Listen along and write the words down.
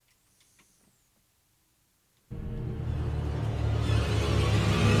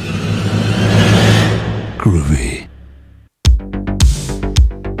Groovy.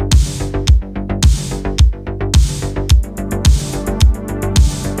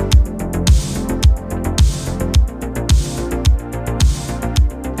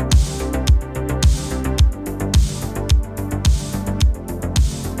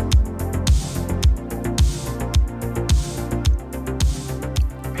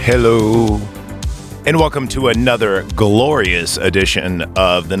 Hello, and welcome to another glorious edition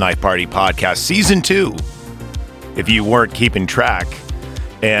of the Knife Party Podcast, Season 2, if you weren't keeping track.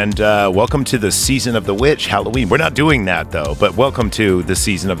 And welcome to the Season of the Witch, Halloween. We're not doing that, though, but welcome to the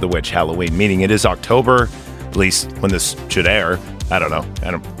Season of the Witch, Halloween, meaning it is October, at least when this should air. I don't know.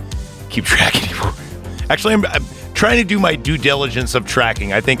 I don't keep track anymore. Actually, I'm trying to do my due diligence of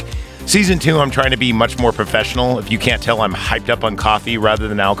tracking. I think Season 2, I'm trying to be much more professional. If you can't tell, I'm hyped up on coffee rather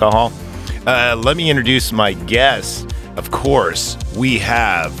than alcohol. Let me introduce my guests. Of course, we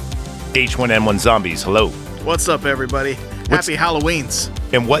have H1N1 Zombies. Hello. What's up, everybody? Happy Halloweens.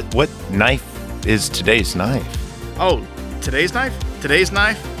 And what knife is today's knife? Oh, today's knife? Today's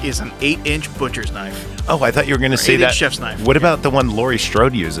knife is an 8-inch butcher's knife. Oh, I thought you were going to say that. Chef's knife. What about the one Laurie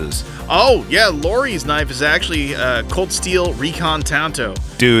Strode uses? Oh, yeah, Laurie's knife is actually Cold Steel Recon Tanto.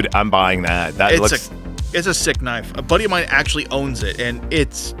 Dude, I'm buying that. It's a sick knife. A buddy of mine actually owns it, and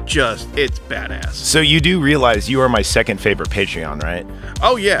it's badass. So you do realize you are my second favorite Patreon, right?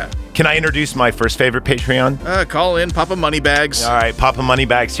 Oh, yeah. Can I introduce my first favorite Patreon? Call in Papa Moneybags. All right, Papa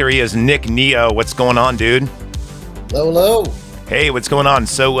Moneybags. Here he is, Nick Neo. What's going on, dude? Hello. Hey, what's going on?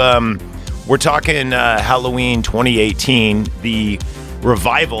 So, we're talking Halloween 2018, the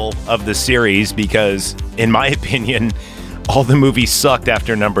revival of the series, because, in my opinion, all the movies sucked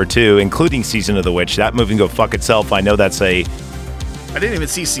after number 2, including Season of the Witch. That movie can go fuck itself. I know that's I didn't even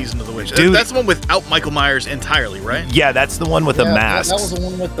see Season of the Witch. Dude, that's the one without Michael Myers entirely, right? Yeah, that's the one with the masks. That was the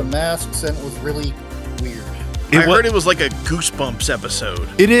one with the masks, and it was really weird. I heard it was like a Goosebumps episode.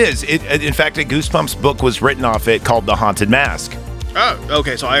 It is. In fact, a Goosebumps book was written off it called The Haunted Mask. Oh,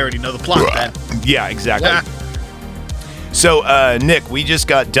 okay, so I already know the plot then. Yeah, exactly. Yeah. So, Nick, we just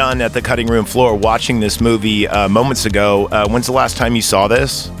got done at the cutting room floor watching this movie moments ago. When's the last time you saw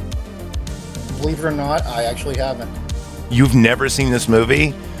this? Believe it or not, I actually haven't. You've never seen this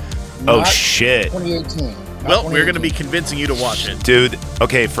movie? Oh, shit. 2018. Well, we're going to be convincing you to watch it. Dude,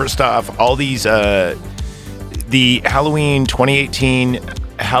 okay, first off, all these, the Halloween 2018,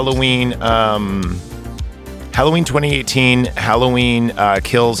 Halloween 2018, Halloween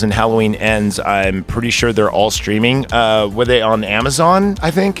Kills, and Halloween Ends, I'm pretty sure they're all streaming. Were they on Amazon,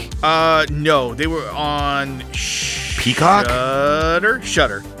 I think? No, they were on Peacock?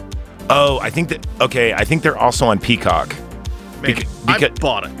 Shudder. Oh, I think they're also on Peacock. Maybe. I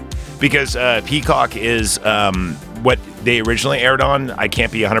bought it. Because Peacock is what they originally aired on. I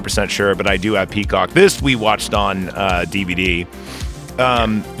can't be 100% sure, but I do have Peacock. This we watched on DVD.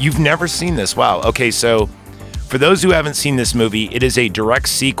 You've never seen this. Wow. Okay, so for those who haven't seen this movie, it is a direct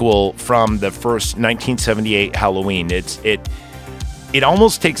sequel from the first 1978 Halloween. It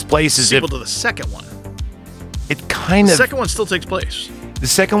almost takes place as sequel to the second one. It kind of. The second one still takes place. The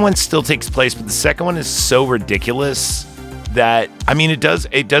second one still takes place, but the second one is so ridiculous that, I mean, it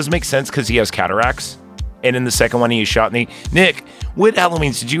does make sense because he has cataracts, and in the second one he is shot in the... Nick, what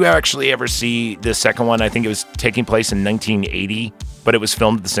Halloweens did you actually ever see the second one? I think it was taking place in 1980, but it was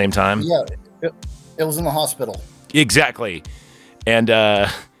filmed at the same time. Yeah, it was in the hospital. Exactly, and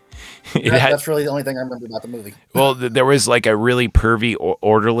that's really the only thing I remember about the movie. Well, there was like a really pervy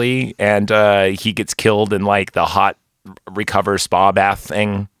orderly, and he gets killed in like the hot recover spa bath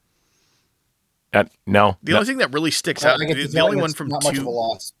thing. No. The only thing that really sticks out, the only one from not 2, much of a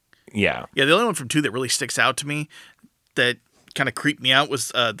loss. Yeah, the only one from 2 that really sticks out to me that kind of creeped me out was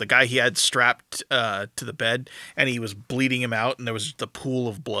the guy he had strapped to the bed, and he was bleeding him out, and there was the pool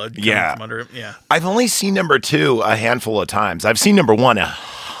of blood coming from under him. Yeah, I've only seen number 2 a handful of times. I've seen number 1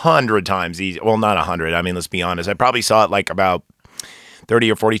 100 times. Well, not 100. I mean, let's be honest. I probably saw it like about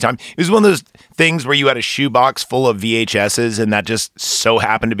 30 or 40 times. It was one of those things where you had a shoebox full of VHSs, and that just so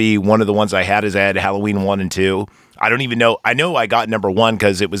happened to be one of the ones I had. I had Halloween 1 and 2. I don't even know. I know I got number 1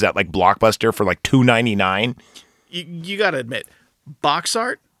 because it was at like Blockbuster for like $2.99. You got to admit, box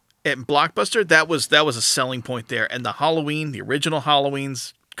art at Blockbuster, that was a selling point there. And the original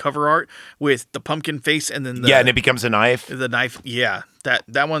Halloween's cover art with the pumpkin face and then and it becomes a knife. The knife, yeah.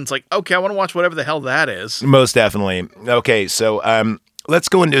 That one's like, okay, I want to watch whatever the hell that is. Most definitely. Okay, so let's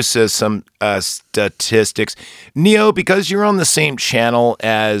go into some statistics. Neo, because you're on the same channel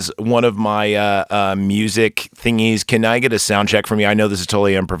as one of my music thingies, can I get a sound check from you? I know this is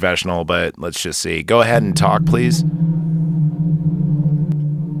totally unprofessional, but let's just see. Go ahead and talk, please.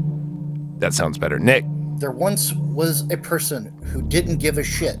 That sounds better. Nick, There once was a person who didn't give a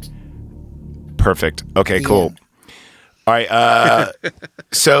shit. Perfect. Okay, The cool. end. All right.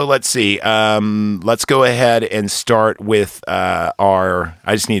 So let's see. Let's go ahead and start with our.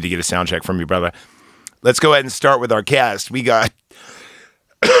 I just need to get a sound check from you, brother. Let's go ahead and start with our cast. We got.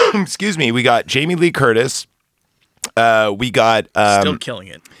 Excuse me. We got Jamie Lee Curtis. We got still killing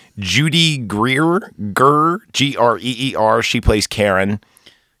it. Judy Greer, Greer. She plays Karen.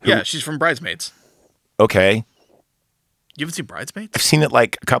 Yeah, she's from Bridesmaids. Okay. You haven't seen Bridesmaids? I've seen it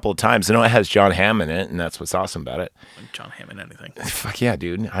like a couple of times. I know it has John Hamm in it, and that's what's awesome about it. John Hamm in anything. Fuck yeah,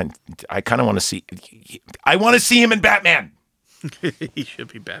 dude. I kind of want to see. I want to see him in Batman. He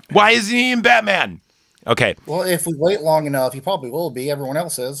should be Batman. Why isn't he in Batman? Okay. Well, if we wait long enough, he probably will be. Everyone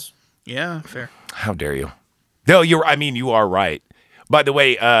else is. Yeah, fair. How dare you? No, you are right. By the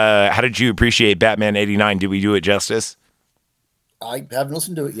way, how did you appreciate Batman 89? Did we do it justice? I haven't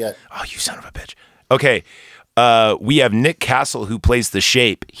listened to it yet. Oh, you son of a bitch. Okay. We have Nick Castle, who plays the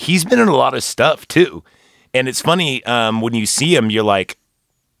Shape. He's been in a lot of stuff, too. And it's funny, when you see him, you're like,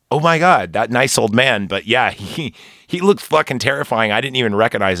 oh, my God, that nice old man. But, yeah, he looks fucking terrifying. I didn't even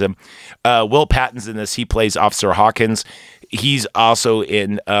recognize him. Will Patton's in this. He plays Officer Hawkins. He's also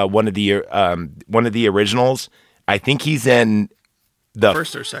in one of the originals. I think he's in the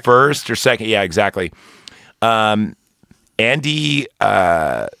first or second. First or second. Yeah, exactly. Andy...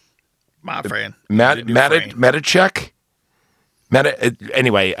 My friend. Matichek?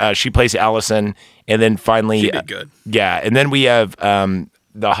 Anyway, she plays Allison, and then finally... She did good. Yeah, and then we have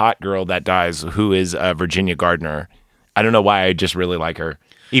the hot girl that dies, who is Virginia Gardner. I don't know why, I just really like her,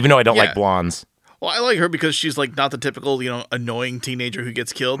 even though I don't like blondes. Well, I like her because she's like not the typical, annoying teenager who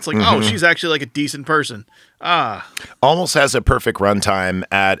gets killed. It's like, oh, she's actually like a decent person. Almost has a perfect runtime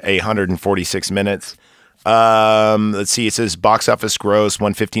at 146 minutes. Let's see. It says box office gross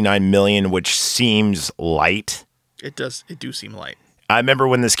 159 million, which seems light. It does. It do seem light. I remember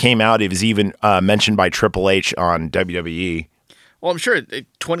when this came out, it was even mentioned by Triple H on WWE. Well, I'm sure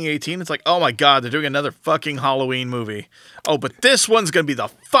 2018, it's like, oh my God, they're doing another fucking Halloween movie. Oh, but this one's going to be the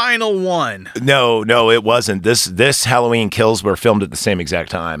final one. No, it wasn't. This Halloween Kills were filmed at the same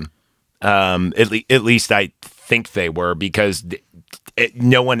exact time. At least I think they were, because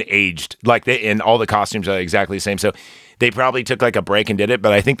no one aged. And all the costumes are exactly the same. So they probably took like a break and did it.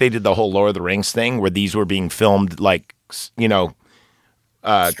 But I think they did the whole Lord of the Rings thing where these were being filmed straight.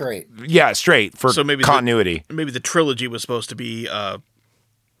 Yeah, straight for maybe continuity. Maybe the trilogy was supposed to be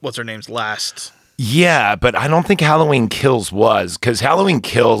what's her name's last. Yeah, but I don't think Halloween Kills was, because Halloween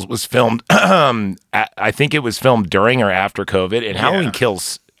Kills was filmed. I think it was filmed during or after COVID, and Halloween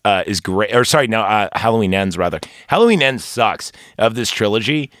Kills is great. Or sorry, no, Halloween Ends rather. Halloween Ends sucks of this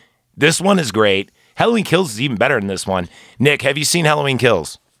trilogy. This one is great. Halloween Kills is even better than this one. Nick, have you seen Halloween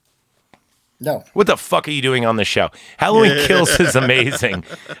Kills? No. What the fuck are you doing on this show? Halloween Kills is amazing.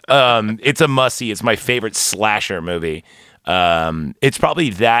 It's a must-see. It's my favorite slasher movie. It's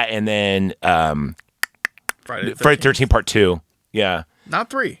probably that, and then Friday the 13th Part 2. Yeah. Not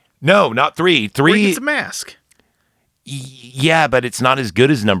 3. No, not 3. 3 Where he gets a mask. Yeah, but it's not as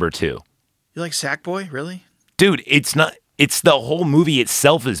good as number 2. You like Sackboy? Really? Dude, it's not. It's the whole movie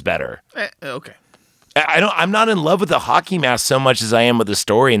itself is better. Okay. I'm not in love with the hockey mask so much as I am with the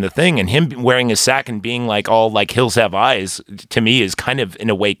story and the thing, and him wearing a sack and being like all like hills have eyes to me is kind of in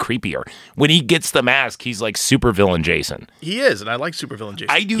a way creepier. When he gets the mask, he's like supervillain Jason. He is, and I like supervillain Jason.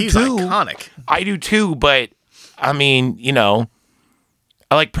 I do he's too. He's iconic. I do too, but I mean, I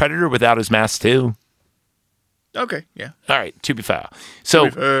like Predator without his mask too. Okay, yeah. All right, to be fair.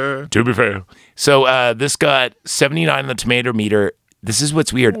 To be fair. So this got 79 on the tomato meter. This is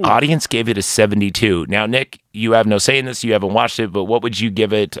what's weird. Ooh. Audience gave it a 72. Now, Nick, you have no say in this. You haven't watched it, but what would you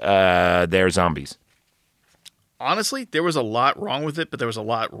give it? They're zombies. Honestly, there was a lot wrong with it, but there was a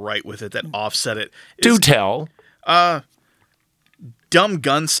lot right with it that offset it. Do tell. Dumb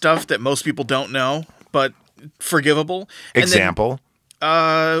gun stuff that most people don't know, but forgivable. Example.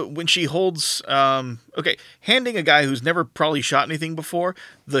 When she holds, handing a guy who's never probably shot anything before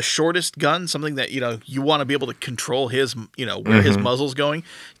the shortest gun, something that, you want to be able to control his, where his muzzle's going.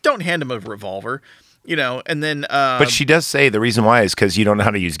 Don't hand him a revolver, and then. But she does say the reason why is because you don't know how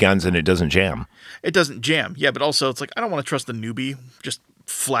to use guns and it doesn't jam. It doesn't jam. Yeah. But also it's like, I don't want to trust the newbie just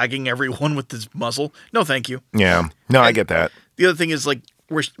flagging everyone with his muzzle. No, thank you. Yeah. No, I get that. The other thing is like,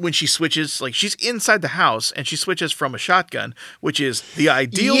 when she switches, like she's inside the house and she switches from a shotgun, which is the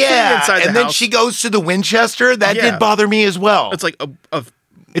ideal thing inside the house. And then she goes to the Winchester. That did bother me as well. It's like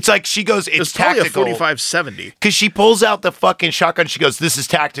it's like she goes, it's tactical. Probably a 45-70. Because she pulls out the fucking shotgun. She goes, this is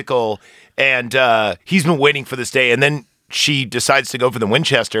tactical. And he's been waiting for this day. And then she decides to go for the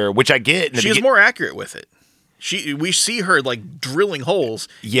Winchester, which I get. She's more accurate with it. We see her like drilling holes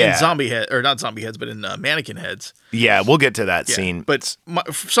in zombie head, or not zombie heads, but in mannequin heads. Yeah, we'll get to that scene. But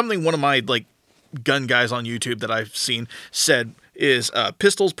one of my like gun guys on YouTube that I've seen said is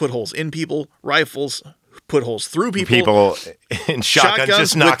pistols put holes in people, rifles put holes through people, and shotguns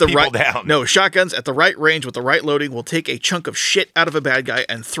just knock people down. No, shotguns at the right range with the right loading will take a chunk of shit out of a bad guy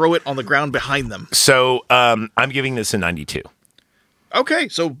and throw it on the ground behind them. So I'm giving this a 92. Okay,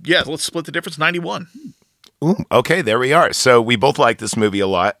 so yeah, let's split the difference. 91. Ooh, okay, there we are. So we both like this movie a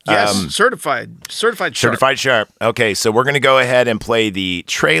lot. Yes, certified sharp. Certified sharp. Okay, so we're going to go ahead and play the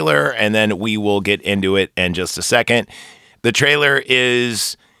trailer, and then we will get into it in just a second. The trailer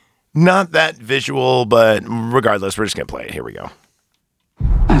is not that visual, but regardless, we're just going to play it. Here we go.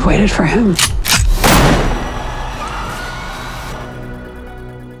 I've waited for him.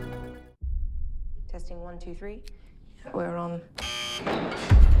 Testing 1, 2, 3. We're on.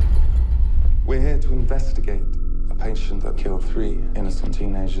 We're here to investigate a patient that killed 3 innocent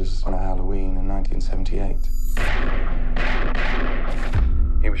teenagers on a Halloween in 1978.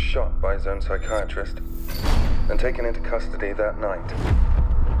 He was shot by his own psychiatrist and taken into custody that night,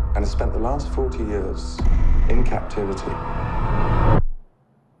 and has spent the last 40 years in captivity.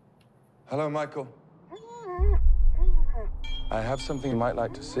 Hello, Michael. I have something you might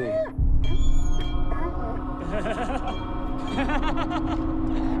like to see.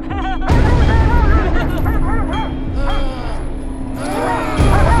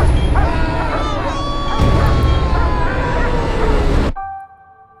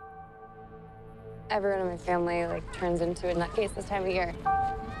 Everyone in my family turns into a nutcase this time of year.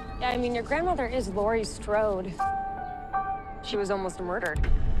 Yeah, I mean, your grandmother is Laurie Strode. She was almost murdered.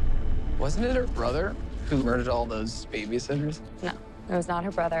 Wasn't it her brother who murdered all those babysitters? No, it was not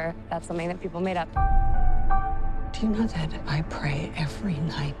her brother. That's something that people made up. Do you know that I pray every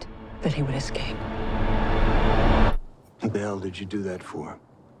night that he would escape? What the hell did you do that for?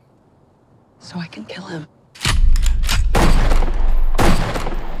 So I can kill him.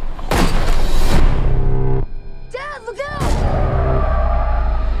 Dad, look out!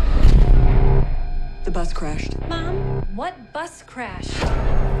 The bus crashed. Mom, what bus crashed?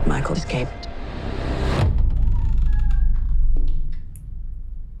 Michael escaped.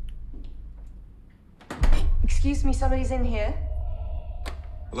 Excuse me, somebody's in here.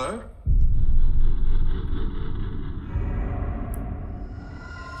 Hello?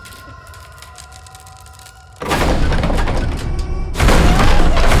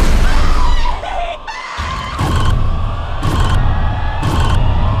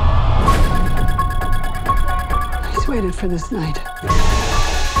 He's waited for this night.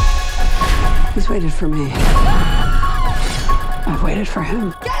 He's waited for me. I've waited for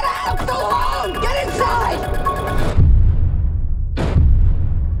him. Get out of the room! Get inside!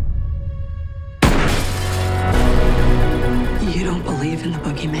 You don't believe in the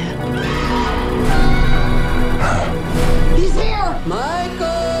boogeyman? He's here! Michael!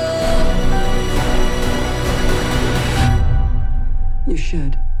 You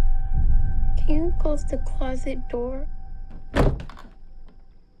should. Can you close the closet door?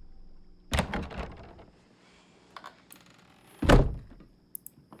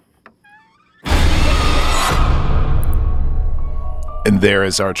 And there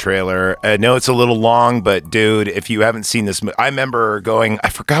is our trailer. I know it's a little long, but dude, if you haven't seen this, I remember I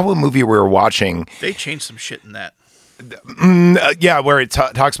forgot what movie we were watching. They changed some shit in that. Yeah, where it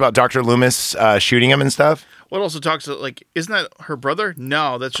talks about Dr. Loomis shooting him and stuff. What also talks about, isn't that her brother?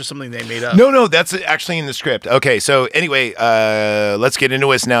 No, that's just something they made up. No, that's actually in the script. Okay, so anyway, let's get into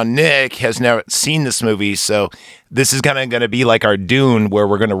this now. Nick has never seen this movie, so this is kind of going to be like our Dune, where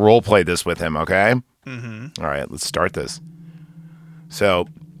we're going to role play this with him, okay? Mm-hmm. All right, let's start this. So,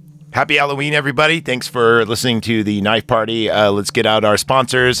 happy Halloween, everybody. Thanks for listening to the Knife Party. Let's get out our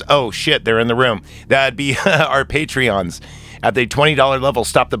sponsors. Oh, shit, they're in the room. That'd be our Patreons. At the $20 level,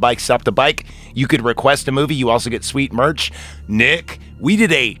 Stop the Bike, Stop the Bike. You could request a movie. You also get sweet merch. Nick, we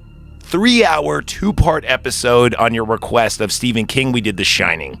did a 3-hour, 2-part episode on your request of Stephen King. We did The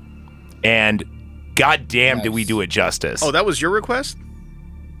Shining. And goddamn, did we do it justice. Oh, that was your request?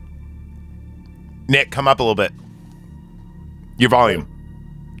 Nick, come up a little bit. Your volume.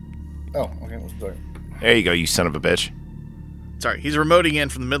 Oh, okay. Let's do it. There you go, you son of a bitch. Sorry, he's remoting in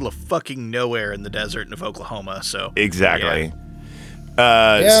from the middle of fucking nowhere in the desert of Oklahoma, so... Exactly.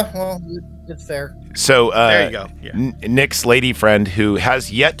 Yeah, well, it's fair. So, there you go. Yeah. Nick's lady friend, who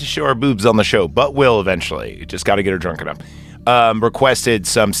has yet to show her boobs on the show, but will eventually, just got to get her drunk enough, requested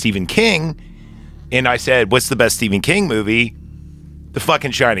some Stephen King, and I said, what's the best Stephen King movie? The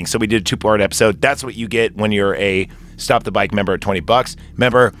fucking Shining. So we did a 2-part episode. That's what you get when you're a Stop the Bike member at $20.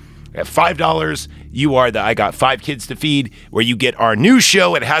 Remember, at $5, you are the I Got 5 Kids to Feed, where you get our new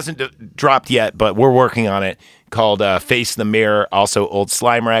show. It hasn't dropped yet, but we're working on it, called Face the Mirror, also Old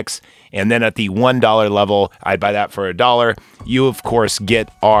Slime Rex. And then at the $1 level, I'd buy that for $1. You, of course, get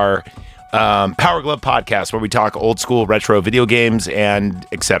our Power Glove podcast, where we talk old school retro video games and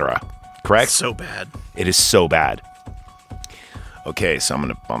etc. Correct? It's so bad. It is so bad. Okay, so I'm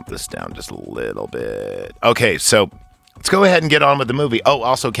going to bump this down just a little bit. Okay, so let's go ahead and get on with the movie. Oh,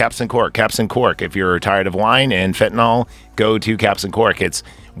 also Caps and Cork. Caps and Cork. If you're tired of wine and fentanyl, go to Caps and Cork. It's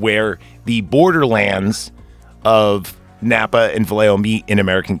where the borderlands of Napa and Vallejo meet in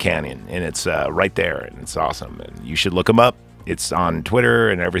American Canyon. And it's right there, and it's awesome. And you should look them up. It's on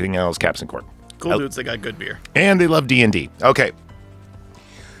Twitter and everything else, Caps and Cork. Cool dudes. They got good beer. And they love D&D. Okay.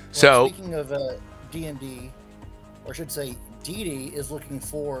 So, speaking of D&D, or I should say, Dee Dee is looking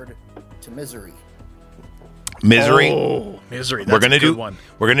forward to Misery. Misery. Oh, Misery. That's a good one.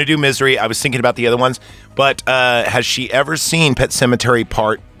 We're gonna do Misery. I was thinking about the other ones, but has she ever seen Pet Sematary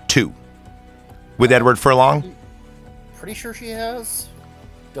Part 2 with Edward Furlong? Pretty sure she has.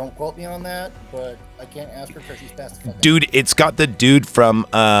 Don't quote me on that, but I can't ask her because she's passed the fuck out. Dude, it's got the dude from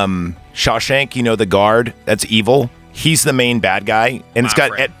Shawshank. You know, the guard that's evil. He's the main bad guy, and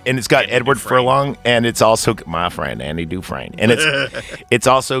it's got Edward Furlong, and it's also my friend Andy Dufresne, and it's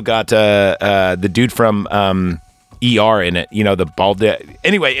also got the dude from ER in it. You know, the bald.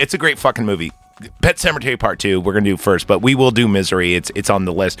 Anyway, it's a great fucking movie. Pet Sematary Part 2. We're gonna do first, but we will do Misery. It's on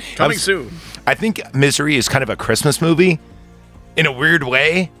the list. Coming soon. I think Misery is kind of a Christmas movie, in a weird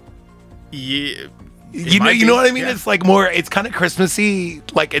way. Yeah. You know what I mean? Yeah. It's like more. It's kind of Christmassy.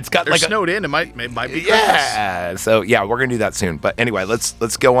 Like it's got They're like snowed in. It might be Christmas. Yeah. So yeah, we're gonna do that soon. But anyway, let's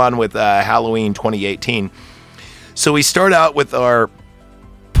go on with Halloween 2018. So we start out with our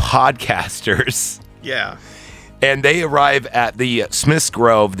podcasters. Yeah. And they arrive at the Smiths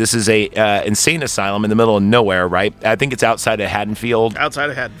Grove. This is a insane asylum in the middle of nowhere, right? I think it's outside of Haddonfield. Outside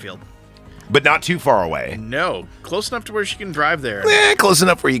of Haddonfield. But not too far away. No, close enough to where she can drive there. Close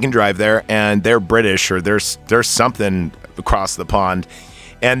enough where you can drive there, and they're British, or there's something across the pond,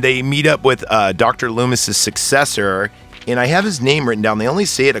 and they meet up with Dr. Loomis's successor, and I have his name written down. They only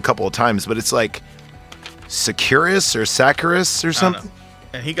say it a couple of times, but it's like Securus or Saccharis or something.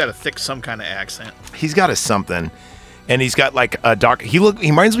 And he got a thick some kind of accent. He's got a something, and he's got like a doc. He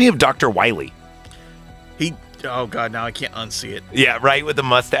reminds me of Dr. Wiley. Oh God, now I can't unsee it. Yeah, right, with the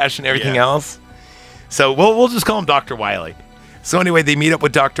mustache and everything else. So we'll just call him Dr. Wiley. So anyway, they meet up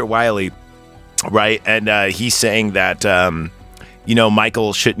with Dr. Wiley, right? And he's saying that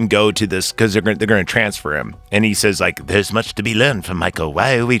Michael shouldn't go to this because they're going to transfer him. And he says, like, there's much to be learned from Michael.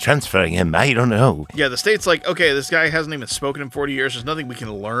 Why are we transferring him? I don't know. Yeah, the state's like, okay, this guy hasn't even spoken in 40 years. There's nothing we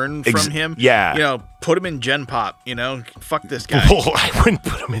can learn from him. Yeah. Put him in Gen Pop, Fuck this guy. Well, I wouldn't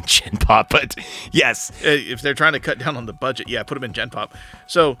put him in Gen Pop, but yes. If they're trying to cut down on the budget, put him in Gen Pop.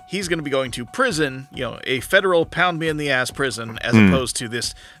 So he's going to be going to prison, a federal pound-me-in-the-ass prison, as opposed to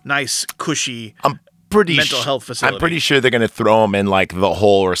this nice, cushy mental health facility. I'm pretty sure they're going to throw him in like the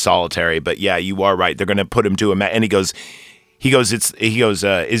hole or solitary, but yeah, you are right. They're going to put him to and he goes, is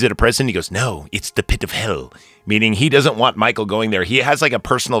it a prison? He goes, no, it's the pit of hell. Meaning he doesn't want Michael going there. He has like a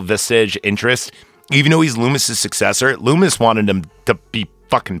personal vestige interest, even though he's Loomis's successor. Loomis wanted him to be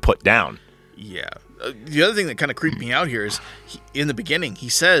fucking put down. Yeah. The other thing that kind of creeped me out here is in the beginning,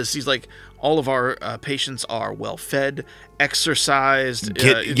 he's like, all of our patients are well fed, exercised.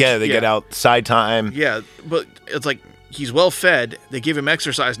 They get outside time. Yeah, but it's like he's well fed. They give him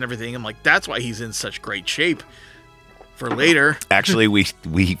exercise and everything. I'm like, that's why he's in such great shape for later. Actually, we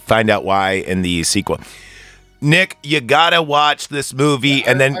find out why in the sequel. Nick, you gotta watch this movie,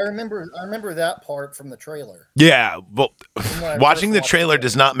 and then I remember that part from the trailer. Yeah, well, watching the trailer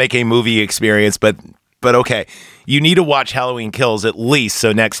does not make a movie experience, but okay, you need to watch Halloween Kills at least,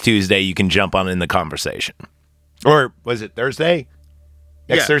 so next Tuesday you can jump on in the conversation. Or was it Thursday?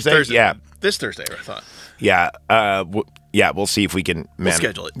 Next Thursday? Yeah, this Thursday, I thought. Yeah, we'll see if we can. We'll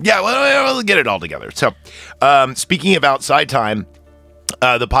schedule it. Yeah, we'll get it all together. So, speaking of outside time.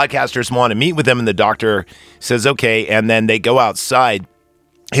 The podcasters want to meet with them, and the doctor says, okay. And then they go outside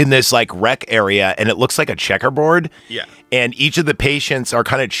in this like rec area, and it looks like a checkerboard. Yeah. And each of the patients are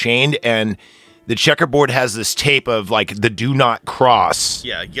kind of chained, and the checkerboard has this tape of like the do not cross.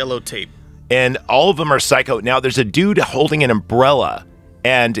 Yeah, yellow tape. And all of them are psycho. Now there's a dude holding an umbrella,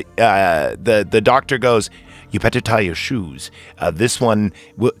 and the doctor goes, you better tie your shoes. This one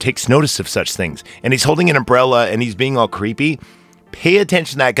takes notice of such things. And he's holding an umbrella, and he's being all creepy. Pay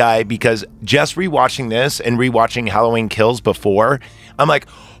attention to that guy, because just rewatching this and rewatching Halloween Kills before, I'm like,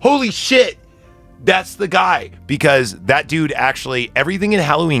 holy shit, that's the guy. Because that dude actually, everything in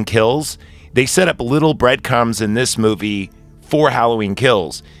Halloween Kills, they set up little breadcrumbs in this movie for Halloween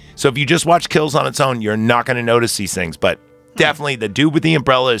Kills. So if you just watch Kills on its own, you're not going to notice these things. But definitely the dude with the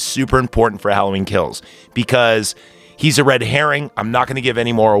umbrella is super important for Halloween Kills because he's a red herring. I'm not going to give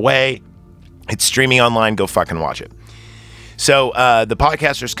any more away. It's streaming online. Go fucking watch it. So the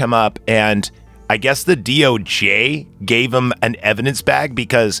podcasters come up, and I guess the DOJ gave him an evidence bag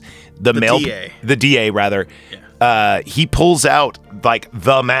because the DA, he pulls out like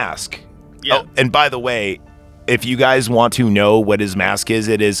the mask. Yeah. Oh, and by the way, if you guys want to know what his mask is,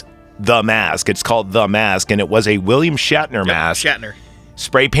 it is the mask. It's called the mask, and it was a William Shatner mask. Shatner.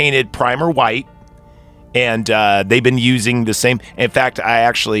 Spray painted primer white. And they've been using the same. In fact, I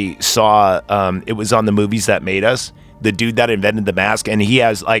actually saw it was on the Movies That Made Us. The dude that invented the mask, and he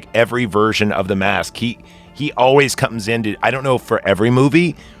has like every version of the mask. He always comes in to. I don't know for every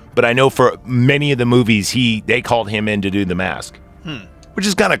movie, but I know for many of the movies they called him in to do the mask, which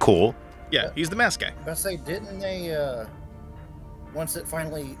is kind of cool. Yeah, he's the mask guy. I say, didn't they? Once it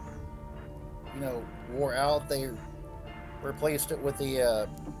finally, wore out, they replaced it with the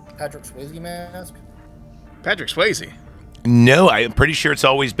Patrick Swayze mask. Patrick Swayze. No, I'm pretty sure it's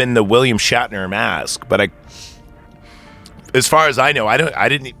always been the William Shatner mask, but as far as I know,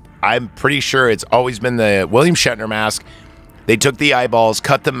 I'm pretty sure it's always been the William Shatner mask. They took the eyeballs,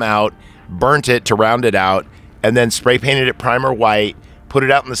 cut them out, burnt it to round it out, and then spray painted it primer white, put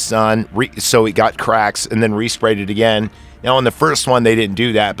it out in the sun, so it got cracks, and then resprayed it again. Now, in the first one, they didn't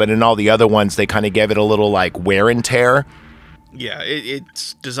do that, but in all the other ones, they kind of gave it a little like wear and tear. Yeah,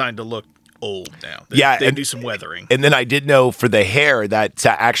 it's designed to look old now. They do some weathering. And then I did know for the hair that's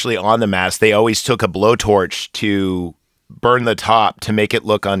actually on the mask, they always took a blowtorch to burn the top to make it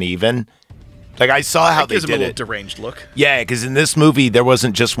look uneven. Like I saw how they did it. Gives him a little deranged look. Yeah, because in this movie there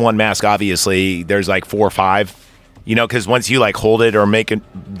wasn't just one mask. Obviously, there's like 4 or 5. Because once you like hold it or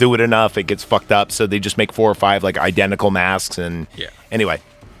do it enough, it gets fucked up. So they just make 4 or 5 like identical masks. And anyway,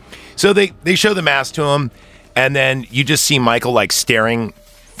 so they show the mask to him, and then you just see Michael like staring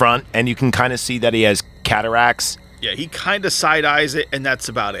front, and you can kind of see that he has cataracts. Yeah, he kind of side eyes it, and that's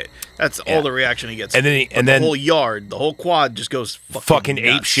about it. That's all the reaction he gets. And then the whole yard, the whole quad just goes fucking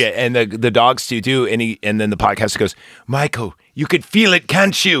ape shit, and the dogs do too. And then the podcaster goes, "Michael, you could feel it,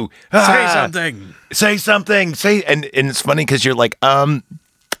 can't you? Say something. Say something. Say." And it's funny because you're like,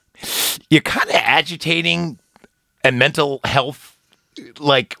 you're kind of agitating a mental health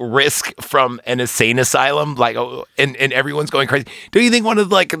like risk from an insane asylum, like, and everyone's going crazy. Do you think one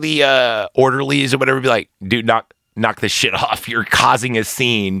of like the orderlies or whatever would be like, dude, knock this shit off, you're causing a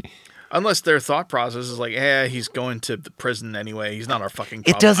scene? Unless their thought process is like, he's going to the prison anyway, he's not our fucking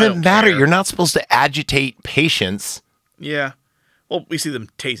problem. It doesn't matter. You're not supposed to agitate patients. Yeah, well, we see them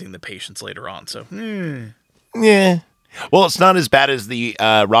tasing the patients later on, so yeah. Well, it's not as bad as the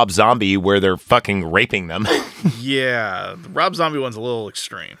Rob Zombie where they're fucking raping them. Yeah, the Rob Zombie one's a little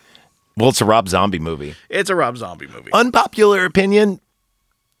extreme. Well, it's a Rob Zombie movie. It's a Rob Zombie movie. Unpopular opinion.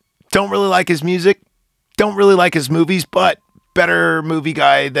 Don't really like his music. Don't really like his movies, but better movie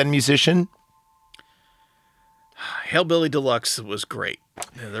guy than musician. Hellbilly Deluxe was great.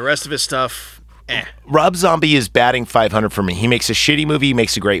 The rest of his stuff, Rob Zombie is batting 500 for me. He makes a shitty movie, he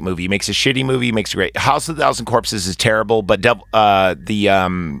makes a great movie. He makes a shitty movie, he makes a great. House of a Thousand Corpses is terrible, but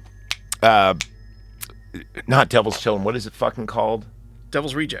not Devil's Children. What is it fucking called?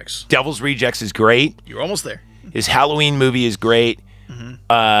 Devil's Rejects. Devil's Rejects is great. You're almost there. His Halloween movie is great.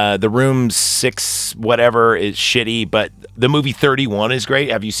 Mm-hmm. The Room 6 whatever is shitty, but the movie 31 is great.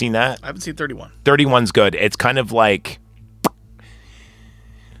 Have you seen that? I haven't seen 31. 31's good. It's kind of like,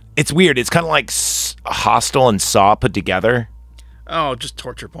 it's weird. It's kind of like Hostel and Saw put together. Oh, just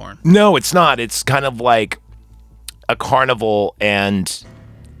torture porn. No, it's not. It's kind of like a carnival, and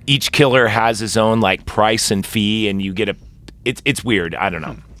each killer has his own like price and fee, and you get it's weird. I don't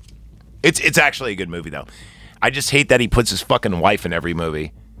know. It's actually a good movie though. I just hate that he puts his fucking wife in every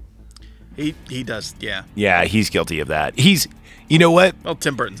movie. He does, yeah. Yeah, he's guilty of that. You know what? Well,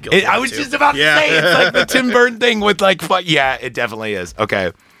 Tim Burton's guilty. I was just about to say it's like the Tim Burton thing with like, yeah, it definitely is.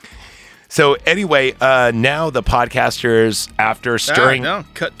 Okay. So anyway, now the podcasters, after stirring,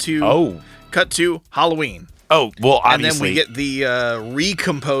 cut to Halloween. Oh, well, obviously, and then we get the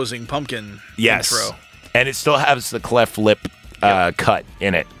recomposing pumpkin intro, and it still has the cleft lip cut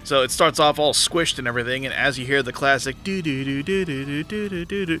in it. So it starts off all squished and everything, and as you hear the classic do do do do do do do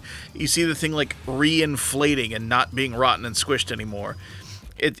do do, you see the thing like re-inflating and not being rotten and squished anymore.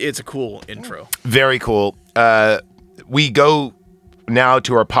 It's a cool intro. Very cool. We go now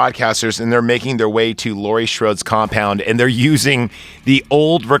to our podcasters, and they're making their way to Laurie Schrode's compound, and they're using the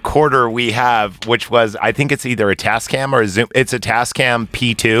old recorder we have, which was, I think it's either a Tascam or a Zoom. It's a Tascam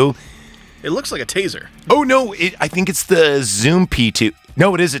P2. It looks like a taser. Oh, no, I think it's the Zoom P2.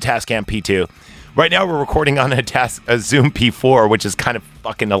 No, it is a Tascam P2. Right now we're recording on a Zoom P4, which is kind of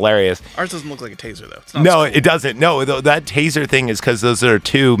fucking hilarious. Ours doesn't look like a taser, though. It's not No, cool. it doesn't. No, that taser thing is because those are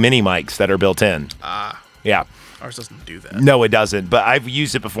 2 mini mics that are built in. Ah. Yeah. Ours doesn't do that. No, it doesn't. But I've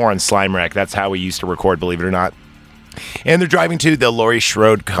used it before on Slime Wreck. That's how we used to record, believe it or not. And they're driving to the Laurie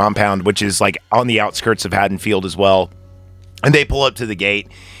Schroed compound, which is like on the outskirts of Haddonfield as well. And they pull up to the gate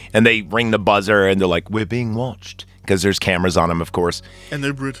and they ring the buzzer and they're like, "We're being watched," because there's cameras on them, of course. And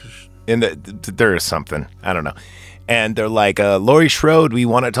they're British. And there is something. I don't know. And they're like, "Laurie Schroed, we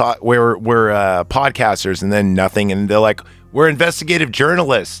want to talk. We're podcasters," and then nothing. And they're like, "We're investigative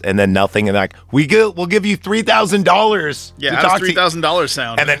journalists," and then nothing. And like, we'll give you $3,000. Yeah, how does $3,000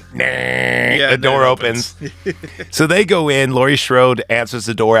 sound? And then the door opens. So they go in. Laurie Schroed answers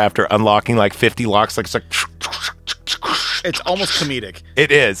the door after unlocking like 50 locks. Like it's like. It's almost comedic.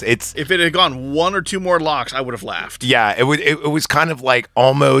 It is. If it had gone 1 or 2 more locks, I would have laughed. Yeah, it was kind of like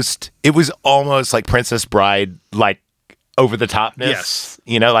almost. It was almost like Princess Bride, like over the topness. Yes.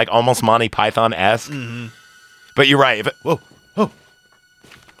 You know, like almost Monty Python-esque. Mm-hmm. But you're right. Whoa.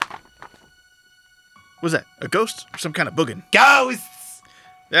 Was that a ghost or some kind of boogin? Ghosts.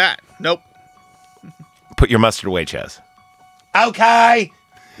 Ah, nope. Put your mustard away, Chaz. Okay.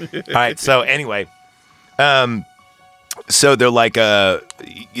 All right. So anyway, so they're like,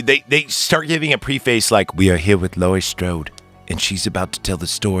 they start giving a preface like, "We are here with Laurie Strode, and she's about to tell the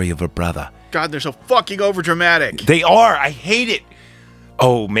story of her brother." God, they're so fucking overdramatic. They are. I hate it.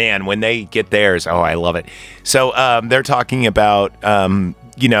 Oh man, when they get theirs, I love it. So they're talking about, or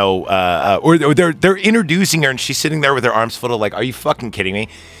they're introducing her, and she's sitting there with her arms full of like, "Are you fucking kidding me?"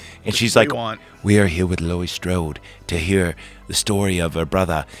 And she's like, "We are here with Laurie Strode to hear the story of her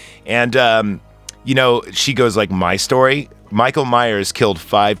brother." And she goes like, "My story? Michael Myers killed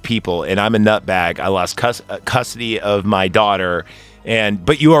 5 people, and I'm a nutbag. I lost custody of my daughter,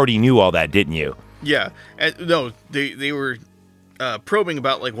 but you already knew all that, didn't you?" Yeah. No, they were probing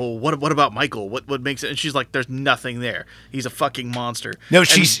about like, well, what about Michael? What makes it? And she's like, "There's nothing there. He's a fucking monster." No,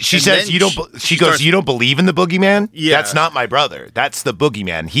 she says you don't. She goes, "You don't believe in the boogeyman? Yeah, that's not my brother. That's the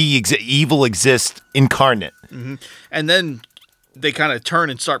boogeyman. Evil exists incarnate." Mm-hmm. And then they kind of turn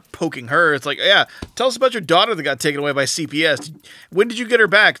and start poking her. It's like, "Yeah, tell us about your daughter that got taken away by CPS. When did you get her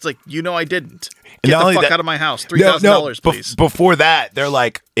back?" It's like, "You I didn't. Get the fuck out of my house. $3,000, please." Before that, they're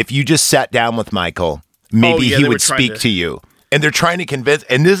like, "If you just sat down with Michael, maybe he would speak to you." And they're trying to convince.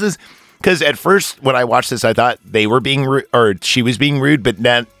 And this is because at first when I watched this, I thought they were being rude, or she was being rude. But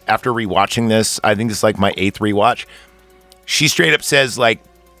then after rewatching this, I think this is like my 8th rewatch. She straight up says like,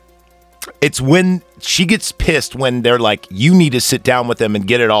 it's when she gets pissed when they're like, "You need to sit down with them and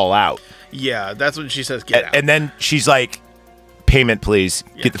get it all out." Yeah, that's when she says, "Get out." And then she's like, "Payment, please.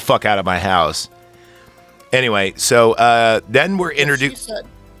 Yeah. Get the fuck out of my house." Anyway, so then we're introduced.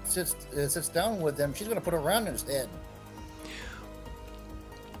 She sits down with them. She's going to put a round in his head.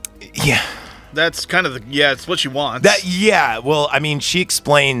 Yeah. That's kind of it's what she wants. Well, I mean, she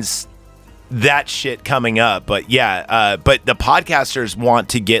explains that shit coming up, but but the podcasters want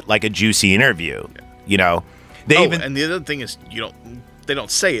to get like a juicy interview, you know. And the other thing is, they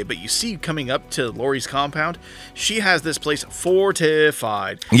don't say it, but you see coming up to Laurie's compound, she has this place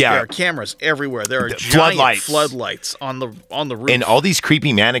fortified. Yeah. There are cameras everywhere. There are giant floodlights on the roof. And all these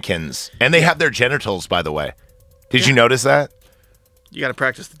creepy mannequins. And they have their genitals, by the way. Did you notice that? You got to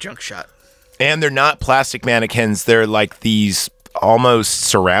practice the junk shot. And they're not plastic mannequins. They're like these almost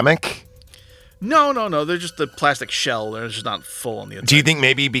ceramic. No. They're just the plastic shell. They're just not full on the inside. Do you think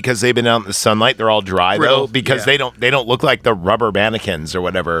maybe because they've been out in the sunlight, they're all dry though? Because they don't look like the rubber mannequins or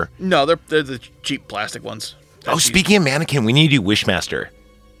whatever. No, they're the cheap plastic ones. Speaking of mannequin, we need to do Wishmaster.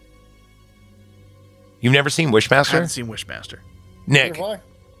 You've never seen Wishmaster? I haven't seen Wishmaster. Nick,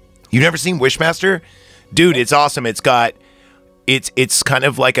 you've never seen Wishmaster? Dude, it's awesome. It's kind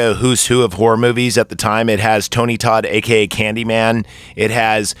of like a who's who of horror movies at the time. It has Tony Todd, aka Candyman. It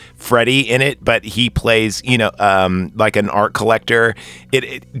has Freddy in it, but he plays, like an art collector.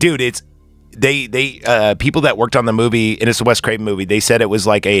 It's people that worked on the movie, and it's a Wes Craven movie. They said it was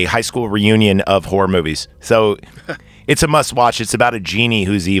like a high school reunion of horror movies. So it's a must watch. It's about a genie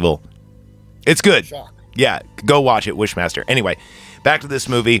who's evil. It's good. Yeah, go watch it, Wishmaster. Anyway, back to this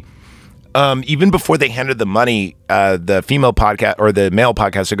movie. Even before they handed the money, the female podcast or the male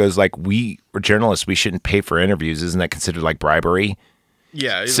podcaster goes like, "We were journalists. We shouldn't pay for interviews. Isn't that considered like bribery?"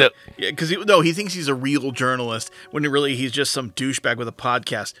 Yeah. So because he thinks he's a real journalist when really he's just some douchebag with a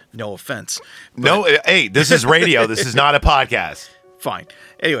podcast. No offense. no, hey, this is radio. This is not a podcast. Fine.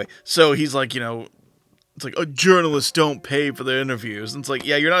 Anyway, so he's like, it's like, journalists don't pay for their interviews. And it's like,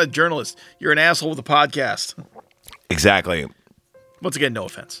 yeah, you're not a journalist. You're an asshole with a podcast. Exactly. Once again, no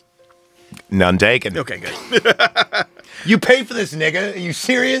offense. None taken. Okay, good. You pay for this, nigga? Are you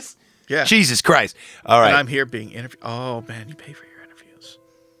serious? Yeah. Jesus Christ. All right. And I'm here being interviewed. Oh, man, you pay for your interviews.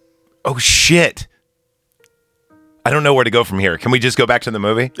 Oh, shit. I don't know where to go from here. Can we just go back to the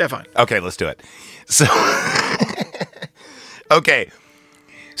movie? Yeah, fine. Okay, let's do it. So, okay.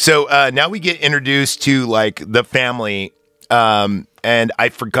 So now we get introduced to like the family. And I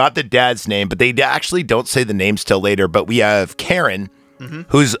forgot the dad's name, but they actually don't say the names till later. But we have Karen,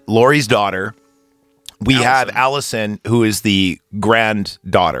 who's Laurie's daughter. We have Allison, who is the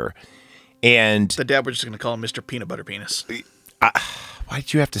granddaughter. And the dad, we're just going to call him Mr. Peanut Butter Penis.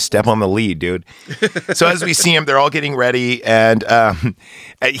 Why'd you have to step on the lead, dude? So as we see him, they're all getting ready, and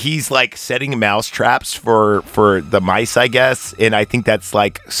he's like setting mouse traps for the mice, I guess. And I think that's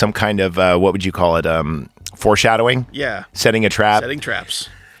like some kind of what would you call it? Foreshadowing. Yeah. Setting a trap. Setting traps.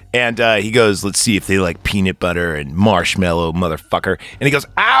 And he goes, let's see if they like peanut butter and marshmallow, motherfucker. And he goes,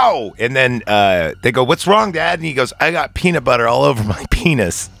 ow! And then they go, what's wrong, Dad? And he goes, I got peanut butter all over my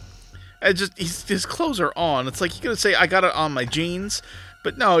penis. And his clothes are on. It's like, he's going to say, I got it on my jeans.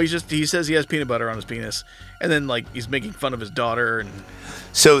 But no, he says he has peanut butter on his penis. And then, like, he's making fun of his daughter. And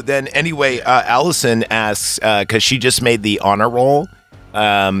so then, anyway, Allison asks, because she just made the honor roll.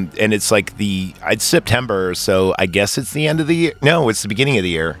 And it's like it's September, so I guess it's the end of the year. No, it's the beginning of the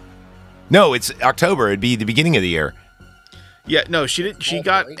year. No, it's October. It'd be the beginning of the year. Yeah, no, she didn't. She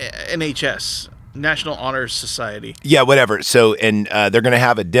got NHS, National Honor Society. Yeah, whatever. So, and they're going to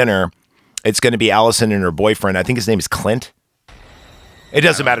have a dinner. It's going to be Allison and her boyfriend. I think his name is Clint. It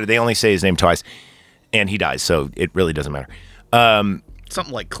doesn't matter. They only say his name twice. And he dies, so it really doesn't matter.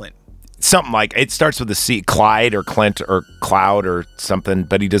 Something like Clint. Something like, it starts with a C, Clyde or Clint or Cloud or something,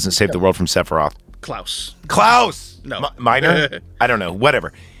 but he doesn't save the world from Sephiroth. Klaus! No. Minor? I don't know.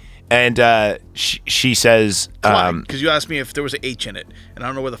 Whatever. And she says... Clyde, because you asked me if there was an H in it, and I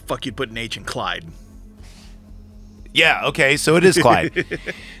don't know where the fuck you'd put an H in Clyde. Yeah, okay, so it is Clyde.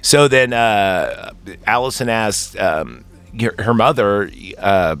 So then Allison asks her mother,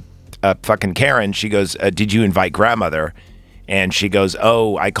 fucking Karen, she goes, did you invite grandmother? And she goes,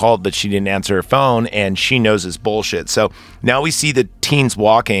 oh, I called, but she didn't answer her phone, and she knows it's bullshit. So now we see the teens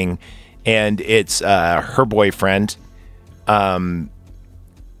walking, and it's her boyfriend. No,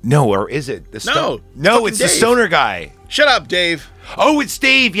 or is it? No, it's Dave. The stoner guy. Shut up, Dave. Oh, it's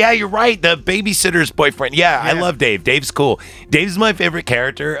Dave. Yeah, you're right. The babysitter's boyfriend. Yeah, I love Dave. Dave's cool. Dave's my favorite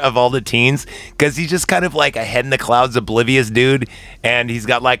character of all the teens because he's just kind of like a head in the clouds, oblivious dude, and he's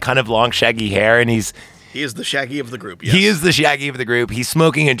got like kind of long, shaggy hair, and he is the Shaggy of the group. Yes. He is the Shaggy of the group. He's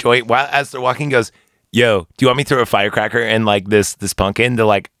smoking a joint while as they're walking. He goes, "Yo, do you want me to throw a firecracker in like this pumpkin?" They're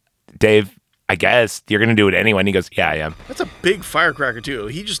like, "Dave, I guess you're gonna do it anyway." And he goes, "Yeah, I am." That's a big firecracker too.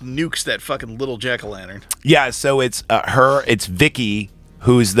 He just nukes that fucking little jack-o'-lantern. Yeah, so it's it's Vicky,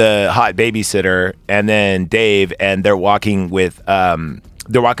 who's the hot babysitter, and then Dave, and they're walking with Allison.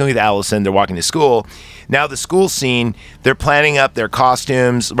 They're walking to school. Now the school scene, they're planning up their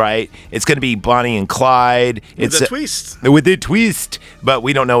costumes, right? It's going to be Bonnie and Clyde. With a twist. With a twist, but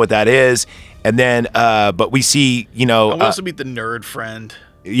we don't know what that is. And then, but we see, we also meet the nerd friend.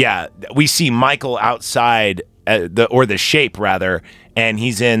 Yeah, we see Michael outside, the shape rather, and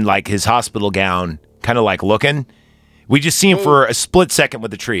he's in like his hospital gown, kind of like looking. We just see him for a split second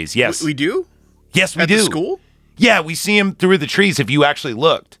with the trees. Yes, we do. Yes, we At do. The school? Yeah, we see him through the trees. If you actually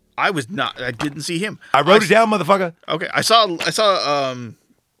looked, I didn't see him. I wrote it down, motherfucker. Okay, I saw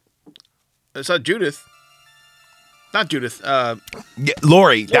Judith. Not Judith.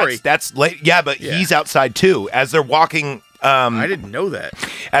 Lori. Lori. That's late. Yeah, but he's outside too. As they're walking. I didn't know that.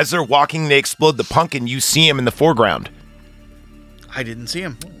 As they're walking, they explode the pumpkin. You see him in the foreground. I didn't see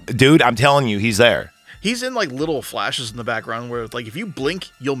him. Dude, I'm telling you, he's there. He's in like little flashes in the background where like if you blink,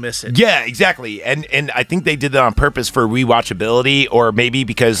 you'll miss it. Yeah, exactly. And I think they did that on purpose for rewatchability, or maybe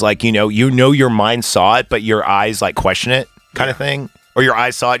because like you know your mind saw it, but your eyes like question it, kind of thing. Or your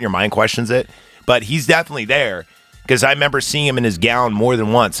eyes saw it and your mind questions it. But he's definitely there because I remember seeing him in his gown more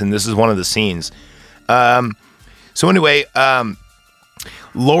than once, and this is one of the scenes. So anyway,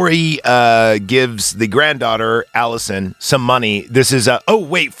 Lori gives the granddaughter Allison some money. This is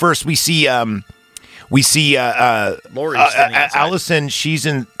first we see Lori Allison. She's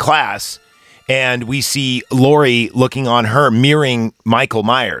in class, and we see Laurie looking on her, mirroring Michael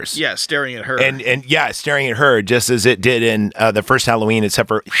Myers. Yeah, staring at her. And staring at her just as it did in the first Halloween, except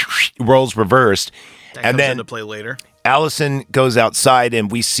for roles reversed. That and comes then into play later. Allison goes outside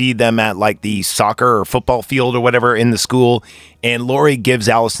and we see them at like the soccer or football field or whatever in the school. And Laurie gives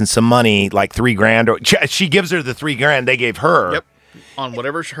Allison some money, like $3,000. Or she gives her the $3,000 they gave her. Yep. On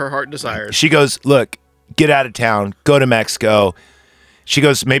whatever her heart desires. She goes, look, get out of town, go to Mexico. She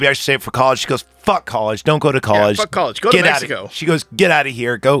goes, maybe I should save it for college. She goes, fuck college. Don't go to college. Yeah, fuck college. Go to Mexico. She goes, get out of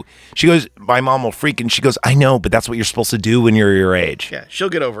here. Go. She goes, my mom will freak. And she goes, I know, but that's what you're supposed to do when you're your age. Yeah, she'll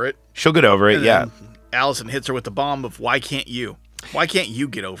get over it. She'll get over it, And yeah. then Allison hits her with the bomb of, why can't you? Why can't you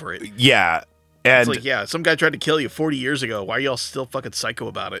get over it? Yeah. And it's like, yeah, some guy tried to kill you 40 years ago. Why are y'all still fucking psycho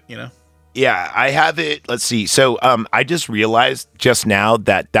about it, you know? yeah, I have it. Let's see. So I just realized just now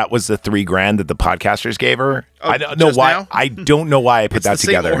that was the $3,000 that the podcasters gave her. Oh, I don't know just why. now? I don't know why I put It's that the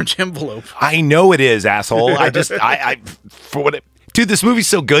together. same orange envelope. I know it is, asshole. For what dude, this movie's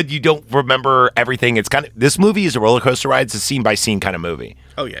so good you don't remember everything. It's kind of, this movie is a roller coaster ride. It's a scene by scene kind of movie.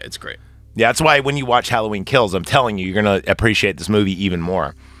 Oh yeah, it's great. Yeah, that's why when you watch Halloween Kills, I'm telling you, you're gonna appreciate this movie even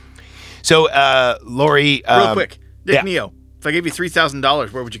more. So, Laurie, Real quick, Nick yeah. Neo, if I gave you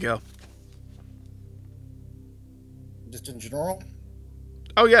 $3,000, where would you go? Just in general?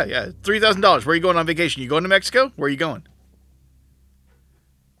 Oh yeah, $3,000. Where are you going on vacation? You going to Mexico? Where are you going?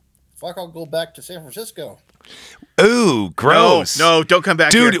 Fuck, I'll go back to San Francisco. Ooh, gross. No, don't come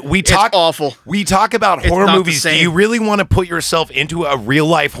back Dude, here. we talk It's awful. We talk about It's horror not the movies. Do same. you really want to put yourself into a real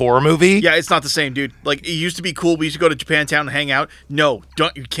life horror movie? Yeah, it's not the same, dude. Like, it used to be cool. We used to go to Japantown and hang out. No,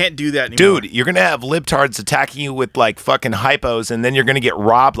 you can't do that anymore. Dude, you're gonna have libtards attacking you with like fucking hypos, and then you're gonna get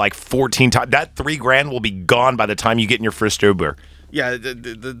robbed like 14 times. That $3,000 will be gone by the time you get in your first Uber. Yeah,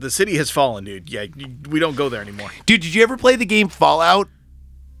 the city has fallen, dude. Yeah, we don't go there anymore. Dude, did you ever play the game Fallout?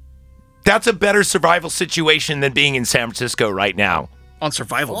 That's a better survival situation than being in San Francisco right now. On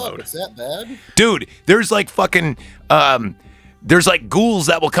survival Fuck, mode. it's that bad? Dude, there's like fucking, there's like ghouls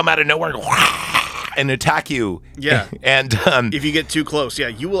that will come out of nowhere and attack you. Yeah. And If you get too close, yeah,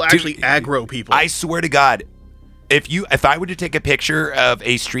 you will actually aggro people. I swear to God, if I were to take a picture of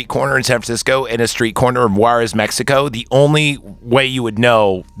a street corner in San Francisco and a street corner of Juarez, Mexico, the only way you would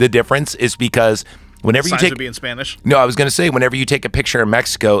know the difference is because whenever Signs you take would be in Spanish. No, I was going to say whenever you take a picture of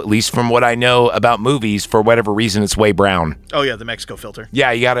Mexico, at least from what I know about movies, for whatever reason, it's way brown. Oh yeah, the Mexico filter.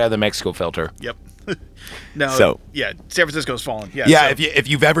 Yeah, you got to have the Mexico filter. Yep. No. So- yeah, San Francisco's fallen. Yeah. Yeah, so- if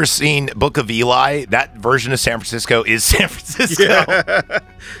you've ever seen Book of Eli, that version of San Francisco is San Francisco.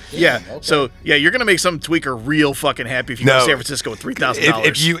 Yeah. Okay. So yeah, you're gonna make some tweaker real fucking happy if you go to San Francisco with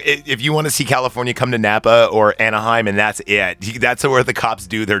 $3,000. If you want to see California, come to Napa or Anaheim, and that's it. That's where the cops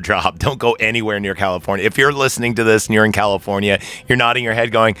do their job. Don't go anywhere near California. If you're listening to this and you're in California, you're nodding your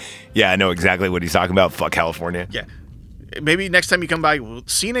head, going, "Yeah, I know exactly what he's talking about. Fuck California." Yeah. Maybe next time you come by,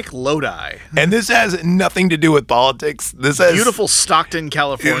 scenic Lodi. And this has nothing to do with politics. This has Beautiful Stockton,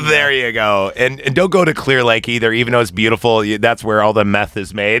 California. There you go. And don't go to Clear Lake either, even though it's beautiful. That's where all the meth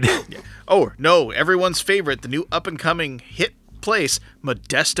is made. Oh, no, everyone's favorite, the new up-and-coming hit place,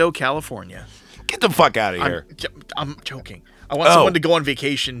 Modesto, California. Get the fuck out of here. I'm joking. I want someone to go on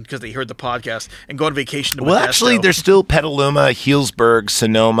vacation because they heard the podcast and go on vacation to Modesto. Well, actually, there's still Petaluma, Healdsburg,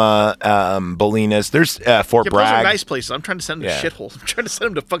 Sonoma, Bolinas. There's Fort Those Bragg. are nice places. I'm trying to send them to shitholes. I'm trying to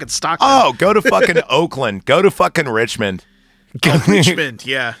send them to fucking Stockton. Oh, go to fucking Oakland. Go to fucking Richmond. Richmond,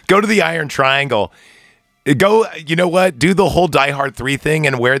 yeah. Go to the Iron Triangle. Go, you know what? Do the whole Die Hard 3 thing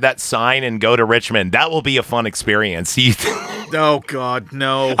and wear that sign and go to Richmond. That will be a fun experience. Oh, God,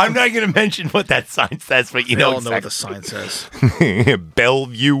 no. I'm not going to mention what that sign says, but you They know all exactly. know what the sign says.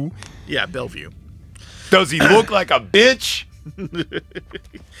 Bellevue. Yeah, Bellevue. Does he look like a bitch?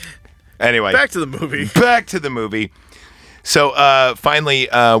 Anyway. Back to the movie. Back to the movie. So finally,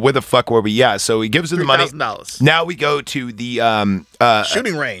 where the fuck were we? Yeah, so he gives her the money. $3,000. Now we go to the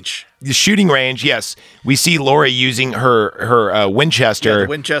Shooting range. The shooting range, yes. We see Laurie using her Winchester. Yeah, the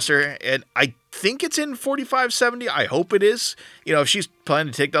Winchester, and I think it's in 45-70. I hope it is. You know, if she's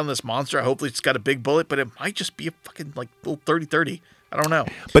planning to take down this monster, hopefully it's got a big bullet, but it might just be a fucking like little 30-30. I don't know.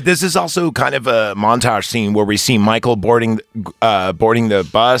 But this is also kind of a montage scene where we see Michael boarding the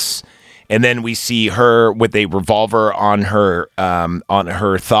bus, and then we see her with a revolver on her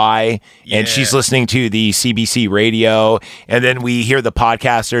thigh, and she's listening to the CBC radio, and then we hear the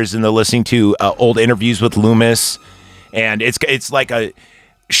podcasters and they're listening to old interviews with Loomis, and it's like a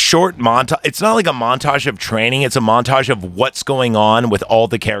short montage. It's not like a montage of training; it's a montage of what's going on with all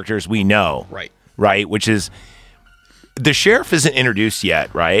the characters we know. Right, which is the sheriff isn't introduced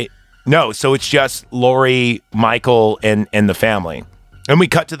yet, right? No, so it's just Laurie, Michael, and the family. And we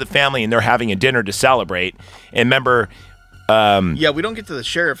cut to the family, and they're having a dinner to celebrate. And remember, yeah, we don't get to the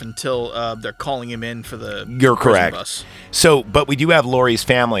sheriff until they're calling him in for the you're prison correct. bus. So, but we do have Laurie's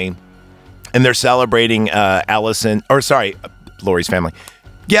family, and they're celebrating Laurie's family.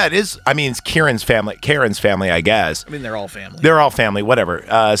 Yeah, it is. I mean, it's Karen's family, I guess. I mean, they're all family. They're all family,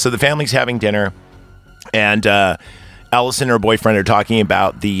 whatever. So the family's having dinner, and Allison and her boyfriend are talking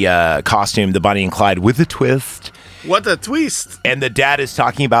about the costume, the Bonnie and Clyde with a twist. What a twist! And the dad is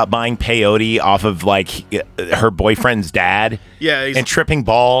talking about buying peyote off of like her boyfriend's dad. Yeah, and tripping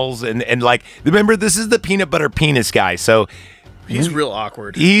balls and like remember this is the peanut butter penis guy, so he's real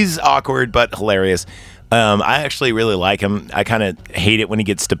awkward. He's awkward but hilarious. I actually really like him. I kind of hate it when he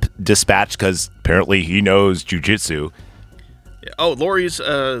gets dispatched because apparently he knows jujitsu. Yeah. Oh, Laurie's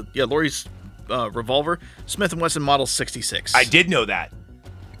revolver, Smith & Wesson Model 66. I did know that.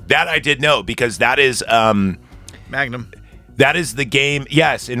 That I did know because that is Magnum. That is the game.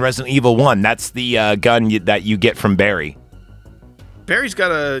 Yes, in Resident Evil 1, that's the gun that you get from Barry. Barry's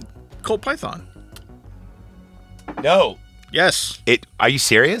got a Colt Python. No. Yes. Are you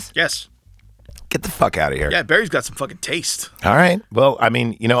serious? Yes. Get the fuck out of here. Yeah, Barry's got some fucking taste. All right. Well, I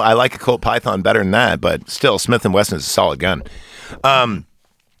mean, I like a Colt Python better than that, but still, Smith & Wesson is a solid gun.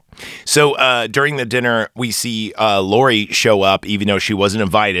 So during the dinner, we see Laurie show up, even though she wasn't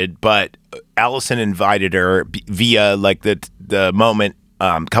invited, but Allison invited her via like the moment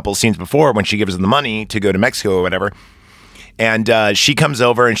a couple of scenes before when she gives them the money to go to Mexico or whatever. And she comes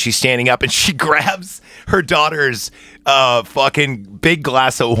over and she's standing up and she grabs her daughter's fucking big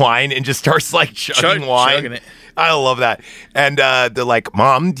glass of wine and just starts like chugging wine. Chugging it. I love that. And they're like,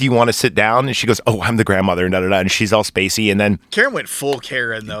 Mom, do you want to sit down? And she goes, oh, I'm the grandmother. And, and she's all spacey. And then Karen went full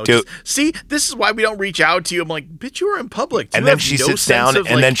Karen, though. Dude. See, this is why we don't reach out to you. I'm like, bitch, you were in public. And then she sits down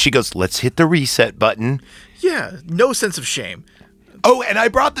and then she goes, let's hit the reset button. Yeah, no sense of shame. Oh, and I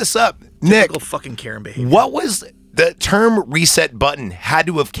brought this up. Nick. Typical fucking Karen behavior. What was the term reset button had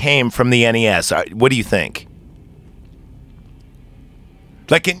to have came from the NES. What do you think?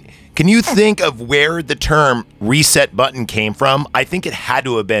 Like, can you think of where the term reset button came from? I think it had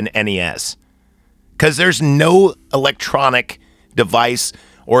to have been NES. Because there's no electronic device,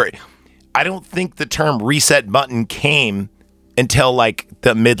 or I don't think the term reset button came until like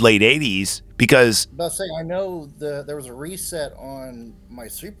the mid-late 80s. Because I know there was a reset on my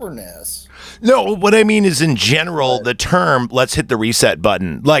Super NES. No, what I mean is in general, the term "let's hit the reset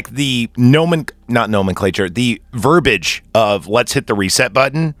button," like the not nomenclature, the verbiage of "let's hit the reset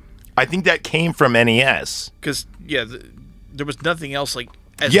button." I think that came from NES. Because there was nothing else like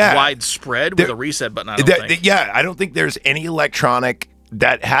as widespread with a reset button. I don't think. I don't think there's any electronic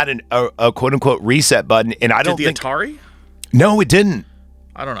that had a quote unquote reset button, and I don't think Atari. No, it didn't.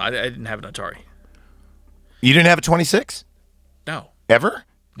 I don't know. I didn't have an Atari. You didn't have a 26? No. Ever?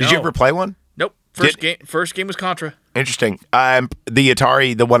 Did you ever play one? Nope. First game was Contra. Interesting. The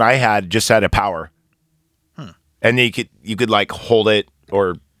Atari, the one I had, just had a power. And you could like hold it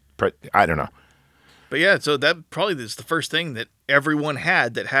or I don't know. But yeah, so that probably is the first thing that everyone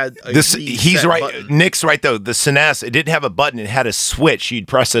had that had a he's right. button. Nick's right though. The SNES, it didn't have a button. It had a switch. You'd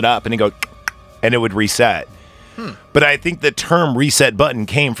press it up and it would reset. But I think the term reset button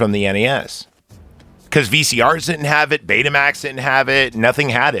came from the NES. Because VCRs didn't have it, Betamax didn't have it, nothing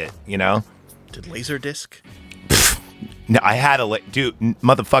had it, Did Laserdisc? No, I had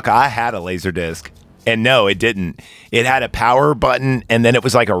motherfucker, I had a Laserdisc. And no, it didn't. It had a power button, and then it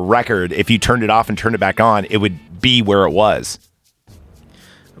was like a record. If you turned it off and turned it back on, it would be where it was.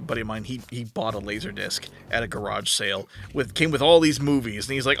 A buddy of mine, he bought a Laserdisc at a garage sale. Came with all these movies,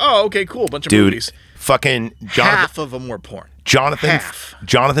 and he's like, oh, okay, cool, bunch of movies. Fucking half of them were porn.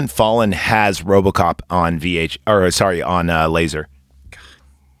 Jonathan Fallon has RoboCop on on laser.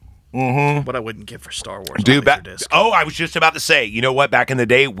 What I wouldn't give for Star Wars. Dude, I was just about to say, you know what? Back in the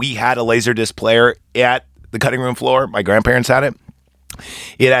day, we had a Laserdisc player at the cutting room floor. My grandparents had it.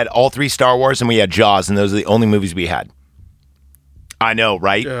 It had all 3 Star Wars, and we had Jaws, and those are the only movies we had. I know,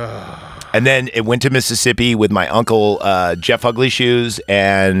 right? And then it went to Mississippi with my uncle, Jeff Ugly Shoes,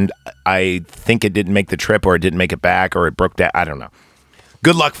 and I think it didn't make the trip, or it didn't make it back, or it broke down. I don't know.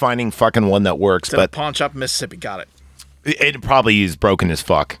 Good luck finding fucking one that works. It's at a pawn shop in Mississippi. Got it. It probably is broken as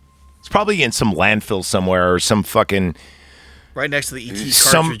fuck. It's probably in some landfill somewhere, or some fucking... Right next to the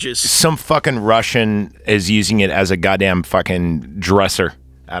ET cartridges. Some fucking Russian is using it as a goddamn fucking dresser.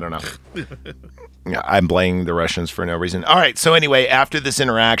 I don't know. I'm blaming the Russians for no reason. All right. So anyway, after this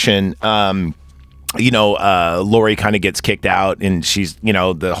interaction, Laurie kind of gets kicked out, and she's,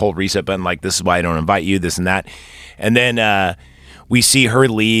 the whole reset button, like, this is why I don't invite you, this and that. And then we see her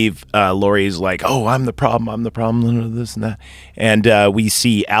leave. Laurie's like, "Oh, I'm the problem, this and that." And we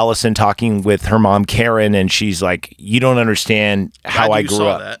see Allison talking with her mom, Karen, and she's like, "You don't understand how I grew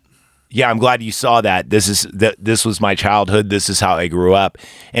up." That. Yeah, I'm glad you saw that. This was my childhood. This is how I grew up.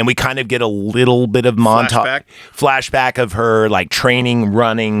 And we kind of get a little bit of flashback of her like training,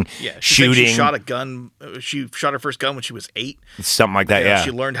 running, shooting. She shot a gun. She shot her first gun when she was 8. Something like that, yeah.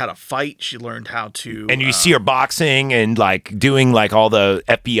 She learned how to fight. She learned how to... And you see her boxing and like doing like all the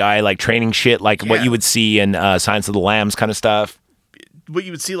FBI like training shit, like what you would see in Silence of the Lambs kind of stuff. What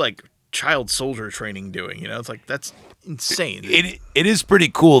you would see like child soldier training doing, you know? It's like, that's... insane. It is pretty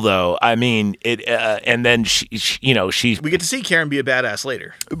cool though. I mean, and then she we get to see Karen be a badass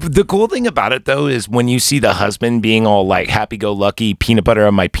later. The cool thing about it though is when you see the husband being all like happy-go-lucky, peanut butter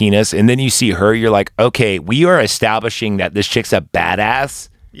on my penis, and then you see her, you're like, okay, we are establishing that this chick's a badass.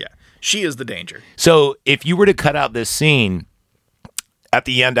 Yeah, she is the danger. So if you were to cut out this scene at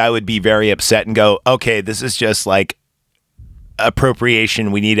the end, I would be very upset and go, okay, this is just like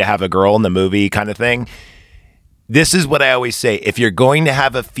appropriation. We need to have a girl in the movie kind of thing. This is what I always say. If you're going to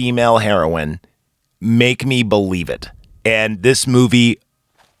have a female heroine, make me believe it. And this movie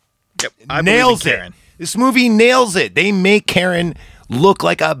nails it. This movie nails it. They make Karen look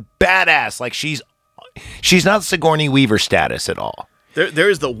like a badass. Like she's not Sigourney Weaver status at all. There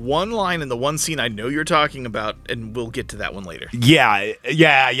is the one line in the one scene I know you're talking about, and we'll get to that one later. Yeah. Let's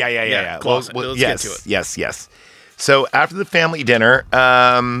get to it. Yes. So after the family dinner,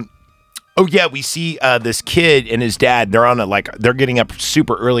 we see this kid and his dad. They're getting up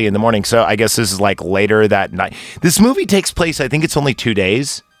super early in the morning. So I guess this is like later that night. This movie takes place, I think it's only 2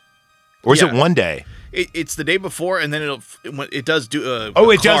 days, or is it 1 day? It's the day before, and then it does do.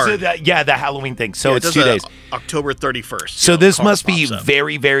 The Halloween thing. So it's 2 days. October 31st. So this must be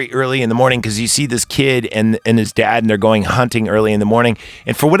very, very early in the morning because you see this kid and his dad, and they're going hunting early in the morning.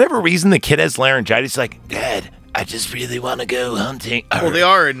 And for whatever reason, the kid has laryngitis. Like, Dad, I just really want to go hunting. Well, they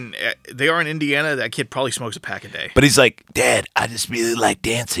are in Indiana. That kid probably smokes a pack a day. But he's like, Dad, I just really like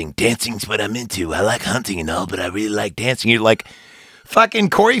dancing. Dancing's what I'm into. I like hunting and all, but I really like dancing. You're like, fucking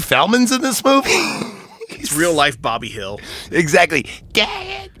Corey Feldman's in this movie? It's real life Bobby Hill. Exactly.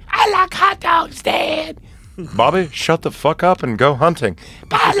 Dad, I like hot dogs, Dad. Bobby, shut the fuck up and go hunting.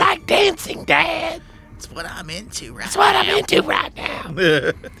 But I like dancing, Dad. It's what I'm into right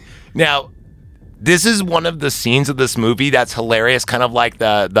now. Now, this is one of the scenes of this movie that's hilarious, kind of like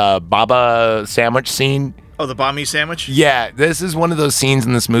the Baba sandwich scene. Oh, the banh mi sandwich? Yeah, this is one of those scenes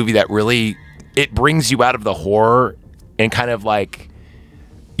in this movie that really, it brings you out of the horror and kind of like,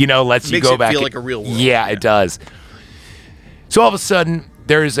 lets you go back. Makes it feel like a real world. Yeah, it does. So all of a sudden,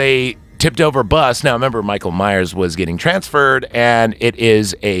 there's a tipped over bus. Now, remember, Michael Myers was getting transferred, and it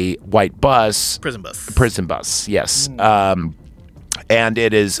is a white bus. Prison bus. Prison bus, yes. And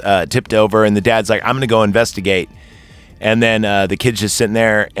it is tipped over, and the dad's like, I'm going to go investigate. And then the kid's just sitting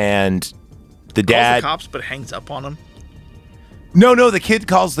there, and the dad... calls the cops, but hangs up on him? No, the kid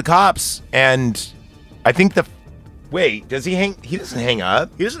calls the cops, and I think Wait, does he hang... He doesn't hang up.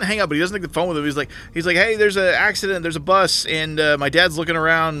 He doesn't hang up, but he doesn't take the phone with him. He's like, hey, there's an accident, there's a bus, and my dad's looking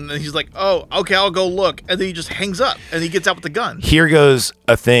around, and he's like, oh, okay, I'll go look. And then he just hangs up, and he gets out with the gun. Here goes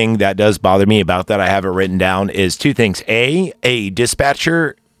a thing that does bother me about that I have it written down is 2 things. A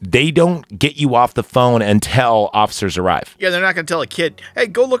dispatcher, they don't get you off the phone until officers arrive. Yeah, they're not going to tell a kid, hey,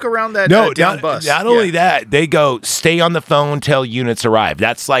 go look around that down bus. Not only that, they go, stay on the phone till units arrive.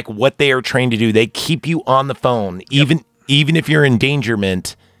 That's like what they are trained to do. They keep you on the phone, even if you're in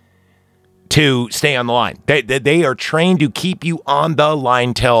endangerment, to stay on the line. They are trained to keep you on the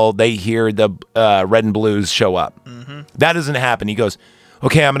line till they hear the red and blues show up. Mm-hmm. That doesn't happen. He goes,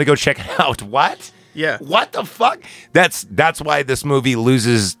 okay, I'm going to go check it out. What? Yeah. What the fuck? That's why this movie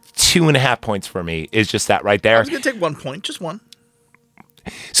loses 2.5 points for me. Is just that right there. I was going to take 1 point, just one.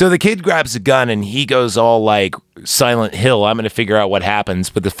 So the kid grabs a gun and he goes all like Silent Hill. I'm going to figure out what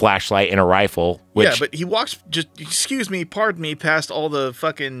happens with a flashlight and a rifle. Yeah, but he walks pardon me, past all the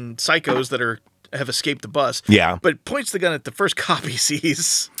fucking psychos that have escaped the bus. Yeah. But points the gun at the first cop he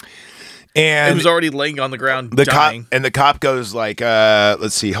sees. And it was already laying on the ground dying. The cop goes like,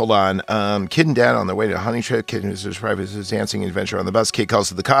 let's see, hold on. Kid and dad on their way to a hunting trip. Kid is described as his dancing adventure on the bus. Kid calls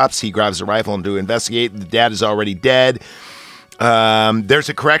to the cops. He grabs a rifle and to investigate. The dad is already dead. There's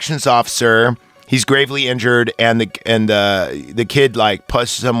a corrections officer. He's gravely injured, and the kid like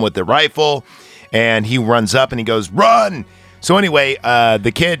pushes him with the rifle, and he runs up and he goes, run! So anyway,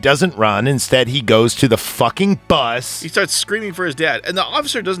 the kid doesn't run. Instead, he goes to the fucking bus. He starts screaming for his dad. And the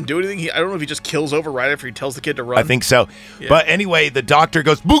officer doesn't do anything. I don't know if he just kills over right after he tells the kid to run. I think so. Yeah. But anyway, the doctor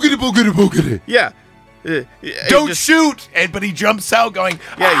goes, boogity, boogity, boogity. Yeah. Don't shoot! But he jumps out going,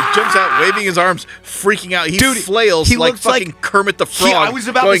 yeah, he jumps out, waving his arms, freaking out. He flails he like looks fucking like- Kermit the Frog. I was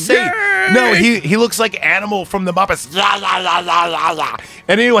about going, to say, "Yay!" no, he looks like Animal from the Muppets. La, la, la, la, la, la.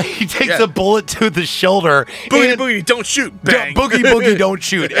 And anyway, he takes a bullet to the shoulder. Boogie, and- boogie, don't shoot. Bang. Boogie, boogie, don't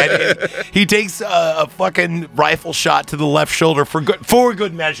shoot. And he takes a fucking rifle shot to the left shoulder for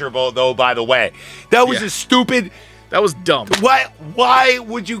good measure, though, by the way. That was a stupid... That was dumb. Why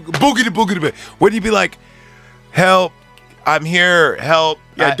would you... Boogie to boogie to boogie. Wouldn't you be like, help, I'm here, help.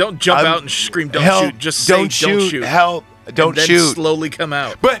 Yeah, don't jump out and scream, don't help, shoot. Just say, don't shoot. Help, don't and then shoot. slowly come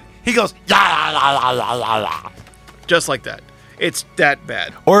out. But he goes, la, la, la, la, la, la. Just like that. It's that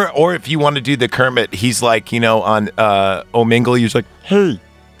bad. Or if you want to do the Kermit, he's like, on Omingle, he's like, hey,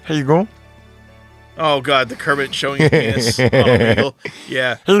 how you going? Oh, God, the Kermit showing his penis on Omegle.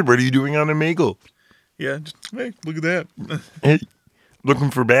 Yeah. Hey, what are you doing on Omegle? Yeah, just, hey, look at that. Hey, looking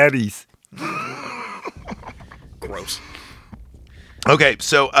for baddies. Gross. Okay,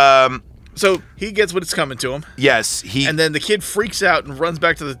 so he gets what's coming to him. Yes, and then the kid freaks out and runs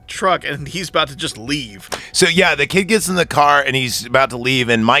back to the truck, and he's about to just leave. So yeah, the kid gets in the car and he's about to leave,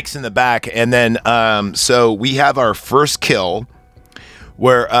 and Mike's in the back, and then so we have our first kill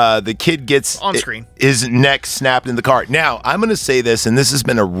where the kid gets on screen, his neck snapped in the car. Now I'm going to say this, and this has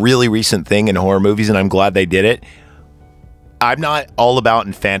been a really recent thing in horror movies, and I'm glad they did it. I'm not all about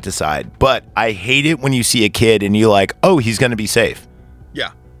infanticide, but I hate it when you see a kid and you're like, oh, he's going to be safe.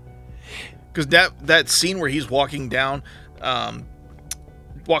 Yeah. Because that scene where he's walking down the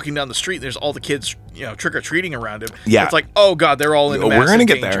street, and there's all the kids, trick or treating around him. Yeah, it's like, oh god, they're all in. We're gonna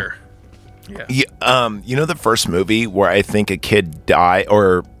get danger. there. Yeah. The first movie where I think a kid died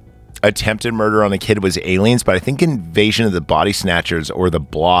or attempted murder on a kid was Aliens, but I think Invasion of the Body Snatchers or The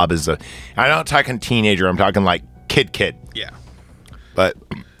Blob is I'm not talking teenager. I'm talking like kid. Yeah. But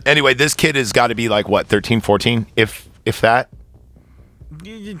anyway, this kid has got to be like what, 13, 14, if that.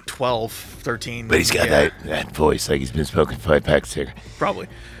 12, 13. But he's got that voice like he's been smoking 5 packs of cigarettes. Probably.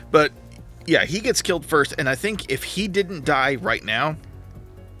 But yeah, he gets killed first, and I think if he didn't die right now,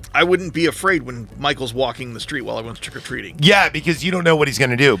 I wouldn't be afraid when Michael's walking the street while everyone's trick-or-treating. Yeah, because you don't know what he's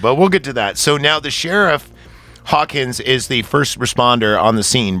going to do, but we'll get to that. So now the sheriff, Hawkins, is the first responder on the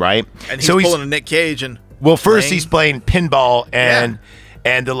scene, right? And he's pulling a Nick Cage and he's playing pinball and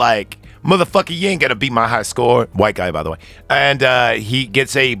like, motherfucker, you ain't gonna beat my high score. White guy, by the way. And he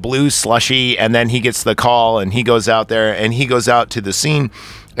gets a blue slushy, and then he gets the call, and he goes out there, and he goes out to the scene,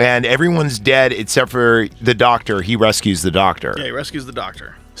 and everyone's dead except for the doctor. He rescues the doctor. Yeah, he rescues the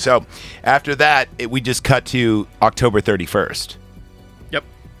doctor. So after that, we just cut to October 31st. Yep.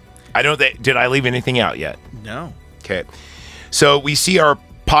 Did I leave anything out yet? No. Okay. So we see our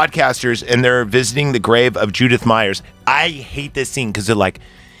podcasters, and they're visiting the grave of Judith Myers. I hate this scene because they're like,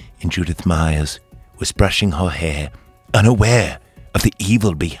 and Judith Myers was brushing her hair, unaware of the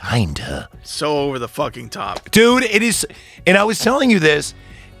evil behind her. So over the fucking top. Dude, it is, and I was telling you this,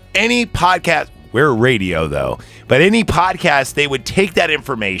 any podcast, we're radio though, but any podcast, they would take that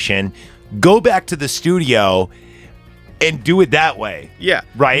information, go back to the studio, and do it that way. Yeah.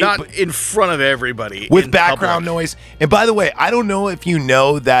 Right? Not in front of everybody. With background noise. And by the way, I don't know if you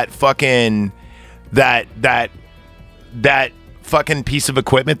know that fucking, that fucking piece of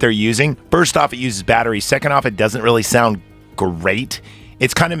equipment they're using. First off, it uses batteries. Second off, it doesn't really sound great.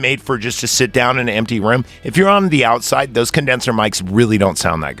 It's kind of made for just to sit down in an empty room. If you're on the outside, those condenser mics really don't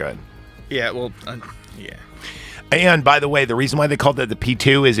sound that good. Yeah, well, yeah. And by the way, the reason why they called that the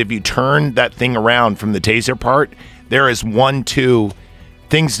P2 is if you turn that thing around from the taser part, there is 2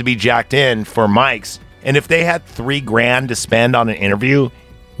 things to be jacked in for mics. And if they had $3,000 to spend on an interview,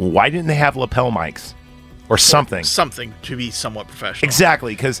 why didn't they have lapel mics? Or something. Something to be somewhat professional.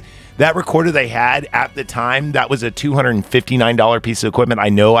 Exactly, because that recorder they had at the time, that was a $259 piece of equipment. I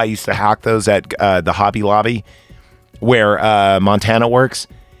know I used to hack those at the Hobby Lobby where Montana works.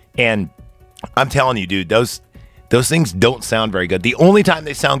 And I'm telling you, dude, those things don't sound very good. The only time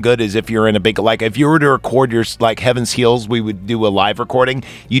they sound good is if you're in a big, like if you were to record your, like Heaven's Heels, we would do a live recording.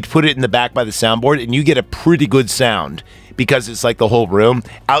 You'd put it in the back by the soundboard and you get a pretty good sound. Because it's like the whole room.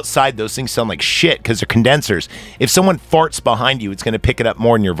 Outside, those things sound like shit because they're condensers. If someone farts behind you, it's going to pick it up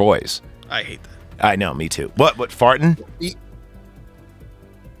more in your voice. I hate that. I know, me too. What farting?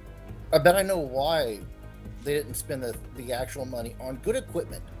 I bet I know why they didn't spend the actual money on good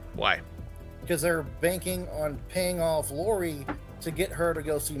equipment. Why? Because they're banking on paying off Lori to get her to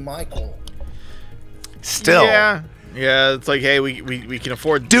go see Michael. Still. Yeah, it's like, hey, we can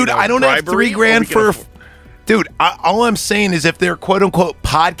afford. Dude, I don't have $3,000 for. Dude, all I'm saying is if they're quote-unquote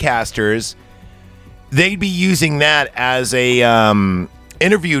podcasters, they'd be using that as a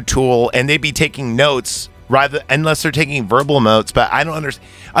interview tool and they'd be taking notes unless they're taking verbal notes. But I don't understand.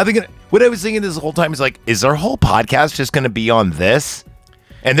 What I was thinking this whole time is like, is our whole podcast just going to be on this?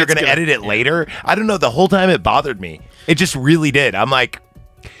 And they're going to edit it later? I don't know. The whole time it bothered me. It just really did. I'm like,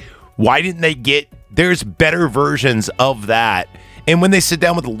 why didn't they there's better versions of that. And when they sit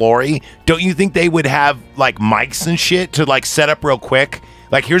down with Laurie, don't you think they would have like mics and shit to like set up real quick?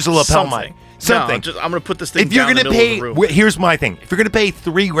 Like, here's a lapel mic. Something. No, I'm going to put this thing if you're down in the middle of the room. Here's my thing. If you're going to pay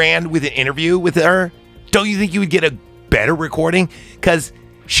 $3,000 with an interview with her, don't you think you would get a better recording? Because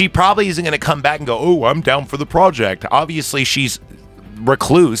she probably isn't going to come back and go, oh, I'm down for the project. Obviously, she's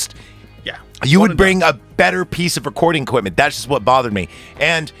reclused. Yeah. You would bring a better piece of recording equipment. That's just what bothered me.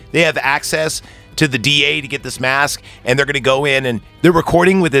 And they have access to the DA to get this mask, and they're going to go in and they're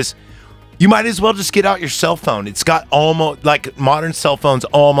recording with this. You might as well just get out your cell phone. It's got almost like modern cell phones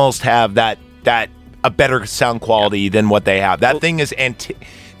almost have that a better sound quality than what they have. That thing is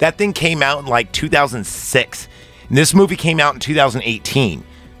that thing came out in like 2006. And this movie came out in 2018.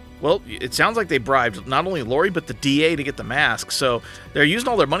 Well, it sounds like they bribed not only Laurie, but the DA to get the mask. So they're using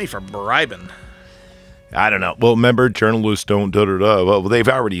all their money for bribing. I don't know. Well, remember, journalists don't da-da-da. Well, they've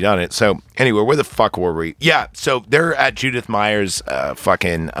already done it. So, anyway, where the fuck were we? Yeah, so they're at Judith Meyer's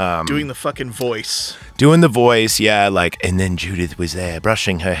doing the fucking voice. Doing the voice, yeah, like, and then Judith was there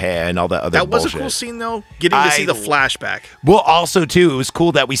brushing her hair and all that other bullshit. That was a cool scene, though, getting to see the flashback. Well, also, too, it was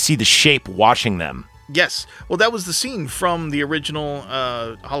cool that we see the shape watching them. Yes. Well, that was the scene from the original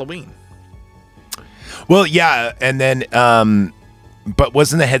Halloween. Well, yeah, and then... But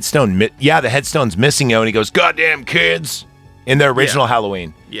wasn't the headstone... the headstone's missing, and he goes, goddamn kids, in the original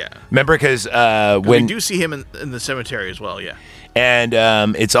Halloween. Yeah. Remember, because when... We do see him in the cemetery as well, yeah. And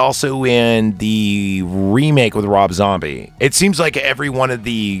it's also in the remake with Rob Zombie. It seems like every one of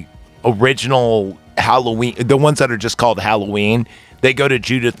the original Halloween... The ones that are just called Halloween, they go to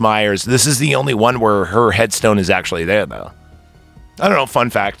Judith Meyer's. This is the only one where her headstone is actually there, though. I don't know,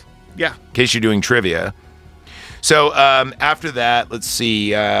 fun fact. Yeah. In case you're doing trivia. So after that, let's see.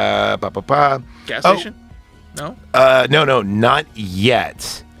 Gas station? No? No, not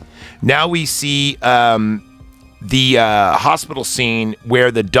yet. Now we see the hospital scene where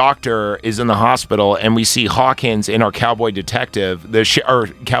the doctor is in the hospital, and we see Hawkins in our cowboy detective,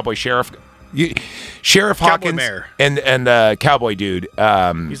 cowboy sheriff. Sheriff Cowboy Hawkins mayor. and cowboy dude.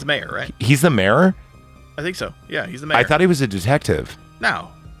 He's the mayor, right? He's the mayor? I think so. Yeah, he's the mayor. I thought he was a detective.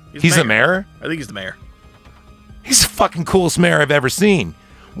 No. He's the mayor? I think he's the mayor. He's the fucking coolest mayor I've ever seen.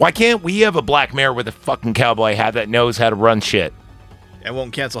 Why can't we have a black mayor with a fucking cowboy hat that knows how to run shit? And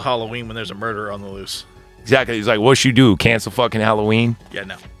won't cancel Halloween when there's a murder on the loose. Exactly. He's like, what you do? Cancel fucking Halloween? Yeah,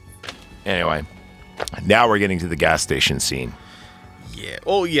 no. Anyway, now we're getting to the gas station scene. Yeah.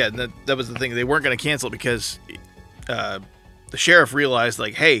 Oh, yeah. That was the thing. They weren't going to cancel it because the sheriff realized,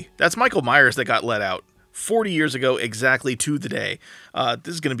 like, hey, that's Michael Myers that got let out 40 years ago exactly to the day.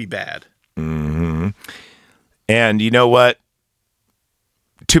 This is going to be bad. Mm-hmm. And you know what?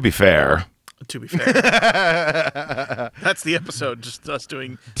 To be fair. That's the episode, just us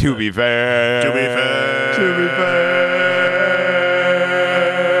doing... To be fair.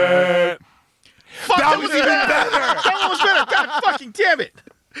 Fuck, that was even better. That one was better. God fucking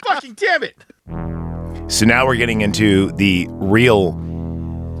damn it. So now we're getting into the real...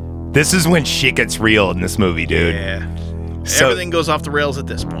 This is when shit gets real in this movie, dude. Yeah. So, everything goes off the rails at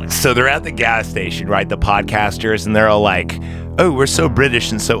this point. So they're at the gas station, right? The podcasters, and they're all like, oh, we're so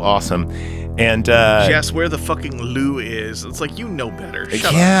British and so awesome. And Jess, where the fucking loo is. It's like, you know better.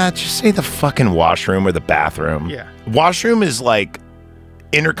 Shut up. Just say the fucking washroom or the bathroom. Yeah. Washroom is like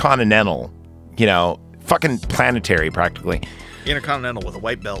intercontinental, fucking planetary practically. Intercontinental with a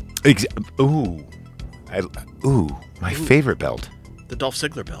white belt. My favorite belt. The Dolph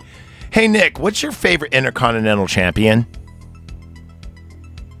Ziggler belt. Hey, Nick, what's your favorite intercontinental champion?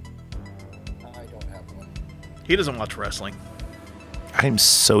 He doesn't watch wrestling. I'm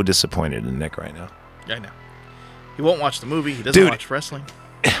so disappointed in Nick right now. Yeah, I know. He won't watch the movie. He doesn't watch wrestling.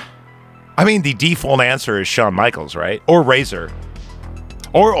 I mean, the default answer is Shawn Michaels, right? Or Razor.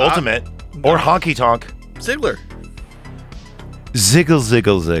 Or Ultimate. Or Honky Tonk. Ziggler.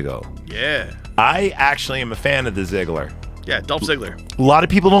 Ziggle. Yeah. I actually am a fan of the Ziggler. Yeah, Dolph Ziggler. A lot of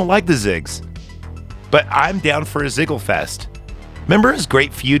people don't like the Zigs. But I'm down for a Ziggle Fest. Remember his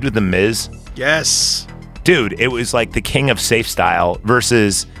great feud with The Miz? Yes. Dude, it was like the king of safe style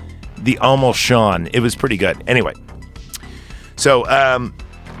versus the almost Shawn. It was pretty good. Anyway, so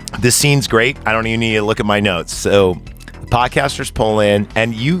this scene's great. I don't even need to look at my notes. So the podcasters pull in,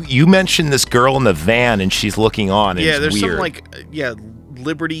 and you mentioned this girl in the van, and she's looking on. And there's weird. some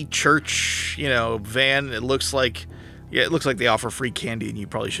Liberty Church, van. It looks like Yeah, it looks like they offer free candy, and you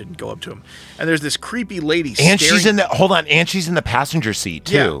probably shouldn't go up to them. And there's this creepy lady And staring, she's in the passenger seat,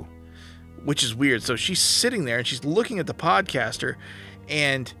 too. Yeah, which is weird. So she's sitting there, and she's looking at the podcaster,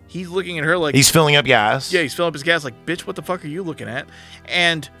 and he's looking at her like... He's filling up gas. Yeah, he's filling up his gas like, bitch, what the fuck are you looking at?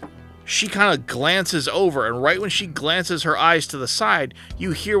 And she kind of glances over, and right when she glances her eyes to the side,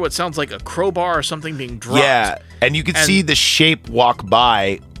 you hear what sounds like a crowbar or something being dropped. Yeah, and you could see the shape walk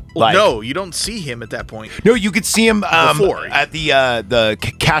by. Well, no, you don't see him at that point. No, you could see him Before. at the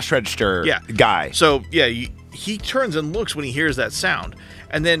cash register guy. So, yeah, he turns and looks when he hears that sound.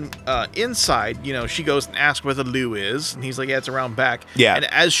 And then inside, she goes and asks where the loo is. And he's like, yeah, it's around back. Yeah. And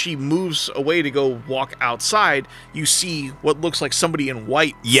as she moves away to go walk outside, you see what looks like somebody in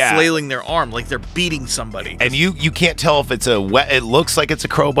white flailing their arm, like they're beating somebody. And you can't tell if it's it looks like it's a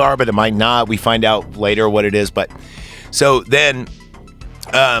crowbar, but it might not. We find out later what it is. But so then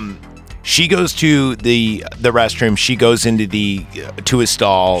she goes to the restroom. She goes into to his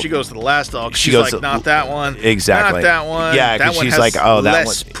stall. She goes to the last stall. She's like, not that one. Exactly. Not that one. Yeah, because she's like, oh, that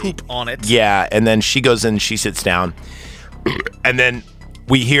less one. poop on it. Yeah, and then she goes in, she sits down, and then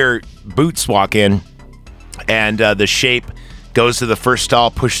we hear Boots walk in, and the shape goes to the first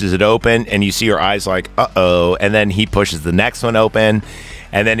stall, pushes it open, and you see her eyes like, uh-oh, and then he pushes the next one open,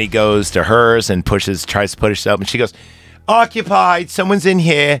 and then he goes to hers and tries to push it open. She goes, occupied, someone's in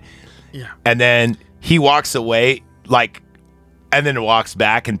here. Yeah. And then he walks away, and then walks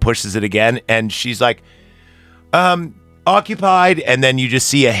back and pushes it again. And she's like, occupied. And then you just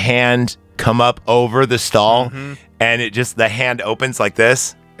see a hand come up over the stall. Mm-hmm. And the hand opens like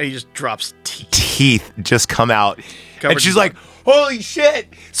this. And he just drops teeth. Teeth just come out. Covered and she's like, holy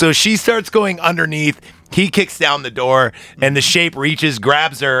shit. So she starts going underneath. He kicks down the door, and the shape reaches,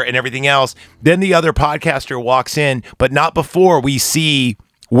 grabs her, and everything else. Then the other podcaster walks in, but not before we see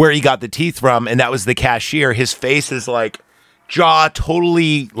where he got the teeth from, and that was the cashier. His face is jaw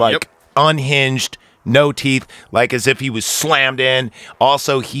totally unhinged, no teeth, as if he was slammed in.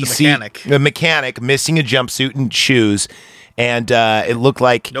 Also, the mechanic missing a jumpsuit and shoes, and it looked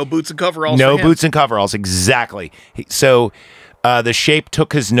like no boots and coveralls. No boots and coveralls, exactly. So the shape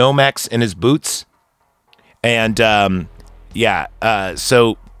took his Nomex and his boots, and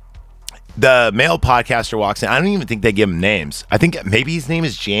so. The male podcaster walks in. I don't even think they give him names. I think maybe his name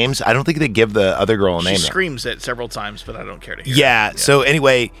is James. I don't think they give the other girl a name. She screams it several times, but I don't care to hear it. So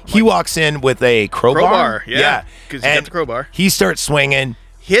anyway, he walks in with a crowbar. Yeah. Because he got the crowbar. He starts swinging.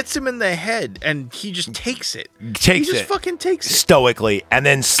 Hits him in the head, and he just takes it. He just fucking takes it. Stoically. And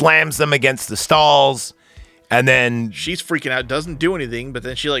then slams them against the stalls. And then she's freaking out, doesn't do anything, but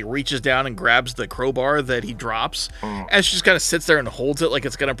then she reaches down and grabs the crowbar that he drops, and she just kind of sits there and holds it like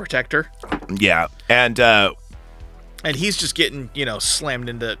it's gonna protect her. Yeah, and he's just getting slammed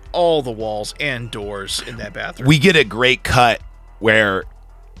into all the walls and doors in that bathroom. We get a great cut where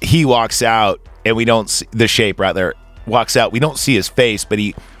he walks out, and we don't see the shape right there. Walks out. We don't see his face, but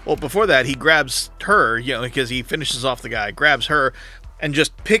before that, he grabs her, because he finishes off the guy, grabs her. And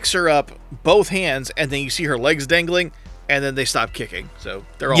just picks her up, both hands, and then you see her legs dangling, and then they stop kicking. So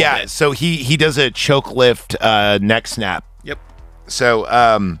they're all dead. So he does a choke lift neck snap. Yep. So he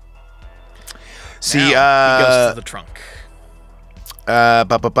goes to the trunk.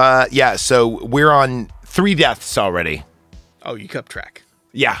 Yeah, so we're on 3 deaths already. Oh, you kept track.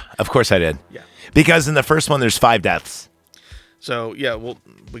 Yeah, of course I did. Yeah. Because in the first one there's 5 deaths. So yeah,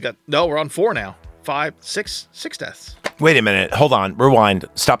 we're on 4 now. 6 deaths. Wait a minute. Hold on. Rewind.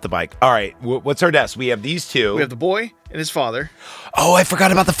 Stop the bike. All right. What's our deaths? We have these 2. We have the boy and his father. Oh, I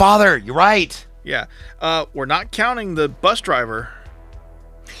forgot about the father. You're right. Yeah. We're not counting the bus driver.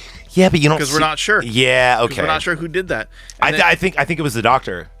 Yeah, but you don't because we're not sure. Yeah. Okay. We're not sure who did that. I think it was the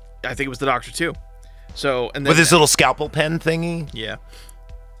doctor. I think it was the doctor too. So and then, with his little scalpel pen thingy. Yeah.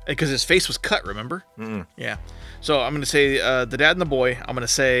 Because his face was cut. Remember? Mm-mm. Yeah. So I'm going to say the dad and the boy. I'm going to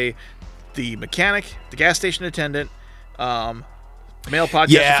say the mechanic, the gas station attendant. Male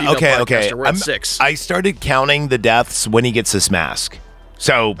podcaster, female podcaster. We're at 6. I started counting the deaths when he gets this mask.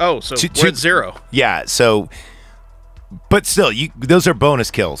 So we're at 0. Yeah. So, but still, those are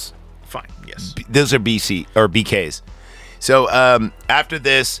bonus kills. Fine. Yes. Those are BC or BKs. So after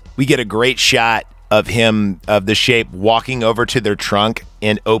this, we get a great shot of the shape walking over to their trunk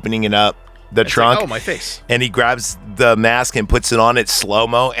and opening it up. The trunk. Oh, my face. And he grabs the mask and puts it on. It's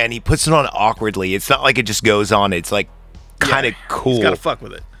slow-mo, and he puts it on awkwardly. It's not like it just goes on. It's kind of cool. He's got to fuck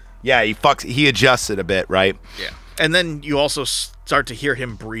with it. Yeah, he adjusts it a bit, right? Yeah. And then you also start to hear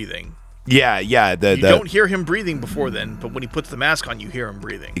him breathing. Yeah. You don't hear him breathing before then, but when he puts the mask on, you hear him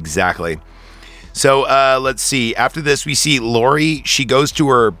breathing. Exactly. So let's see. After this, we see Lori. She goes to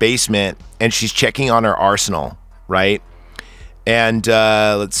her basement, and she's checking on her arsenal, right? And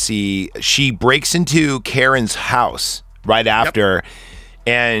let's see. She breaks into Karen's house right after,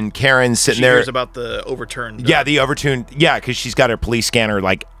 and Karen's sitting there. She hears about the overturned. Yeah, the overturned. Yeah, because she's got her police scanner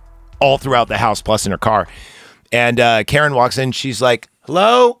like all throughout the house, plus in her car. And Karen walks in. She's like,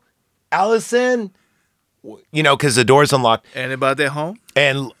 "Hello, Allison." You know, because the door's unlocked. Anybody home?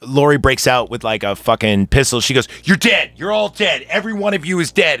 And Lori breaks out with like a fucking pistol. She goes, "You're dead. You're all dead. Every one of you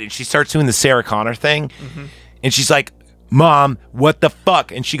is dead." And she starts doing the Sarah Connor thing. Mm-hmm. And she's like, "Mom, what the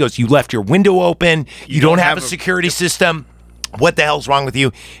fuck?" And she goes, "You left your window open. You don't have a security system. What the hell's wrong with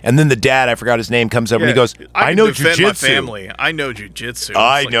you?" And then the dad, I forgot his name, comes over and he goes, "I know jujitsu. My family. I know jujitsu."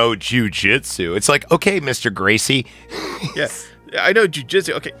 I know jujitsu. It's like, okay, Mr. Gracie. Yes. I know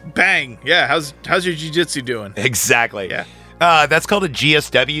jujitsu. Okay, bang. Yeah, how's your jujitsu doing? Exactly. Yeah. That's called a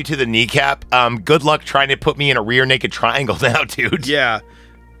GSW to the kneecap. Good luck trying to put me in a rear naked triangle now, dude. Yeah.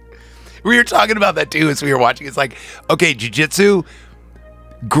 We were talking about that too as we were watching. It's like, okay, jiu-jitsu,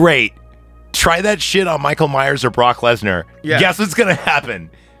 great. Try that shit on Michael Myers or Brock Lesnar. Yeah. Guess what's going to happen?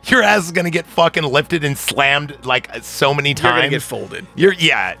 Your ass is going to get fucking lifted and slammed like so many times. You're going to get folded.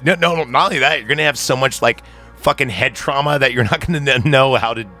 No, not only that, you're going to have so much like fucking head trauma that you're not going to know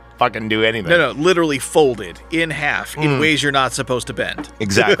how to fucking do anything. No, literally folded in half in ways you're not supposed to bend.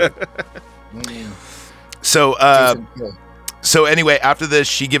 Exactly. So anyway, after this,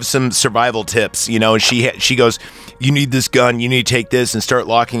 she gives some survival tips, you know, and she goes, "You need this gun, you need to take this and start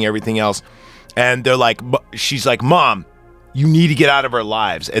locking everything else." And they're like, she's like, "Mom, you need to get out of our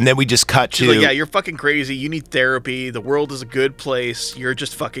lives." And then we just cut She's to, like, "Yeah, you're fucking crazy. You need therapy. The world is a good place. You're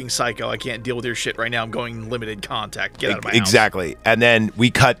just fucking psycho. I can't deal with your shit right now. I'm going limited contact. Get out of my house." Exactly. And then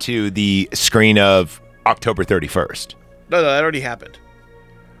we cut to the screen of October 31st. No, that already happened.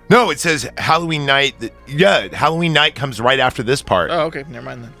 No, it says Halloween night. Yeah, Halloween night comes right after this part. Oh, okay. Never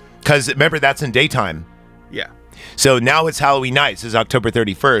mind then. Because remember, that's in daytime. Yeah. So now it's Halloween night. It says October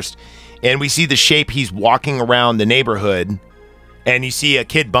 31st. And we see the shape. He's walking around the neighborhood. And you see a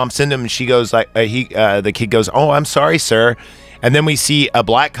kid bumps into him. And she goes like, the kid goes, "Oh, I'm sorry, sir." And then we see a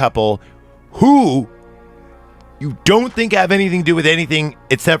black couple who you don't think have anything to do with anything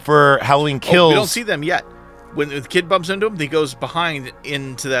except for Halloween Kills. We don't see them yet. When the kid bumps into him, he goes behind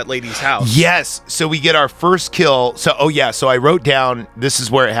into that lady's house. Yes. So we get our first kill. So I wrote down, this is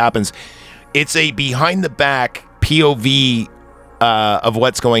where it happens. It's a behind the back POV of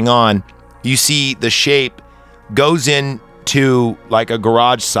what's going on. You see the shape goes into like a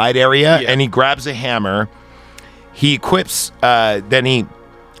garage side area and he grabs a hammer. He equips, then he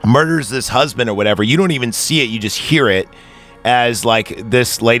murders this husband or whatever. You don't even see it. You just hear it. As like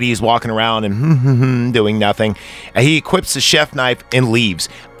this lady is walking around and doing nothing. And he equips the chef knife and leaves.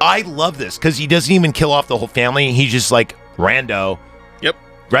 I love this because he doesn't even kill off the whole family. He's just like rando. Yep.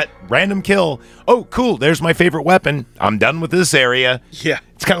 Random kill. Oh, cool. There's my favorite weapon. I'm done with this area. Yeah.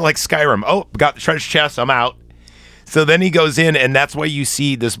 It's kind of like Skyrim. Oh, got the treasure chest. I'm out. So then he goes in, and that's why you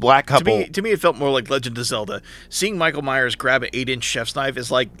see this black couple. To me, it felt more like Legend of Zelda. Seeing Michael Myers grab an 8-inch chef's knife is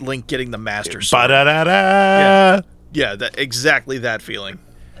like Link getting the Master Sword. Ba-da-da-da. Yeah, exactly that feeling.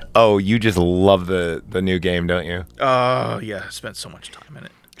 Oh, you just love the new game, don't you? Oh, yeah. I spent so much time in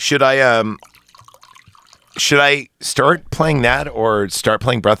it. Should I start playing that or start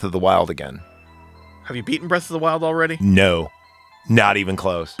playing Breath of the Wild again? Have you beaten Breath of the Wild already? No. Not even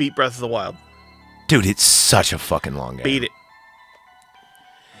close. Beat Breath of the Wild. Dude, it's such a fucking long game. Beat it.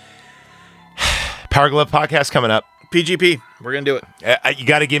 Power Glove podcast coming up. PGP. We're going to do it. You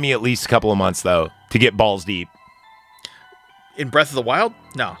got to give me at least a couple of months, though, to get balls deep. In Breath of the Wild?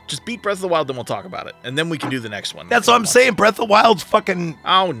 No. Just beat Breath of the Wild, then we'll talk about it. And then we can do the next one. That's what I'm saying. Breath of the Wild's fucking...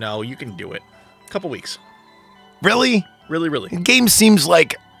 Oh, no. You can do it. A couple weeks. Really? Really, really. The game seems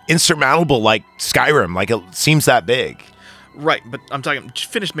like insurmountable, like Skyrim. Like it seems that big. Right, but I'm talking...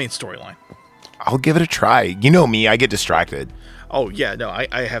 Just finish main storyline. I'll give it a try. You know me. I get distracted. Oh, yeah. No,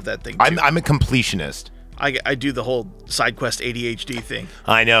 I have that thing, too. I'm a completionist. I do the whole side quest ADHD thing.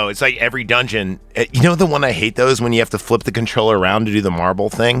 I know. It's like every dungeon. You know the one I hate, though, is when you have to flip the controller around to do the marble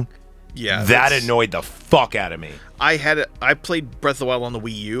thing? Yeah. That annoyed the fuck out of me. I played Breath of the Wild on the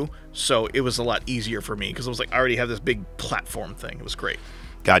Wii U, so it was a lot easier for me because it was like I already have this big platform thing. It was great.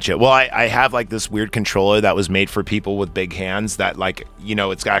 Gotcha. Well, I have like this weird controller that was made for people with big hands that like, you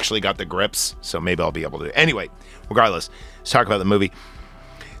know, it's actually got the grips, so maybe I'll be able to. Anyway, regardless, let's talk about the movie.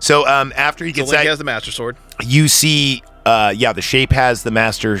 So after he gets Link has the Master Sword. You see, the shape has the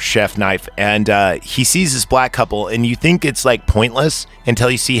Master Chef knife, and he sees this black couple, and you think it's like pointless until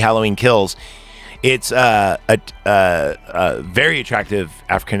you see Halloween Kills. It's a very attractive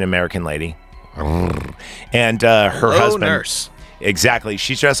African American lady, and her husband. Nurse. exactly.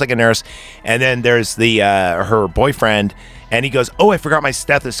 She's dressed like a nurse, and then there's the her boyfriend, and he goes, "Oh, I forgot my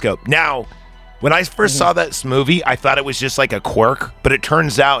stethoscope." Now, when I first saw this movie, I thought it was just like a quirk, but it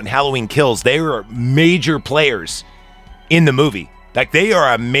turns out in Halloween Kills, they were major players in the movie. Like, they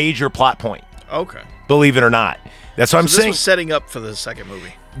are a major plot point. Okay. Believe it or not. That's what I'm saying. This was setting up for the second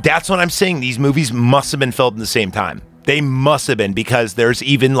movie. That's what I'm saying. These movies must have been filmed at the same time. They must have been, because there's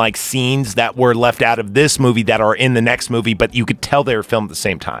even like scenes that were left out of this movie that are in the next movie, but you could tell they were filmed at the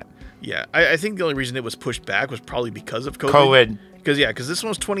same time. Yeah, I think the only reason it was pushed back was probably because of COVID. Because this one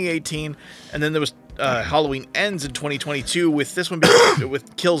was 2018, and then there was Halloween Ends in 2022, with this one being,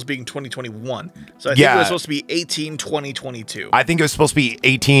 with Kills being 2021. So I think it was supposed to be 18, 20, 22. I think it was supposed to be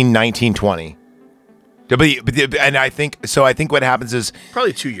 18, 19, 20. And I think what happens is probably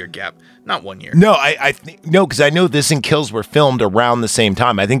a 2-year gap, not 1 year. No, I think no, because I know this and Kills were filmed around the same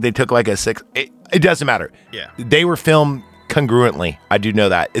time. I think they took like a 6. It doesn't matter. Yeah, they were filmed congruently. I do know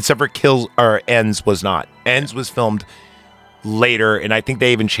that, except for Kills or Ends was not. Ends was filmed later, and I think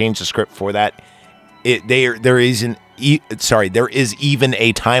they even changed the script for that. There is even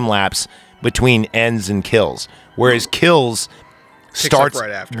a time lapse between Ends and Kills, whereas Kills starts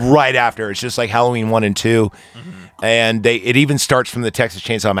right after. It's just like Halloween 1 and 2, and it even starts from the Texas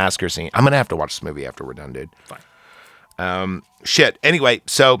Chainsaw Massacre scene. I'm gonna have to watch this movie after we're done, dude. Fine. Shit. Anyway,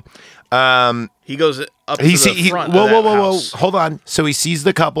 so he goes up to the front. Whoa! Hold on. So he sees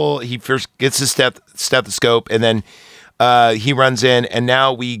the couple. He first gets his stethoscope, and then he runs in, and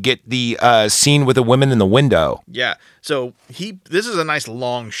now we get the scene with the women in the window. Yeah. So this is a nice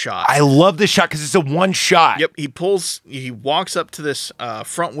long shot. I love this shot because it's a one shot. Yep. He walks up to this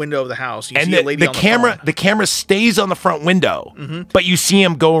front window of the house. You and see a lady on the camera stays on the front window, but you see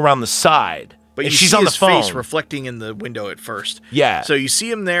him go around the side. But and you she's see on his the phone. face reflecting in the window at first. Yeah. So you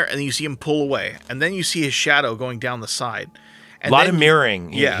see him there, and then you see him pull away, and then you see his shadow going down the side. And a lot of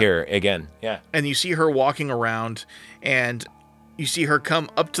mirroring here again. Yeah. And you see her walking around, and you see her come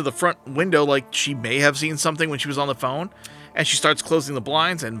up to the front window like she may have seen something when she was on the phone, and she starts closing the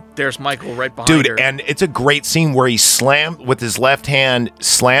blinds, and there's Michael right behind her. Dude, and it's a great scene where he with his left hand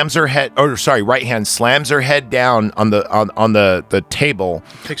slams her head, right hand slams her head down on the table,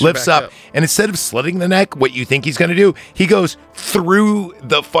 lifts up, and instead of slitting the neck, what you think he's gonna do, he goes through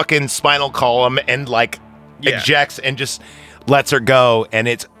the fucking spinal column and ejects and just lets her go. And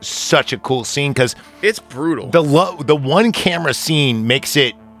it's such a cool scene because it's brutal. The one camera scene makes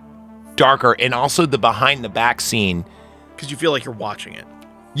it darker, and also the behind the back scene, because you feel like you're watching it.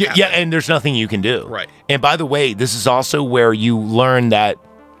 Yeah, and there's nothing you can do. Right. And by the way, this is also where you learn that,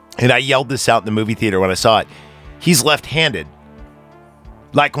 and I yelled this out in the movie theater when I saw it, he's left-handed.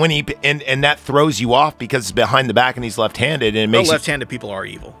 Like when and that throws you off because it's behind the back and he's left-handed, and it makes left-handed people are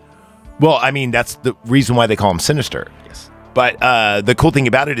evil. Well, I mean, that's the reason why they call him sinister. Yes. But the cool thing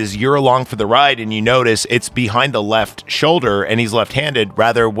about it is you're along for the ride, and you notice it's behind the left shoulder, and he's left-handed.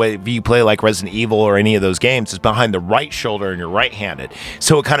 Rather, if you play like Resident Evil or any of those games, it's behind the right shoulder, and you're right-handed.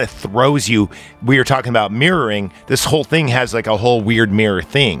 So it kind of throws you. We were talking about mirroring. This whole thing has like a whole weird mirror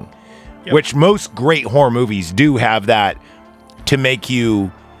thing, which most great horror movies do have that to make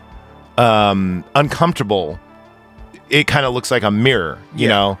you uncomfortable. It kind of looks like a mirror, you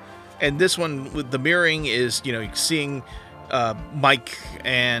know? And this one with the mirroring is, seeing Mike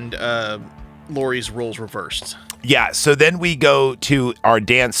and Laurie's roles reversed. Yeah, so then we go to our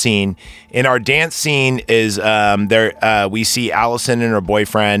dance scene. And our dance scene is we see Allison and her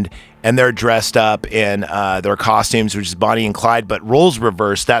boyfriend, and they're dressed up in their costumes, which is Bonnie and Clyde, but roles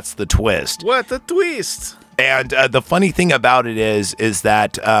reversed. That's the twist. What the twist? And the funny thing about it is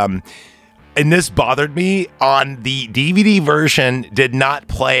that and this bothered me, on the DVD version did not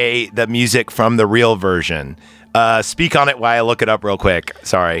play the music from the real version. Speak on it while I look it up real quick.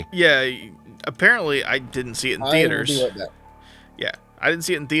 Sorry. Yeah, apparently I didn't see it in theaters. Yeah, I didn't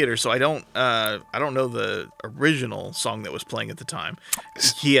see it in theaters, so I don't know the original song that was playing at the time.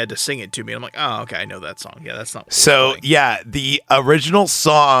 He had to sing it to me, and I'm like, oh, okay, I know that song. Yeah, that's not. So yeah, the original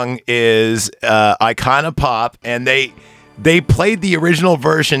song is Icona Pop, and they played the original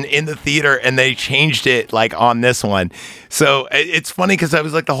version in the theater, and they changed it like on this one. So it's funny because I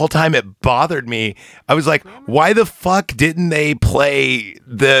was like, the whole time it bothered me. I was like, why the fuck didn't they play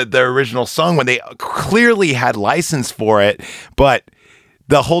the original song when they clearly had license for it? But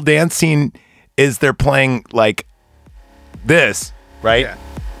the whole dance scene is they're playing like this, right? Yeah.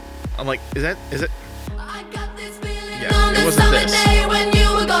 I'm like, is it? Yeah, it wasn't this.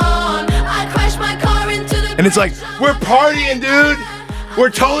 And it's like, we're partying, dude. We're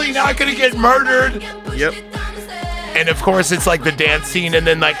totally not going to get murdered. Yep. And of course, it's like the dance scene, and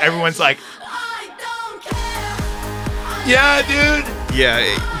then like everyone's like, Yeah, dude. Yeah.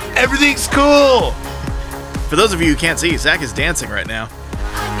 Everything's cool. For those of you who can't see, Zach is dancing right now.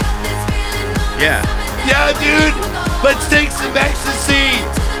 Yeah. Yeah, dude. Let's take some ecstasy.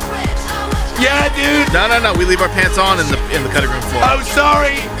 Yeah, dude. No. We leave our pants on in the cutting room floor. Oh,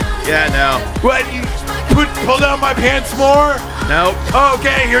 sorry. Yeah, no. What? You pull down my pants more? Nope.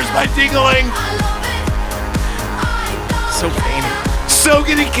 Okay, here's my dingling. So painful. So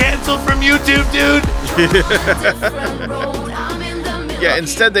getting canceled from YouTube, dude. Yeah,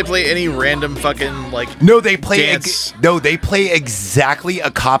 instead they play any random fucking they play dance. they play exactly a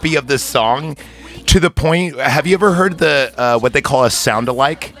copy of the song to the point. Have you ever heard the what they call a sound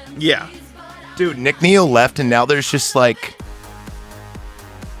alike? Yeah. Dude, Nick Neo left and now there's just like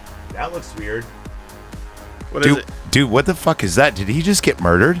that looks weird. What is it? Dude, what the fuck is that? Did he just get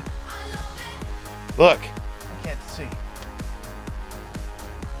murdered? Look. I can't see.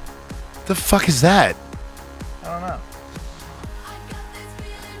 The fuck is that? I don't know.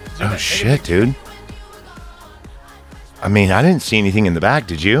 Oh shit, dude. I mean, I didn't see anything in the back,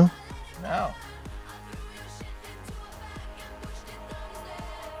 did you? No.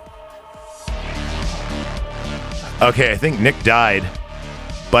 Okay, I think Nick died.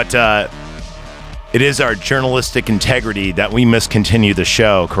 But it is our journalistic integrity that we must continue the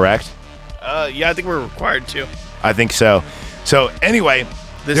show, correct? Yeah, I think we're required to. I think so. So, anyway.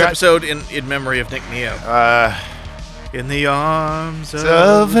 This episode in memory of Nick Neo. In the arms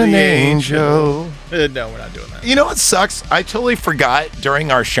of an angel. No, we're not doing that. You know what sucks? I totally forgot during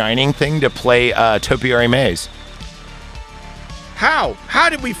our Shining thing to play Topiary Maze. How? How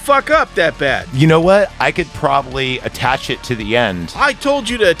did we fuck up that bad? You know what? I could probably attach it to the end. I told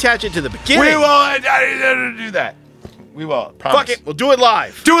you to attach it to the beginning. We will. I didn't do that. We will. Promise. Fuck it. We'll do it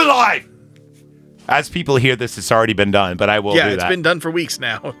live. Do it live. As people hear this, it's already been done, but I will do that. Yeah, it's been done for weeks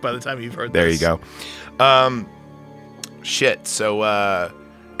now by the time you've heard there this. There you go. Shit. So,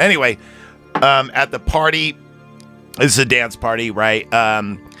 anyway, at the party, this is a dance party, right?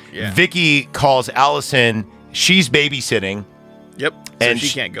 Yeah. Vicky calls Allison. She's babysitting. Yep. So she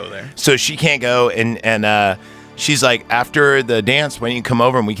can't go there. So she can't go, and she's like, after the dance, when you come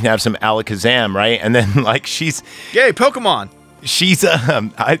over and we can have some Alakazam, right? And then like she's yay Pokemon. She's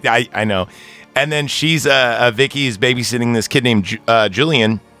I know, and then she's Vicky is babysitting this kid named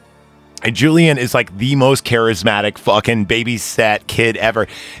Julian. And Julian is like the most charismatic fucking babysat kid ever.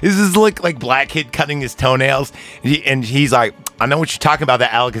 This is like black kid cutting his toenails. And he's like, I know what you're talking about,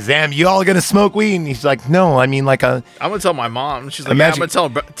 that Alakazam. You all gonna smoke weed? And he's like, no, I mean like a... I'm gonna tell my mom. She's like, I'm gonna tell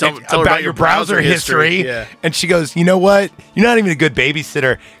her about your browser history. Yeah. And she goes, you know what? You're not even a good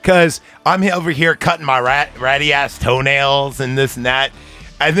babysitter because I'm over here cutting my ratty ass toenails and this and that.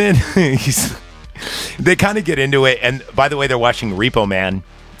 And then they kind of get into it. And by the way, they're watching Repo Man.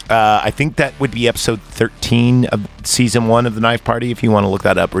 I think that would be episode 13 of season 1 of the Knife Party, if you want to look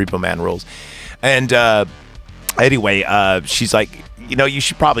that up, Repo Man Rules. And anyway, she's like, you know, you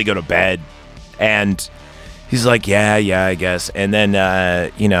should probably go to bed. And he's like, yeah, I guess. And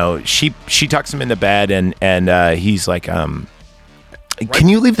then, you know, she tucks him into bed, and he's like, can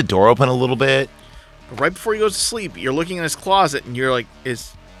you leave the door open a little bit? Right before he goes to sleep, you're looking in his closet, and you're like,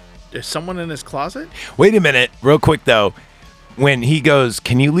 is someone in his closet? Wait a minute, real quick, though. When he goes,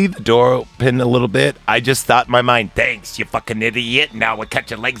 can you leave the door open a little bit? I just thought in my mind, thanks, you fucking idiot. Now we'll cut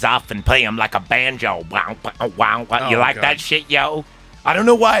your legs off and play them like a banjo. Wow, wow, wow. You like that shit, yo? I don't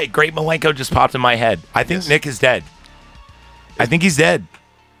know why. Great Malenko just popped in my head. I think Nick is dead. I think he's dead.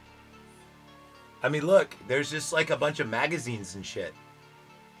 I mean, look, there's just like a bunch of magazines and shit.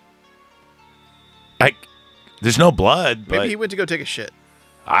 Like, there's no blood. Maybe he went to go take a shit.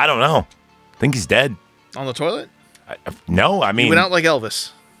 I don't know. I think he's dead. On the toilet? No, I mean... He went out like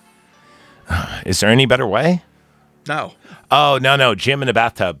Elvis. Is there any better way? No. Oh, no. Jim in a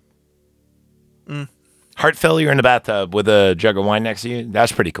bathtub. Heart failure in a bathtub with a jug of wine next to you.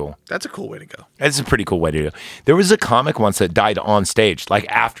 That's pretty cool. That's a cool way to go. That's a pretty cool way to do. There was a comic once that died on stage, like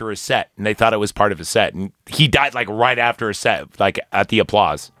after a set, and they thought it was part of a set. And he died like right after a set, like at the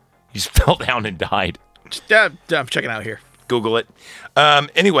applause. He just fell down and died. I'm checking out here. Google it.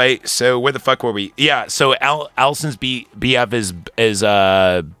 Anyway, so where the fuck were we? Yeah, so Allison's BF is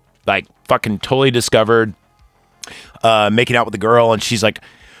like fucking totally discovered making out with the girl, and she's like,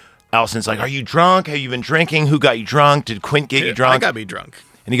 Allison's like, are you drunk? Have you been drinking? Who got you drunk? Did Quint get you drunk? I got me drunk.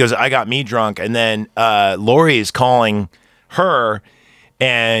 And he goes, I got me drunk. And then Lori is calling her,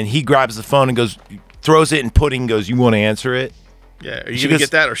 and he grabs the phone and goes, throws it in Pudding, goes, you want to answer it? Yeah, are you going to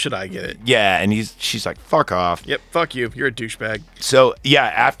get that or should I get it? Yeah, and she's like, fuck off. Yep, fuck you. You're a douchebag. So, yeah,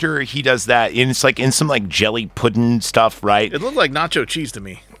 after he does that, and it's like in some like jelly pudding stuff, right? It looked like nacho cheese to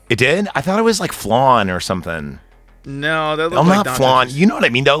me. It did? I thought it was like flan or something. No, that Oh, looked like not flan. nachos. You know what I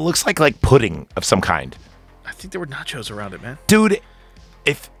mean, though? It looks like pudding of some kind. I think there were nachos around it, man. Dude,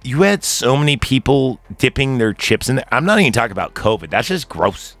 if you had so many people dipping their chips in there, I'm not even talking about COVID. That's just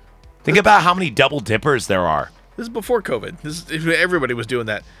gross. Think about how many double dippers there are. This is before COVID. Everybody was doing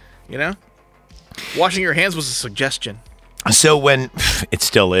that, you know? Washing your hands was a suggestion. So when, it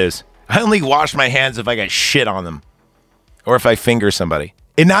still is, I only wash my hands if I got shit on them or if I finger somebody.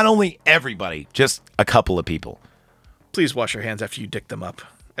 And not only everybody, just a couple of people. Please wash your hands after you dick them up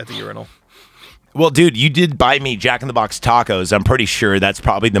at the urinal. Well, dude, you did buy me Jack in the Box tacos. I'm pretty sure that's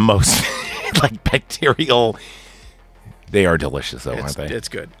probably the most like bacterial. They are delicious, though, aren't they? It's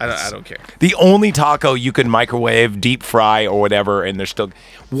good. I don't care. The only taco you can microwave, deep fry, or whatever, and they're still.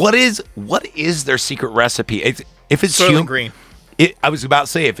 What is their secret recipe? If it's Soylent Green. I was about to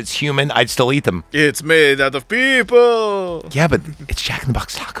say, if it's human, I'd still eat them. It's made out of people. Yeah, but it's Jack in the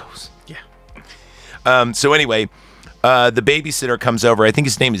Box tacos. Yeah. So anyway, the babysitter comes over. I think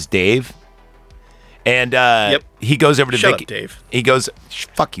his name is Dave. And he goes over to Shut Vicky. up, Dave. He goes,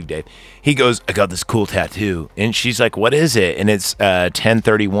 fuck you, Dave. He goes, I got this cool tattoo. And she's like, what is it? And it's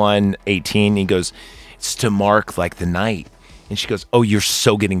 10/31/18. He goes, it's to mark like the night. And she goes, oh, you're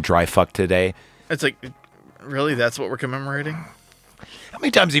so getting dry fucked today. It's like, really? That's what we're commemorating? How many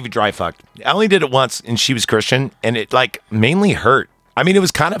times have you dry fucked? I only did it once, and she was Christian, and it like mainly hurt. I mean, it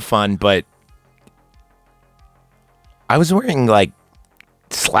was kind of fun, but I was wearing like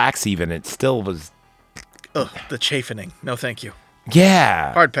slacks even. It still was. Ugh, the chafing. No, thank you.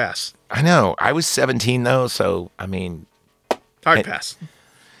 Yeah. Hard pass. I know. I was 17 though, so I mean. Hard pass.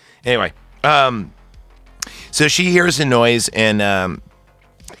 Anyway, so she hears a noise and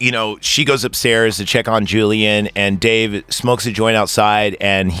she goes upstairs to check on Julian, and Dave smokes a joint outside,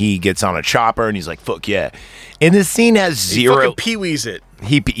 and he gets on a chopper, and he's like, "Fuck yeah!" And this scene has zero. He fucking pee-wees it.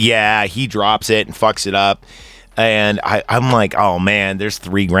 He drops it and fucks it up. And I'm like, oh man, there's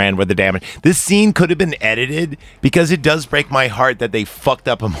 $3,000 worth of damage. This scene could have been edited because it does break my heart that they fucked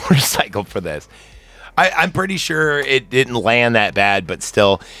up a motorcycle for this. I'm pretty sure it didn't land that bad, but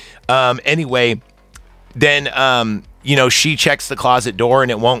still. Anyway, then she checks the closet door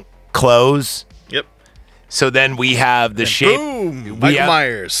and it won't close. Yep. So then we have the shape. Boom! Michael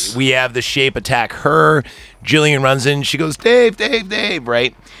Myers. We have the shape attack her. Jillian runs in. She goes, Dave, Dave, Dave,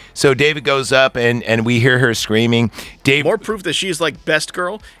 right? So David goes up and we hear her screaming. Dave. More proof that she's like best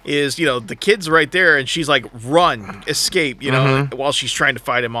girl is, the kid's right there and she's like, run, escape, while she's trying to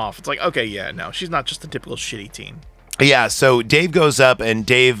fight him off. It's like, okay, yeah, no, she's not just a typical shitty teen. Yeah, so Dave goes up and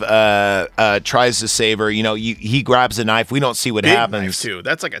Dave tries to save her. He grabs a knife. We don't see what Big happens. Knife too.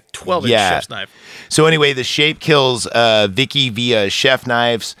 That's like a 12-inch chef's knife. So anyway, the shape kills Vicky via chef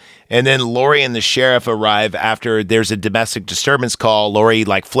knives. And then Lori and the sheriff arrive after there's a domestic disturbance call. Lori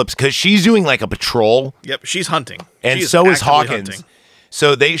flips because she's doing a patrol. Yep, she's hunting. And so is Hawkins. Hunting.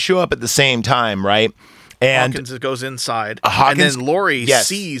 So they show up at the same time, right? And Hawkins goes inside, and then Lori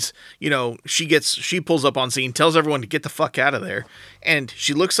sees, she pulls up on scene, tells everyone to get the fuck out of there, and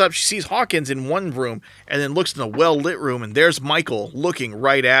she looks up, she sees Hawkins in one room, and then looks in a well-lit room, and there's Michael looking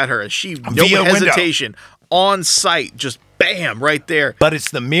right at her, and she, no hesitation, on sight, just bam, right there. But it's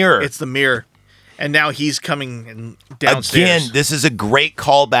the mirror. It's the mirror. And now he's coming downstairs. Again, this is a great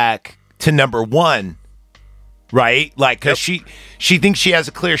callback to number 1. Right? Because she thinks she has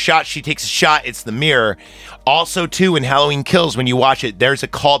a clear shot. She takes a shot. It's the mirror. Also, too, in Halloween Kills, when you watch it, there's a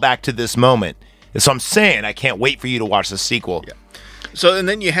callback to this moment. So I'm saying I can't wait for you to watch the sequel. Yeah. So, and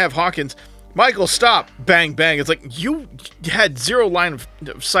then you have Hawkins. Michael, stop. Bang, bang. It's like, you had zero line of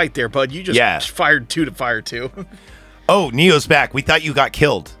sight there, bud. You just fired 2 to fire 2. Oh, Neo's back. We thought you got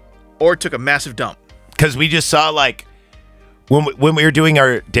killed. Or took a massive dump. Because we just saw, when we were doing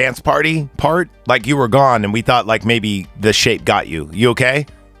our dance party part, you were gone, and we thought maybe the shape got you. You okay?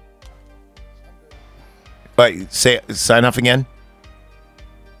 Sign off again.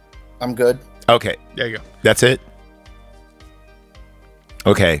 I'm good. Okay. There you go. That's it?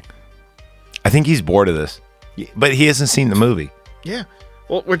 Okay. I think he's bored of this. But he hasn't seen the movie. Yeah.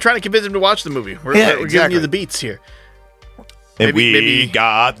 Well, we're trying to convince him to watch the movie. We're giving you the beats here. And we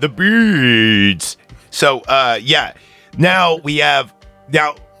got the beats. So, Now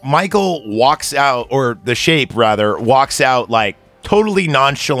Michael walks out, or the shape rather, walks out totally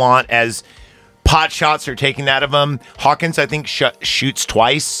nonchalant as pot shots are taken out of him. Hawkins, I think, shoots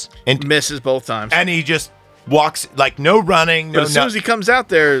twice and misses both times. And he just walks no running. But as soon as he comes out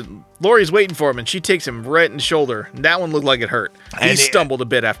there, Lori's waiting for him, and she takes him right in the shoulder. And that one looked like it hurt. He stumbled a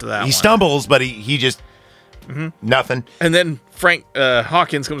bit after that. He stumbles, but he just Nothing. And then Frank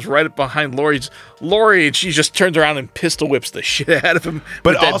Hawkins comes right up behind Lori, and she just turns around and pistol whips the shit out of him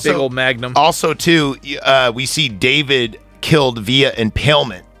with that big old magnum. Also, too, we see David killed via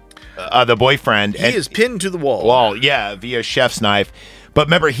impalement, the boyfriend. He is pinned to the wall. Well, yeah, via chef's knife. But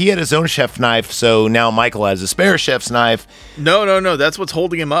remember, he had his own chef's knife, so now Michael has a spare chef's knife. No. That's what's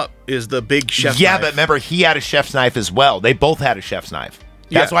holding him up, is the big chef's knife. Yeah, but remember, he had a chef's knife as well. They both had a chef's knife.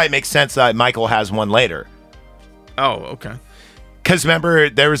 That's why it makes sense that Michael has one later. Oh, okay. Because remember,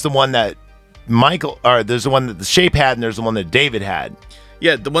 there was the one that there's the one that the Shape had, and there's the one that David had.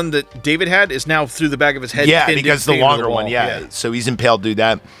 Yeah, the one that David had is now through the back of his head. Yeah, because the longer one, So he's impaled through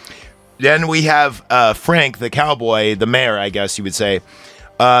that. Then we have Frank, the cowboy, the mayor, I guess you would say,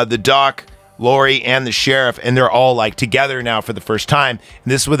 the doc, Lori, and the sheriff, and they're all like together now for the first time.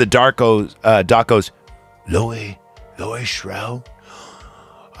 And this is where the doc goes, Lori Shroud,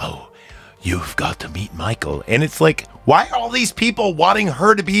 oh, you've got to meet Michael. And it's like, why are all these people wanting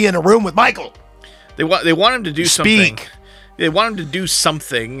her to be in a room with Michael? They want him to do something. They want him to do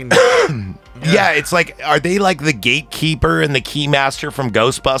something. And, yeah, it's like, are they like the gatekeeper and the keymaster from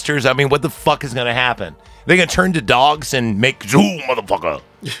Ghostbusters? I mean, what the fuck is going to happen? They're going to turn to dogs and make zoo, motherfucker.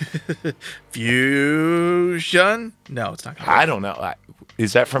 Fusion? No, it's not going to I don't know.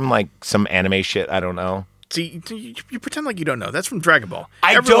 Is that from like some anime shit? I don't know. See, you pretend like you don't know. That's from Dragon Ball.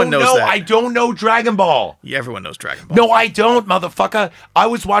 Everyone knows that. I don't know Dragon Ball. Yeah, everyone knows Dragon Ball. No, I don't, motherfucker. I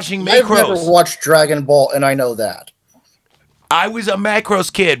was watching Macros. I've never watched Dragon Ball, and I know that. I was a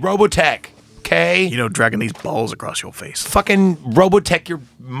Macros kid. Robotech. Okay? You know, dragging these balls across your face. Fucking Robotech your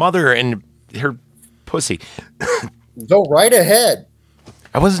mother and her pussy. Go right ahead.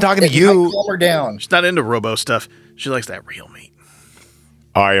 I wasn't talking to you. Calm her down. She's not into robo stuff. She likes that real meat.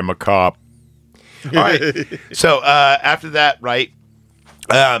 I am a cop. All right. So after that, right,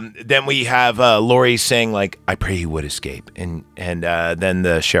 then we have Lori saying, like, I pray he would escape. And then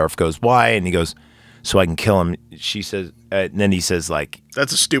the sheriff goes, why? And he goes, so I can kill him. She says, and then he says, like,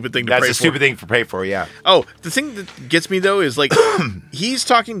 that's a stupid thing to pray for. That's a stupid thing to pray for, yeah. Oh, the thing that gets me, though, is, like, he's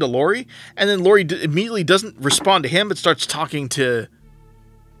talking to Lori, and then Lori immediately doesn't respond to him, but starts talking to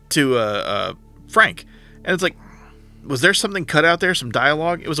Frank. And it's like, was there something cut out there, some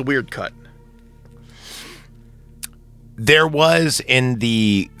dialogue? It was a weird cut. There was in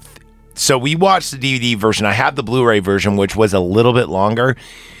the... So we watched the DVD version. I have the Blu-ray version, which was a little bit longer.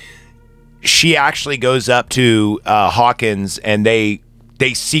 She actually goes up to Hawkins, and they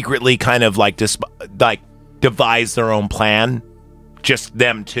secretly kind of like devise their own plan, just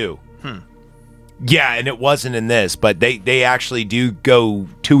them two. Yeah, and it wasn't in this, but they actually do go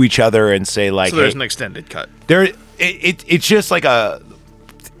to each other and say like, so there's an extended cut. It's just like a.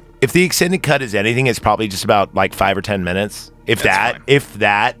 If the extended cut is anything, it's probably just about like 5 or 10 minutes, if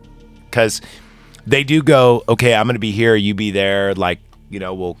that, because they do go, okay, I'm gonna be here, you be there, like, you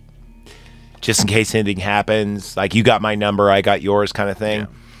know, we'll. Just in case anything happens, like you got my number, I got yours, kind of thing.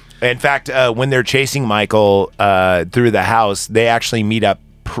 Yeah. In fact, when they're chasing Michael through the house, they actually meet up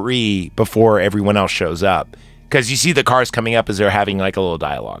before everyone else shows up, because you see the cars coming up as they're having like a little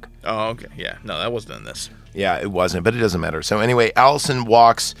dialogue. Oh, okay, yeah, no, that wasn't in this. Yeah, it wasn't, but it doesn't matter. So anyway, Allison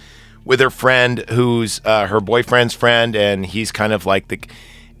walks with her friend, who's her boyfriend's friend, and he's kind of like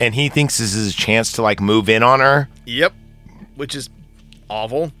and he thinks this is a chance to like move in on her. Yep, which is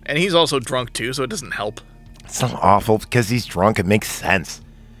awful, and he's also drunk too, so it doesn't help. It's not awful because he's drunk. It makes sense.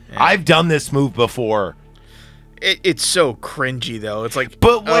 Yeah. I've done this move before. It's so cringy though. It's like,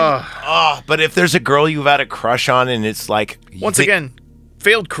 but if there's a girl you've had a crush on, and it's like once again,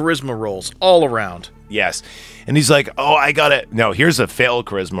 failed charisma rolls all around. Yes, and he's like, oh, here's a failed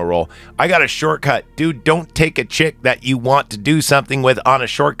charisma roll. I got a shortcut, dude. Don't take a chick that you want to do something with on a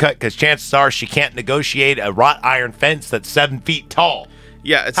shortcut, because chances are she can't negotiate a wrought iron fence that's 7 feet tall.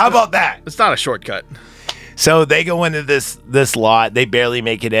 Yeah, how about that? It's not a shortcut. So they go into this lot. They barely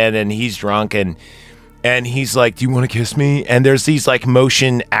make it in, and he's drunk, and he's like, "Do you want to kiss me?" And there's these like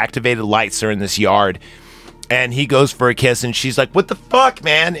motion activated lights that are in this yard, and he goes for a kiss, and she's like, "What the fuck,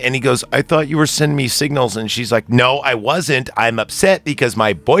 man?" And he goes, "I thought you were sending me signals." And she's like, "No, I wasn't. I'm upset because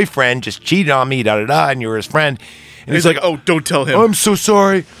my boyfriend just cheated on me, and you're his friend." And he's like, "Oh, don't tell him." I'm so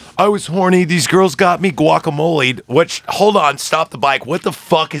sorry. I was horny. These girls got me guacamole'd. Which, hold on, stop the bike. What the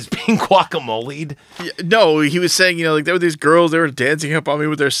fuck is being guacamole'd? Yeah, no, he was saying, like there were these girls, they were dancing up on me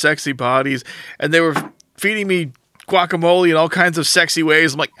with their sexy bodies, and they were feeding me guacamole in all kinds of sexy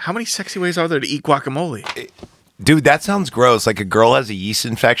ways. I'm like, how many sexy ways are there to eat guacamole? Dude, that sounds gross. Like a girl has a yeast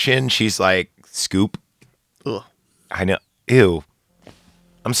infection. She's like, scoop. Ugh. I know. Ew.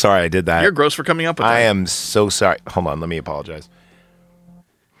 I'm sorry I did that. You're gross for coming up with that. I am so sorry. Hold on, let me apologize.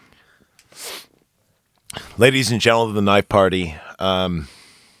 Ladies and gentlemen of the Knife Party, I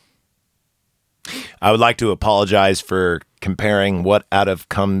would like to apologize for comparing what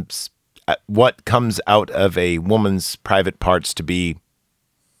comes out of a woman's private parts to be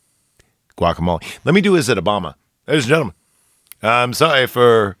guacamole. Let me do as at Obama. Ladies and gentlemen, I'm sorry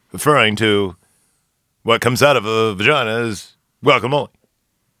for referring to what comes out of a vagina as guacamole.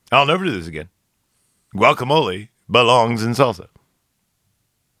 I'll never do this again. Guacamole belongs in salsa.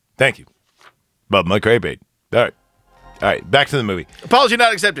 Thank you. Bob McCrae. All right, back to the movie. Apology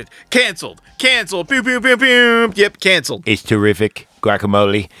not accepted. Canceled. Pew, pew, pew, pew. Yep, canceled. It's terrific.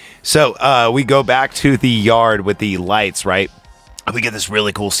 Guacamole. So we go back to the yard with the lights, right? We get this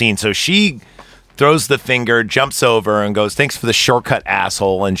really cool scene. So she throws the finger, jumps over, and goes, "Thanks for the shortcut,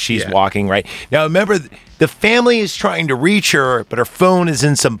 asshole." And she's walking, right? Now, remember, the family is trying to reach her, but her phone is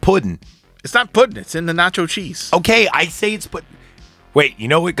in some pudding. It's not pudding. It's in the nacho cheese. Okay, I say it's pudding. Wait, you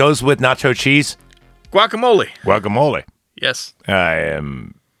know what goes with nacho cheese? Guacamole. Yes. I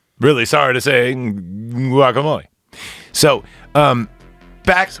am really sorry to say guacamole. So,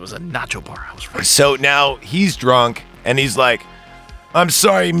 back. It was a nacho bar. I was right. So now he's drunk and he's like, "I'm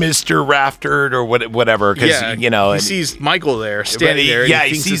sorry, Mr. Raftard," or whatever. Because, he sees Michael there, standing there. Yeah,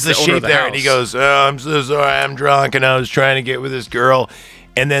 he sees the shape there and he goes, "Oh, I'm so sorry. I'm drunk and I was trying to get with this girl."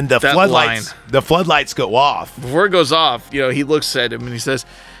 And then the floodlights go off. Before it goes off, he looks at him and he says,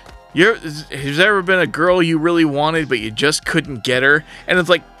 "Has there ever been a girl you really wanted, but you just couldn't get her?" And it's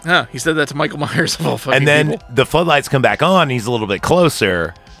like, he said that to Michael Myers of all fucking And then people. the floodlights come back on. He's a little bit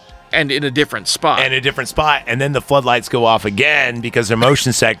closer. And in a different spot. And then the floodlights go off again because they're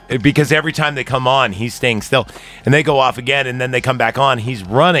motion because every time they come on, he's staying still. And they go off again, and then they come back on. He's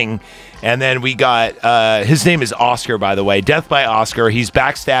running. And then we got, his name is Oscar, by the way. Death by Oscar. He's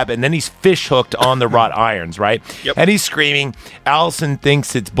backstabbed, and then he's fish hooked on the wrought irons, right? Yep. And he's screaming. Allison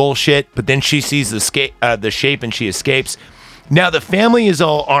thinks it's bullshit, but then she sees the shape and she escapes. Now, the family is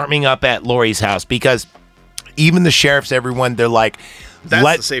all arming up at Laurie's house because even the sheriffs, everyone, they're like,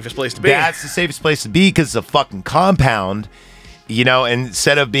 That's the safest place to be. That's the safest place to be because it's a fucking compound, and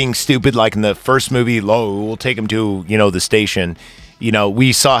instead of being stupid like in the first movie, we'll take him to, the station.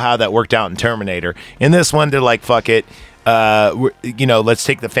 We saw how that worked out in Terminator. In this one, they're like, fuck it. Let's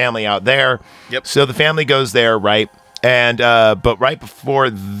take the family out there. Yep. So the family goes there, right? And, but right before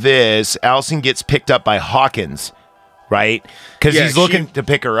this, Allison gets picked up by Hawkins, right? Because he's looking to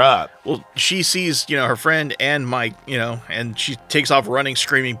pick her up. Well, she sees, her friend and Mike, and she takes off running,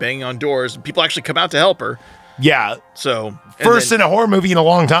 screaming, banging on doors. And people actually come out to help her. Yeah. So First in a horror movie in a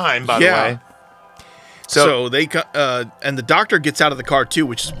long time, by the way. So they and the doctor gets out of the car too,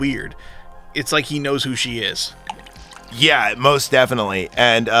 which is weird. It's like he knows who she is. Yeah, most definitely.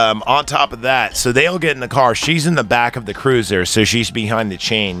 And on top of that, so they all get in the car. She's in the back of the cruiser, so she's behind the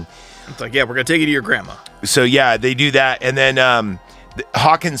chain. It's like, we're going to take you to your grandma. So, yeah, they do that. And then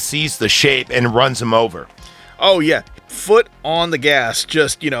Hawkins sees the shape and runs him over. Oh, yeah. Foot on the gas.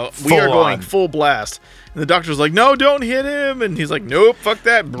 Just, we are going full blast. And the doctor's like, "No, don't hit him." And he's like, "Nope, fuck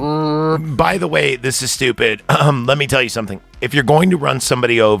that." By the way, this is stupid. Let me tell you something. If you're going to run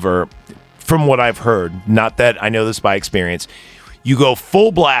somebody over, from what I've heard, not that I know this by experience, you go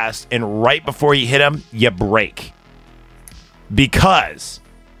full blast, and right before you hit them, you brake. Because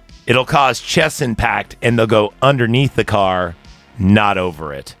it'll cause chest impact, and they'll go underneath the car, not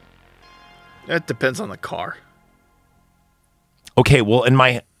over it. That depends on the car. Okay, well, in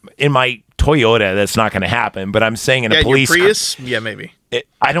my Toyota, that's not going to happen, but I'm saying in a police your Prius? Yeah, maybe.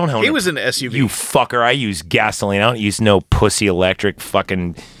 I don't know. He was in an SUV. You fucker, I use gasoline. I don't use no pussy electric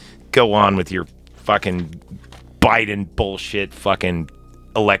fucking go on with your fucking Biden bullshit fucking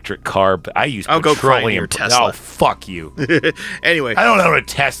electric car. I use I'll petroleum. Go cry in your Tesla. Oh, fuck you. Anyway. I don't own a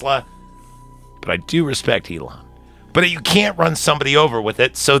Tesla, but I do respect Elon. But you can't run somebody over with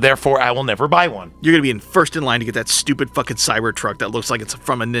it, so therefore I will never buy one. You're going to be first in line to get that stupid fucking Cybertruck that looks like it's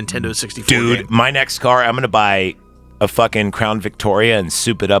from a Nintendo 64 Dude, game. My next car, I'm going to buy a fucking Crown Victoria and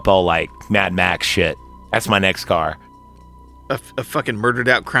soup it up all like Mad Max shit. That's my next car. A fucking murdered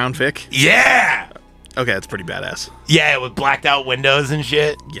out Crown Vic? Yeah! Okay, that's pretty badass. Yeah, with blacked out windows and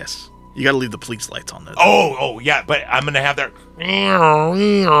shit. Yes. You got to leave the police lights on. Oh, yeah, but I'm going to have their...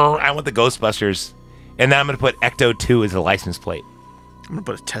 I want the Ghostbusters... And then I'm going to put Ecto 2 as a license plate. I'm going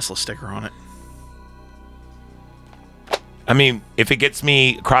to put a Tesla sticker on it. I mean, if it gets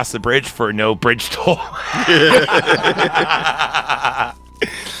me across the bridge for no bridge toll.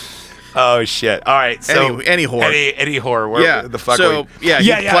 Oh shit! All right, so any horror, any horror. Where the fuck? So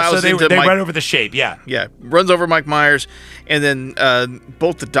So they run over the shape. Yeah, runs over Mike Myers, and then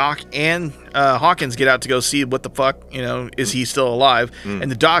both the doc and Hawkins get out to go see what the fuck, is he still alive? And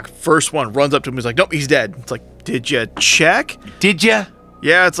the doc, first one, runs up to him and is like, nope, he's dead. It's like, did you check? Did you?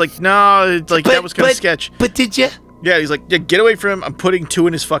 Yeah, it's like, no, it's like that was kind of sketch. But did you? Yeah, he's like, yeah, get away from him. I'm putting 2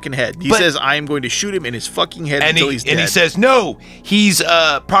 in his fucking head. He says, I am going to shoot him in his fucking head until he's dead. And he says, no, he's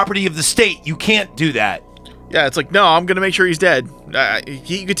property of the state. You can't do that. Yeah, it's like, no, I'm going to make sure he's dead.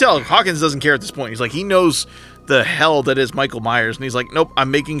 You could tell Hawkins doesn't care at this point. He's like, he knows the hell that is Michael Myers. And he's like, nope, I'm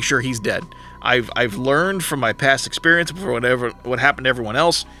making sure he's dead. I've learned from my past experience for what happened to everyone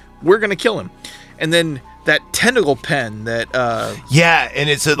else. We're going to kill him. And then that tentacle pen that... and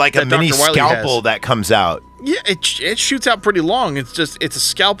it's like a mini scalpel that comes out. Yeah, it shoots out pretty long. It's a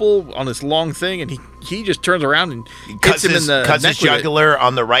scalpel on this long thing, and he just turns around and hits him in the cuts neck his jugular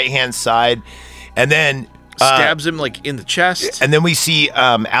on the right-hand side, and then... stabs him like in the chest. And then we see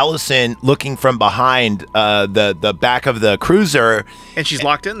Allison looking from behind the back of the cruiser. And she's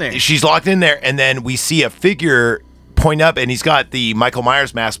locked in there. She's locked in there, and then we see a figure point up, and he's got the Michael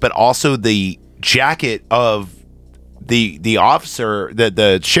Myers mask, but also the jacket of the officer,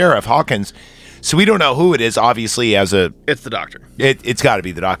 the sheriff Hawkins. So we don't know who it is, obviously, it's the doctor. It's got to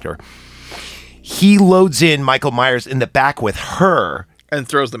be the doctor. He loads in Michael Myers in the back with her. And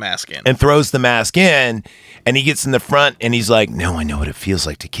throws the mask in. And he gets in the front, and he's like, now I know what it feels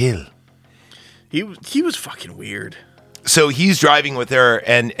like to kill. He was fucking weird. So he's driving with her,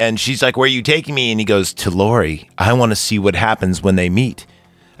 and she's like, where are you taking me? And he goes, to Lori. I want to see what happens when they meet.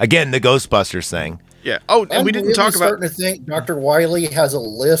 Again, the Ghostbusters thing. Yeah. Oh, and we didn't talk about... I'm starting to think Dr. Wiley has a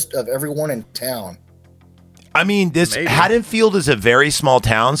list of everyone in town. I mean, Haddonfield is a very small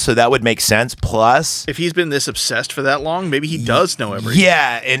town, so that would make sense. Plus... if he's been this obsessed for that long, maybe he does know everything.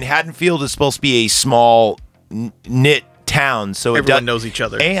 Yeah, and Haddonfield is supposed to be a small, knit town, so everyone knows each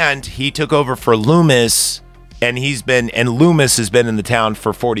other. And he took over for Loomis, and Loomis has been in the town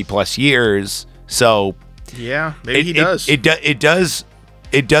for 40-plus years, so... yeah, maybe he does.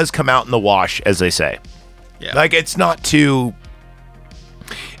 It does come out in the wash, as they say. Yeah. Like, it's not too...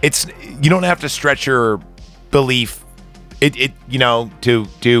 you don't have to stretch your belief,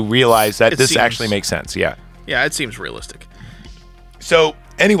 to realize that this actually makes sense. Yeah. Yeah, it seems realistic. So,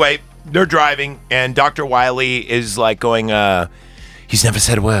 anyway, they're driving, and Dr. Wiley is, like, going, he's never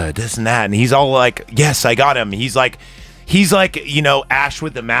said a word, this and that, and he's all like, yes, I got him. He's like, Ash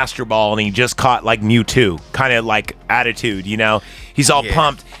with the Master Ball, and he just caught, like, Mewtwo, kind of, like, attitude, He's all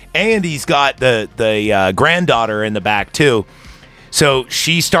pumped, and he's got the granddaughter in the back, too. So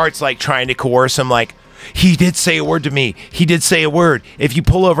she starts, like, trying to coerce him, like, he did say a word to me. He did say a word. If you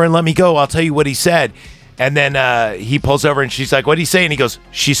pull over and let me go, I'll tell you what he said. And then he pulls over, and she's like, what'd he say? And he goes,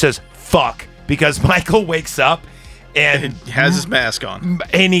 she says, fuck, because Michael wakes up and has his mask on,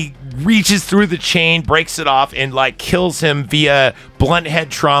 and he reaches through the chain, breaks it off, and like kills him via blunt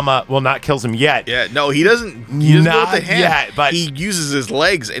head trauma. Well, not kills him yet. Yeah, no, he doesn't go with the hand. Yet, but he uses his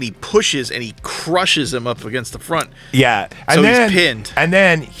legs and he pushes and he crushes him up against the front. Yeah, so he's pinned. And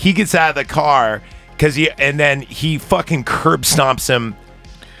then he gets out of the car and then he fucking curb stomps him.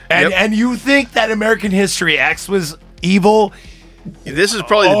 And you think that American History X was evil? This is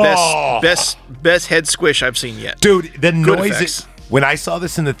probably the best head squish I've seen yet. Dude, the noise when I saw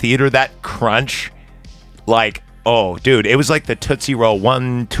this in the theater, that crunch, like, oh, dude, it was like the Tootsie Roll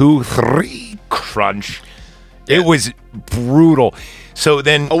 1, 2, 3 crunch. Yeah. It was brutal. So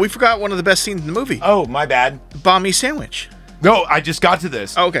then... oh, we forgot one of the best scenes in the movie. Oh, my bad. Banh mi sandwich. No, I just got to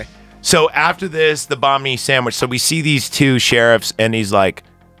this. Oh, okay. So after this, the banh mi sandwich. So we see these two sheriffs, and he's like,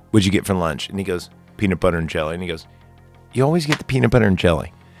 what'd you get for lunch? And he goes, peanut butter and jelly. And he goes, you always get the peanut butter and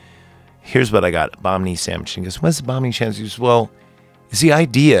jelly. Here's what I got, a banh mi sandwich. And he goes, what's the banh mi sandwich? He goes, well, it's the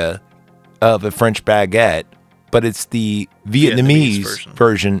idea of a French baguette, but it's the Vietnamese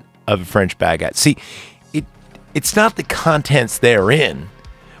version of a French baguette. See, it's not the contents therein,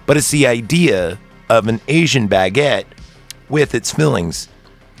 but it's the idea of an Asian baguette with its fillings.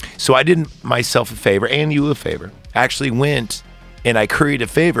 So I did myself a favor, and you a favor. Actually went and I curried a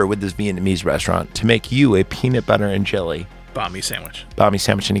favor with this Vietnamese restaurant to make you a peanut butter and jelly banh mi sandwich. Banh mi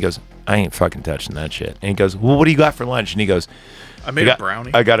sandwich. And he goes, I ain't fucking touching that shit. And he goes, well, what do you got for lunch? And he goes, I made a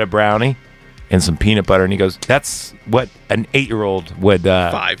brownie. I got a brownie and some peanut butter. And he goes, that's what an 8-year-old would...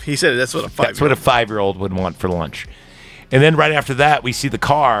 5. He said that's what a 5-year-old... that's what a 5-year-old would want for lunch. And then right after that, we see the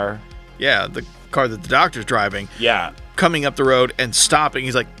car. Yeah, the car that the doctor's driving. Yeah. Coming up the road and stopping.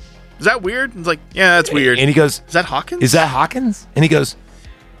 He's like, is that weird? He's like, yeah, that's weird. And he goes, is that Hawkins? Is that Hawkins? And he goes,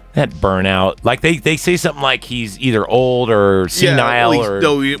 That burnout. Like they say something like he's either old or senile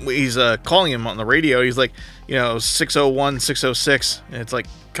he's calling him on the radio. He's like, 601, 606. And it's like,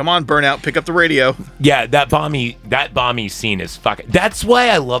 come on, burnout, pick up the radio. Yeah, that balmy scene is fucking. That's why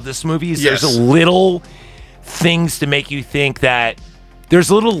I love this movie. Yes. There's little things to make you think that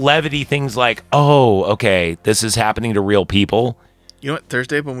there's little levity things like, oh, okay, this is happening to real people. You know what?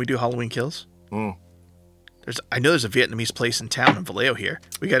 Thursday when we do Halloween Kills, I know there's a Vietnamese place in town in Vallejo here.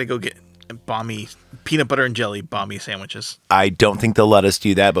 We got to go get balmy peanut butter and jelly balmy sandwiches. I don't think they'll let us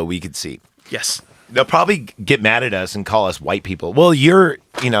do that, but we could see. Yes. They'll probably get mad at us and call us white people. Well, you're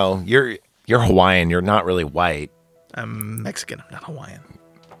Hawaiian. You're not really white. I'm Mexican. I'm not Hawaiian.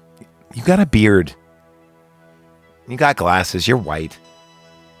 You got a beard. You got glasses. You're white.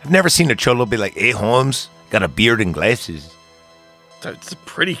 I've never seen a cholo be like, hey, Holmes, got a beard and glasses. It's a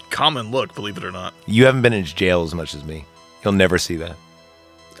pretty common look, believe it or not. You haven't been in jail as much as me. You'll never see that.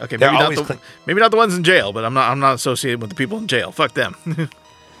 Okay, maybe not the ones in jail, but I'm not associated with the people in jail. Fuck them.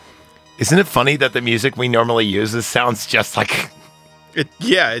 Isn't it funny that the music we normally use sounds just like it?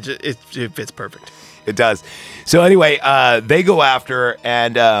 Yeah, it fits perfect. It does. So anyway, they go after,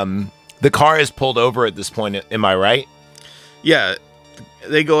 and the car is pulled over at this point. Am I right? Yeah,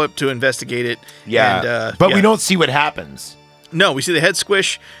 they go up to investigate it. Yeah, and, but we don't see what happens. No, we see the head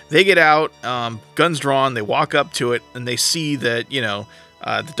squish. They get out, guns drawn. They walk up to it, and they see that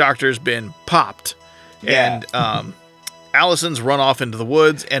the doctor's been popped, and Allison's run off into the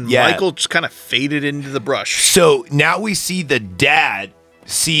woods, and Michael just kind of faded into the brush. So now we see the dad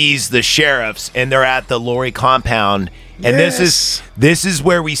sees the sheriffs, and they're at the Laurie compound, and this is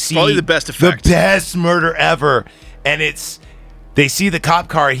where we see probably the best effect, the best murder ever, and they see the cop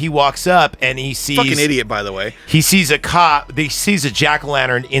car. He walks up and he sees fucking idiot, by the way. He sees a cop. He sees a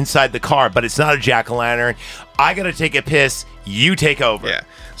jack-o'-lantern inside the car, but it's not a jack-o'-lantern. I gotta take a piss. You take over. Yeah.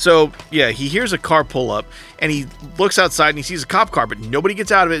 So he hears a car pull up, and he looks outside and he sees a cop car, but nobody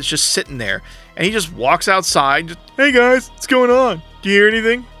gets out of it. It's just sitting there, and he just walks outside. Just, hey guys, what's going on? Do you hear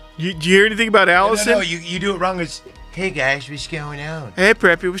anything? Do you hear anything about Allison? No, you do it wrong. It's, hey guys, what's going on? Hey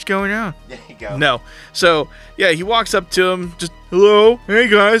Preppy, what's going on? There you go. No. So he walks up to him, just hello, hey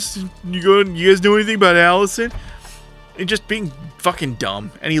guys, you guys know anything about Allison? And just being fucking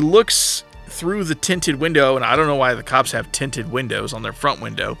dumb. And he looks through the tinted window, and I don't know why the cops have tinted windows on their front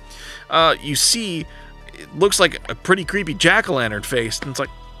window. You see, it looks like a pretty creepy jack-o'-lantern face, and it's like,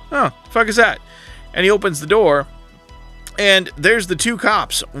 oh, the fuck is that? And he opens the door, and there's the two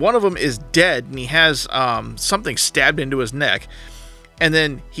cops. One of them is dead, and he has something stabbed into his neck. And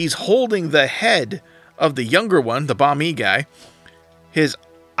then he's holding the head of the younger one, the Bami guy. His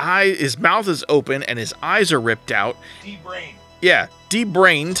mouth is open, and his eyes are ripped out. De-brained. Yeah,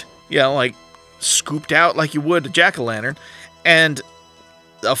 de-brained. Yeah, like scooped out like you would a jack-o'-lantern. And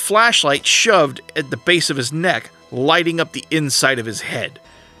a flashlight shoved at the base of his neck, lighting up the inside of his head.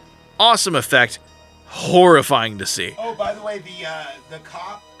 Awesome effect. Horrifying to see. Oh, by the way, the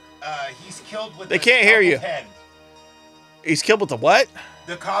cop, he's killed with They can't hear you. pen. He's killed with the what?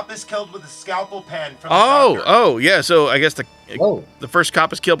 The cop is killed with a scalpel pen from the doctor. Oh, yeah. So I guess the first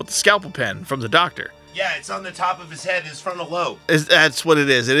cop is killed with the scalpel pen from the doctor. Yeah, it's on the top of his head, his frontal lobe. That's what it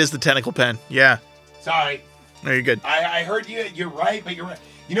is. It is the tentacle pen. Yeah. Sorry. No, you're good. I heard you. You're right, but you're right.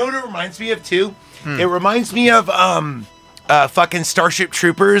 You know what it reminds me of, too? It reminds me of fucking Starship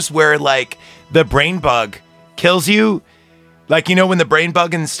Troopers, where, like, the brain bug kills you. Like, when the brain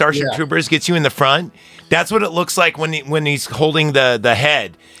bug in Starship Troopers gets you in the front? That's what it looks like when he's holding the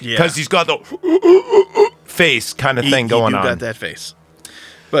head. Yeah. Because he's got the face kind of thing going on. He got that face.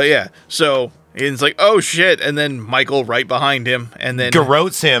 But, yeah. So, it's like, oh, shit. And then Michael right behind him. And then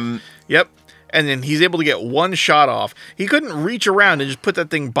garrotes him. Yep. And then he's able to get one shot off. He couldn't reach around and just put that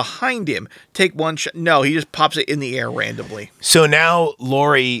thing behind him. Take one shot. No, he just pops it in the air randomly. So now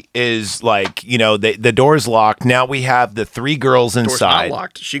Laurie is like, the door's locked. Now we have the three girls inside. Door's not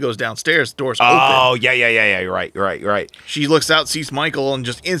locked. She goes downstairs. Door's open. Oh, yeah. You're right. She looks out, sees Michael, and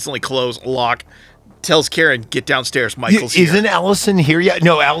just instantly lock. Tells Karen, get downstairs. Michael's here. Isn't Allison here yet?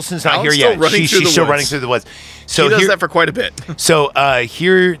 No, Allison's not here yet. She's still running through the woods. So he does that for quite a bit. So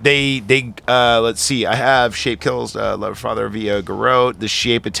here they let's see. I have Shape kills Lover Father via garrote. The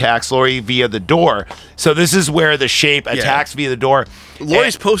Shape attacks Laurie via the door. So this is where the Shape attacks via the door.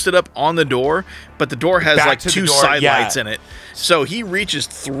 Laurie's posted up on the door, but the door has like two side lights in it. So he reaches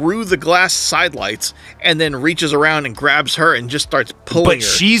through the glass side lights and then reaches around and grabs her and just starts pulling her. But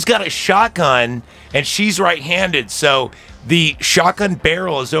she's got a shotgun and she's right-handed, so the shotgun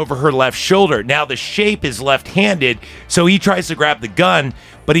barrel is over her left shoulder. Now the Shape is left-handed, so he tries to grab the gun,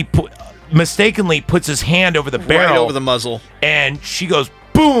 but he mistakenly puts his hand over the barrel. Right over the muzzle. And she goes,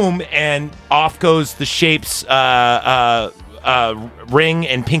 boom! boom, and off goes the Shape's ring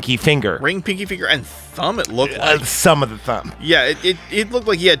and pinky finger. Ring, pinky finger, and thumb. It looked like some of the thumb. Yeah, it looked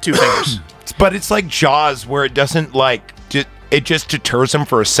like he had 2 fingers. But it's like Jaws, where it doesn't like it just deters him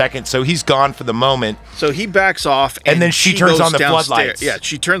for a second, so he's gone for the moment. So he backs off, and then she turns on the floodlights. Yeah,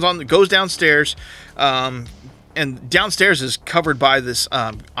 she goes downstairs, and downstairs is covered by this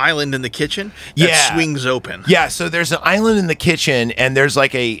island in the kitchen that swings open. Yeah, so there's an island in the kitchen, and there's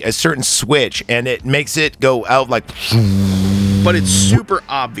like a certain switch, and it makes it go out like. But it's super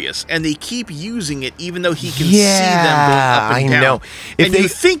obvious, and they keep using it even though he can see them going up and down. I know. And you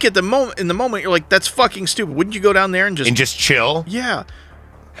think in the moment, you're like, that's fucking stupid. Wouldn't you go down there and just chill? Yeah.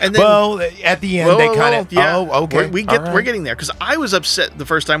 And then, at the end, they kind of. Yeah. Oh, okay. We're getting there because I was upset the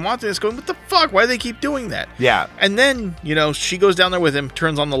first time watching this, going, "What the fuck? Why do they keep doing that?" Yeah. And then she goes down there with him,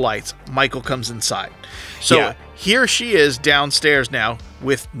 turns on the lights. Michael comes inside. So here she is downstairs now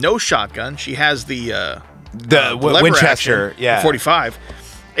with no shotgun. She has the Winchester, action, 45,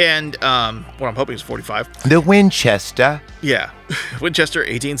 and what I'm hoping is 45. The Winchester. Yeah, Winchester,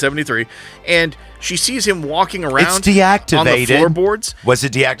 1873, and she sees him walking around. It's deactivated on the floorboards. Was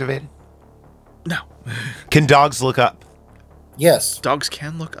it deactivated? No. Can dogs look up? Yes, dogs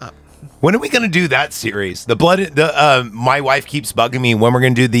can look up. When are we going to do that series? My wife keeps bugging me when we're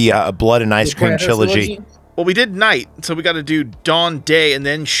going to do the Blood and Ice Cream trilogy. Well, we did night, so we got to do Dawn, Day, and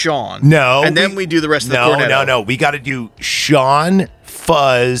then Sean. No. And then we do the rest of the Cornetto. No. We got to do Sean,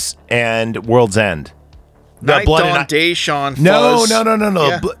 Fuzz, and World's End. Night, Dawn, Day, Sean, Fuzz. No.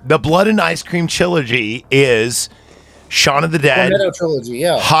 Yeah. The Blood and Ice Cream trilogy is Shaun of the Dead, Cornetto trilogy,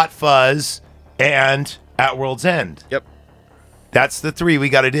 yeah. Hot Fuzz, and At World's End. Yep. That's the 3 we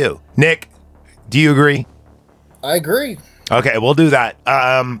got to do. Nick, do you agree? I agree. Okay, we'll do that.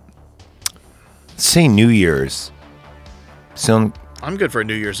 Say New Year's. So I'm good for a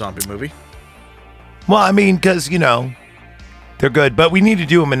New Year's zombie movie. Well, I mean, because, they're good, but we need to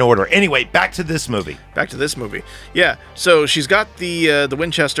do them in order. Anyway, back to this movie. Yeah, so she's got the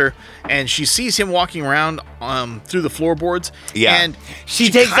Winchester, and she sees him walking around through the floorboards. Yeah. And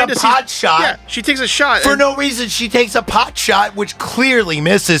she takes a pot shot. Yeah, she takes a shot. For no reason, she takes a pot shot, which clearly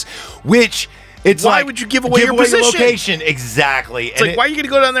misses, which... Why would you give away your position? Location? Exactly. It's like, why are you going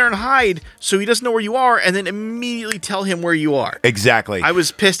to go down there and hide so he doesn't know where you are and then immediately tell him where you are? Exactly. I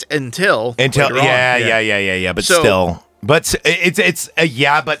was pissed until yeah. But still. But it's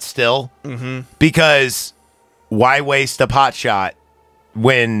a but still. Mm-hmm. Because why waste a pot shot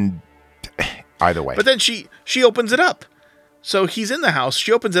when either way? But then she opens it up. So he's in the house.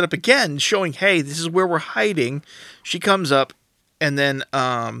 She opens it up again, showing, hey, this is where we're hiding. She comes up and then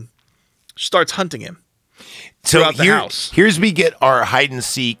starts hunting him throughout the house. Here's we get our hide and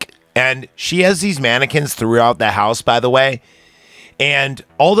seek, and she has these mannequins throughout the house, by the way, and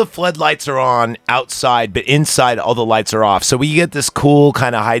all the floodlights are on outside, but inside all the lights are off. So we get this cool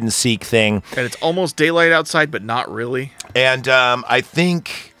kind of hide and seek thing. And it's almost daylight outside, but not really. And I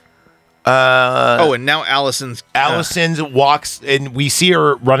think... and now Allison walks, and we see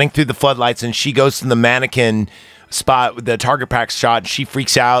her running through the floodlights, and she goes to the mannequin spot, the target practice shot. She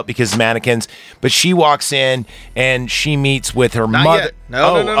freaks out because mannequins, but she walks in and she meets with her mother. Yet.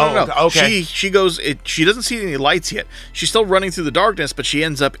 No. Okay. She goes. She doesn't see any lights yet. She's still running through the darkness, but she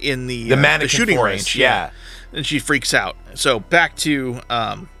ends up in the mannequin shooting forest, range. Yeah, and she freaks out. So back to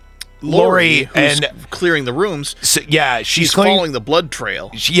Lori, who's and clearing the rooms. So, she's following the blood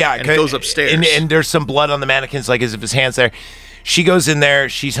trail. And it goes upstairs. And there's some blood on the mannequins, like as if his hand's there. She goes in there,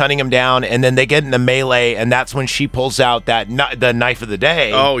 she's hunting him down, and then they get in the melee, and that's when she pulls out the knife of the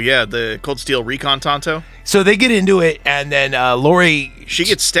day. Oh, yeah, the Cold Steel Recon Tonto. So they get into it, and then Lori... She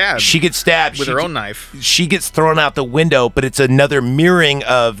gets stabbed. With her own knife. She gets thrown out the window, but it's another mirroring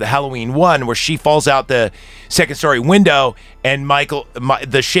of the Halloween 1, where she falls out the second-story window, and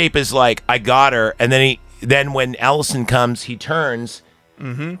the Shape is like, I got her, and then when Allison comes, he turns,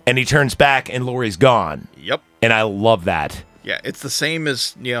 and he turns back, and Lori's gone. Yep. And I love that. Yeah, it's the same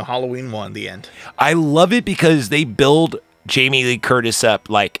as Halloween 1, the end. I love it because they build Jamie Lee Curtis up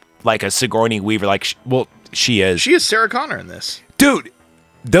like a Sigourney Weaver. She is. She is Sarah Connor in this. Dude,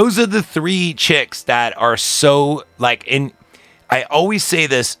 those are the 3 chicks that are so I always say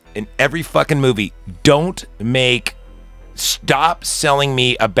this in every fucking movie. Stop selling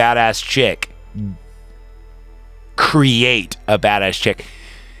me a badass chick. Create a badass chick.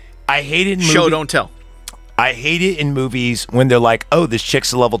 I hate it in movies. Show, don't tell. I hate it in movies when they're like, oh, this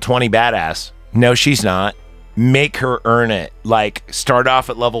chick's a level 20 badass. No, she's not. Make her earn it. Start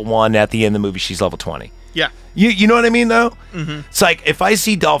off at level 1. At the end of the movie, she's level 20. Yeah. You know what I mean, though? Mm-hmm. It's like, if I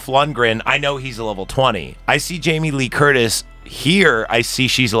see Dolph Lundgren, I know he's a level 20. I see Jamie Lee Curtis, here I see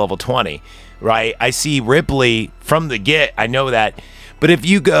she's a level 20, right? I see Ripley from the get. I know that. But if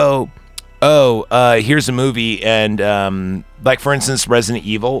you go, here's a movie, and like, for instance, Resident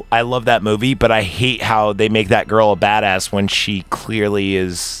Evil, I love that movie, but I hate how they make that girl a badass when she clearly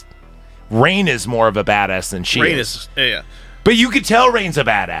is. Rain is more of a badass than she is. Yeah. But you could tell Rain's a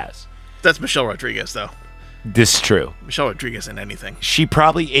badass. That's Michelle Rodriguez, though. This is true. Michelle Rodriguez in anything. She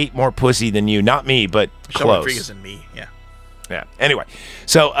probably ate more pussy than you. Not me, but Michelle close. Rodriguez and me, yeah. Yeah. Anyway,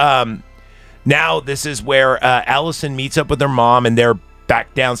 so now this is where Allison meets up with her mom, and they're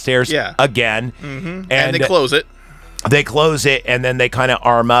back downstairs again. Mm-hmm. And they close it. They close it, and then they kind of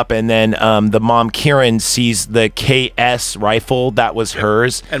arm up, and then the mom, Kieran, sees the KS rifle that was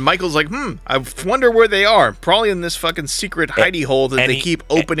hers. And Michael's like, I wonder where they are. Probably in this fucking secret hidey hole that they keep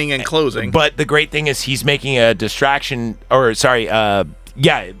opening and closing. But the great thing is he's making a distraction,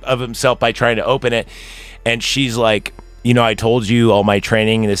 of himself by trying to open it. And she's like, I told you all my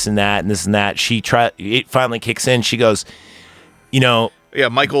training, this and that, and this and that. It finally kicks in. She goes, Yeah,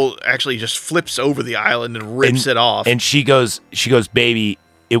 Michael actually just flips over the island and rips it off. And she goes, baby,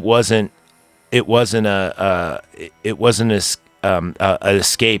 it wasn't an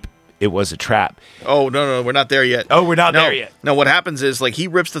escape. It was a trap. Oh, no, we're not there yet. Oh, we're not there yet. No, what happens is, like, he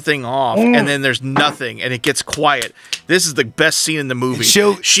rips the thing off, and then there's nothing, and it gets quiet. This is the best scene in the movie.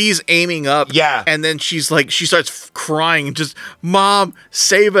 She's aiming up, and then she starts crying, just, Mom,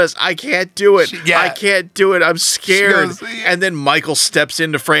 save us. I can't do it. I can't do it. I'm scared. And then Michael steps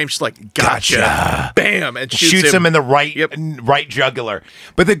into frame. She's like, gotcha. Bam, and shoots him in the right jugular.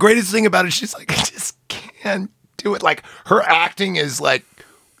 But the greatest thing about it, she's like, I just can't do it. Like, her acting is, like,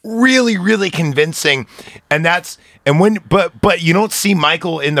 really, really convincing, but you don't see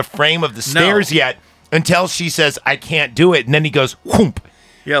Michael in the frame of the stairs yet until she says, I can't do it, and then he goes whoomp,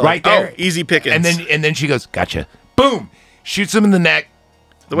 right there, easy pickings, and then she goes, gotcha, boom, shoots him in the neck.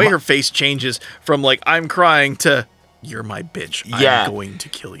 The way her face changes from like, I'm crying to, you're my bitch, I'm going to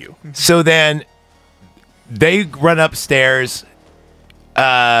kill you. So then they run upstairs.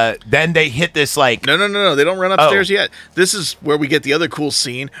 Then they hit this like... No. They don't run upstairs yet. This is where we get the other cool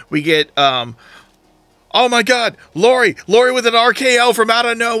scene. We get, oh my God, Laurie with an RKO from out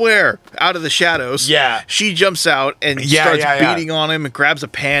of nowhere, out of the shadows. Yeah. She jumps out and starts beating on him and grabs a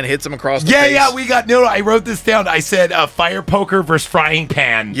pan, hits him across the face. I wrote this down. I said fire poker versus frying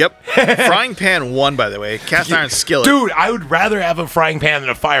pan. Yep. Frying pan won, by the way. Cast iron skillet. Dude, I would rather have a frying pan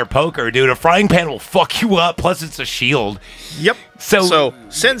than a fire poker, dude. A frying pan will fuck you up, plus it's a shield. Yep. So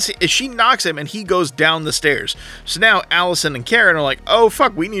since she knocks him and he goes down the stairs. So now Allison and Karen are like, oh,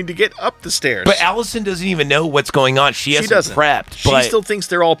 fuck, we need to get up the stairs. But Allison doesn't even know what's going on. She hasn't prepped. She still thinks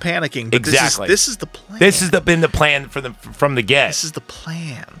they're all panicking. But exactly. This is the plan. This has been the plan from the get. This is the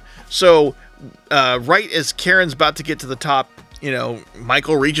plan. So right as Karen's about to get to the top,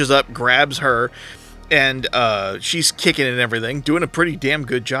 Michael reaches up, grabs her, and she's kicking and everything, doing a pretty damn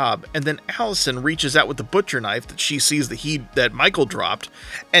good job. And then Allison reaches out with the butcher knife that she sees that Michael dropped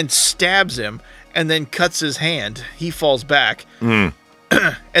and stabs him and then cuts his hand. He falls back. And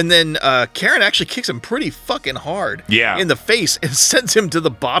then Karen actually kicks him pretty fucking hard in the face and sends him to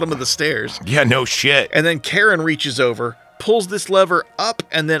the bottom of the stairs. Yeah, no shit. And then Karen reaches over, pulls this lever up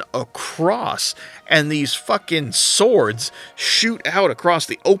and then across, and these fucking swords shoot out across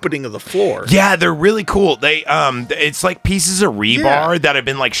the opening of the floor. Yeah, they're really cool. They it's like pieces of rebar that have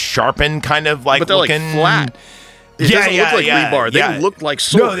been like sharpened, kind of like, but they're looking like flat. It doesn't look like rebar. They look like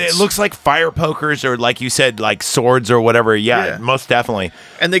swords. No, it looks like fire pokers, or like you said, like swords or whatever. Yeah, most definitely.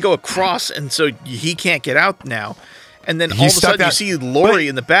 And they go across, and so he can't get out now. And then all of a sudden you see Laurie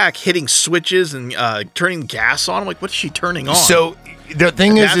in the back hitting switches and turning gas on. I'm like, what is she turning on? So the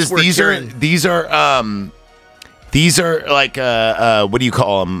thing is these are like what do you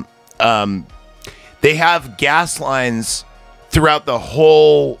call them? They have gas lines throughout the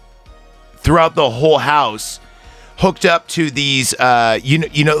whole house, hooked up to these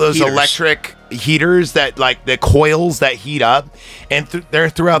you know those heaters. Electric heaters that like the coils that heat up, and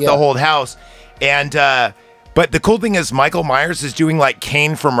they're throughout the whole house. And but the cool thing is Michael Myers is doing like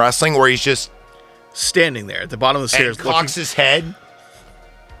Kane from wrestling, where he's just standing there at the bottom of the stairs, cocks his head.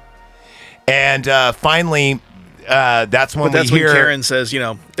 And finally, that's when when Karen says,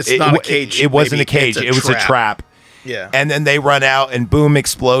 it's not a cage. It wasn't a cage. It was a trap. Yeah. And then they run out and boom,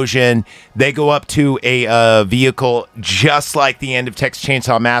 explosion. They go up to a vehicle just like the end of Texas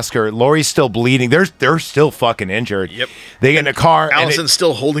Chainsaw Massacre. Laurie's still bleeding. They're still fucking injured. Yep. They get in a car. Allison's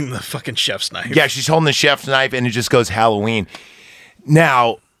still holding the fucking chef's knife. Yeah, she's holding the chef's knife, and it just goes Halloween.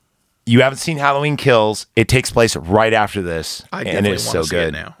 Now, you haven't seen Halloween Kills. It takes place right after this. I definitely and it's want to so see good.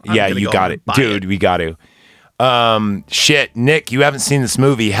 It now. Yeah, you got it. Dude, we got to. Shit, Nick, you haven't seen this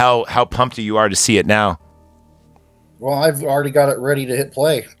movie. How pumped you are to see it now? Well, I've already got it ready to hit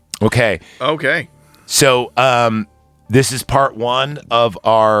play. Okay. So, this is part 1 of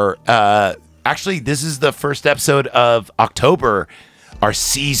our. Actually, this is the first episode of October, our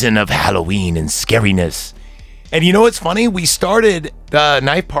season of Halloween and scariness. And you know what's funny? We started the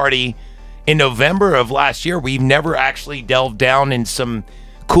Knife Party in November of last year. We've never actually delved down in some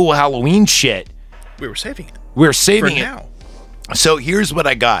cool Halloween shit. We were saving it. We're saving For it. now. So here's what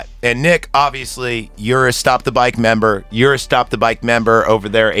I got. And Nick, obviously, you're a Stop the Bike member. You're a Stop the Bike member over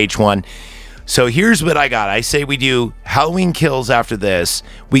there, H1. So here's what I got. I say we do Halloween Kills after this.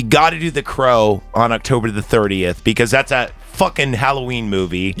 We got to do The Crow on October the 30th because that's a fucking Halloween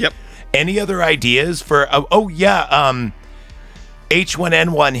movie. Yep. Any other ideas for...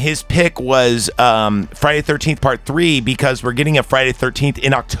 H1N1, his pick was Friday the 13th Part 3 because we're getting a Friday the 13th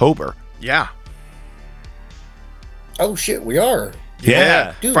in October. Yeah. Oh shit, we are.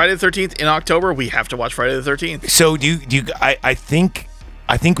 Yeah. Dude. Friday the 13th in October, we have to watch Friday the 13th. So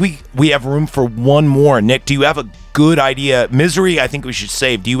I think we have room for one more. Nick, do you have a good idea? Misery, I think we should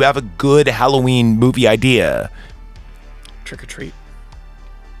save. Do you have a good Halloween movie idea? Trick or Treat.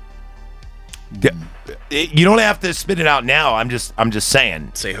 Yeah. You don't have to spit it out now. I'm just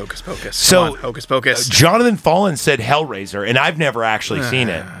saying. Say Hocus Pocus. So Come on, Hocus Pocus. Jonathan Fallen said Hellraiser, and I've never actually seen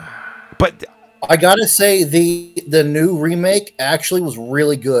it. But I gotta say the new remake actually was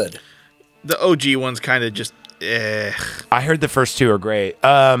really good. The OG one's kind of just I heard the first two are great.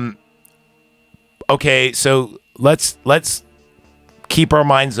 Okay, so let's keep our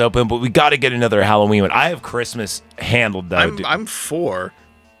minds open, but we got to get another Halloween one. I have Christmas handled though. I'm for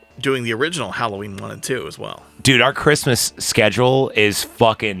doing the original Halloween 1 and 2 as well. Dude, our Christmas schedule is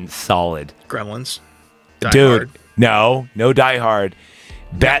fucking solid. Gremlins. Dude, no Die Hard.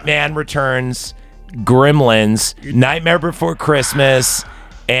 Batman Returns, Gremlins, Nightmare Before Christmas,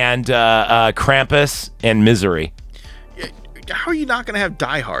 and Krampus and Misery. How are you not going to have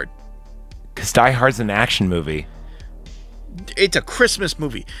Die Hard? Because Die Hard's an action movie. It's a Christmas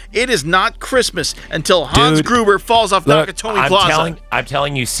movie. It is not Christmas until Hans Gruber falls off Nakatomi Plaza. I'm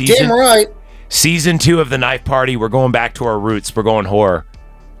telling you, Damn right. Season 2 of the Knife Party, we're going back to our roots. We're going horror.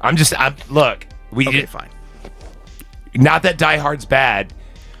 Okay, fine. Not that Die Hard's bad,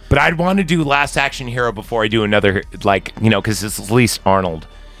 but I'd want to do Last Action Hero before I do another, because it's at least Arnold.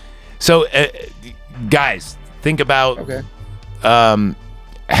 So, guys, think about... Okay.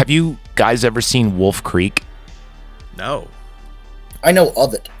 Have you guys ever seen Wolf Creek? No. I know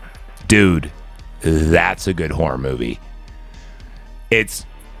of it. Dude, that's a good horror movie. It's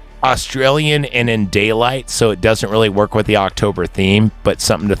Australian and in daylight, so it doesn't really work with the October theme, but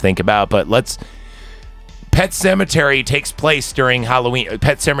something to think about. But Pet Sematary takes place during Halloween.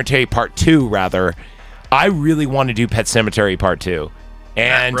 Pet Sematary Part 2, rather. I really want to do Pet Sematary Part 2.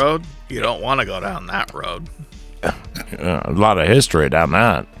 And that road? You don't want to go down that road. A lot of history down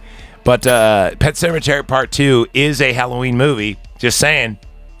that. But Pet Sematary Part 2 is a Halloween movie. Just saying.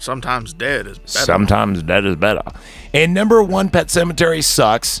 Sometimes dead is better. Sometimes dead is better. And number 1, Pet Sematary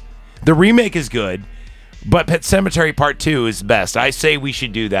sucks. The remake is good, but Pet Sematary Part 2 is best. I say we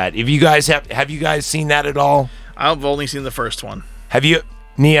should do that. If you guys have you guys seen that at all? I've only seen the first one. Have you,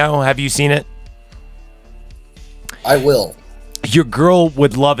 Neo? Have you seen it? I will. Your girl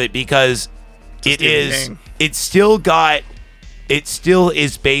would love it because it still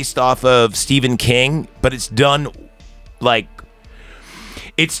is based off of Stephen King, but it's done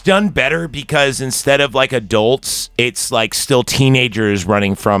better because instead of adults, it's still teenagers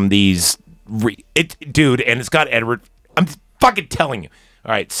running from these dude, and it's got Edward. I'm fucking telling you.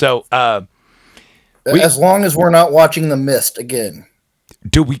 All right, so as long as we're not watching The Mist again.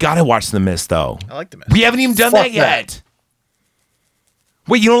 Dude, we got to watch The Mist though. I like The Mist. We haven't even done that yet.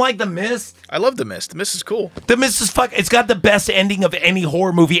 Wait, you don't like The Mist? I love The Mist. The Mist is cool. The Mist is it's got the best ending of any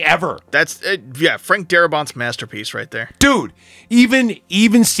horror movie ever. That's Frank Darabont's masterpiece right there. Dude, even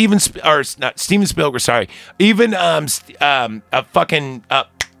Steven Spielberg, sorry. Even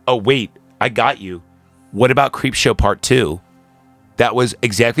wait, I got you. What about Creepshow Part 2? That was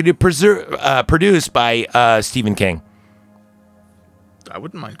executive produced by Stephen King. I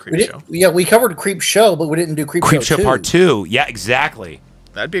wouldn't mind Creepshow. We covered Creepshow, but we didn't do Creepshow 2. Part 2. Yeah, exactly.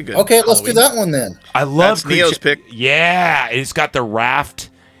 That'd be a good. Okay, let's Halloween. do that one then. I love That's Neo's pick. Yeah, it's got the raft.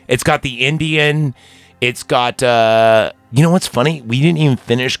 It's got the Indian. It's got. You know what's funny? We didn't even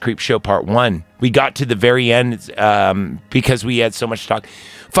finish Creepshow Part 1. We got to the very end because we had so much to talk.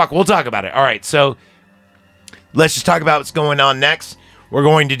 Fuck, we'll talk about it. All right, so let's just talk about what's going on next. We're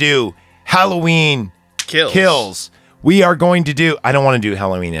going to do Halloween Kills. We are going to do. I don't want to do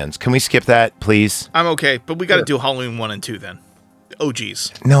Halloween Ends. Can we skip that, please? I'm okay, but we got to do Halloween 1 and 2 then.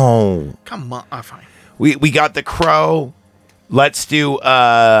 OGs. No. Come on. Fine. We got The Crow. Let's do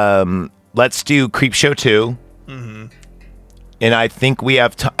Creepshow 2. Mm-hmm. And I think we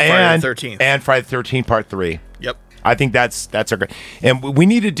have time. Friday the 13th. And Friday the 13th Part 3. Yep. I think that's our great. And we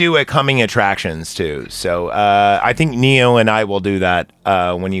need to do a coming attractions too. So I think Neo and I will do that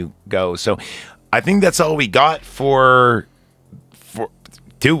when you go. So I think that's all we got for.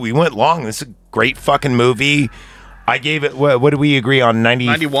 Dude, we went long. This is a great fucking movie. I gave it. What did we agree on?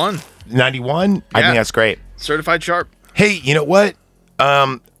 91. 91. Yeah. I think that's great. Certified sharp. Hey, you know what?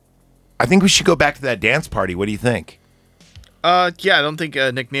 I think we should go back to that dance party. What do you think? Yeah, I don't think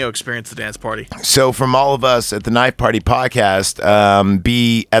Nick Neo experienced the dance party. So from all of us at the Knife Party podcast,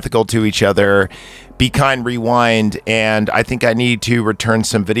 be ethical to each other, be kind, rewind, and I think I need to return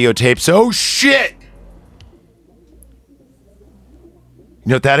some videotapes. Oh, shit! You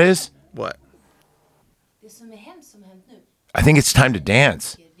know what that is? What? I think it's time to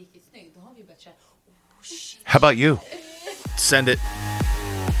dance. How about you? Send it.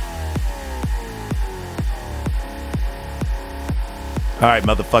 All right,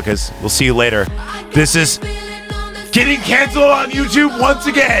 motherfuckers. We'll see you later. This is getting canceled on YouTube once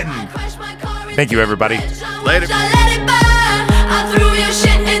again. Thank you, everybody. Later. I threw your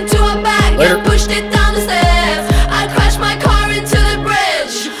shit into a bag and pushed it down the stairs. I crashed my car into the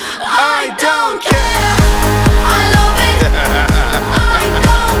bridge. I don't care. I love it. I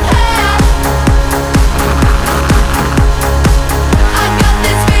don't care. I got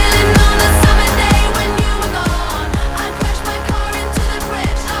this feeling on a summer day when you were gone. I crashed my car into the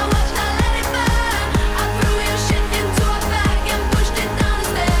bridge. I watched, I let it burn. I threw your shit into a bag and pushed it down the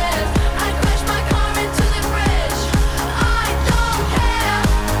stairs. I crashed my car into the bridge. I don't care.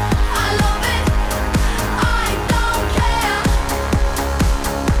 I love it. I don't care.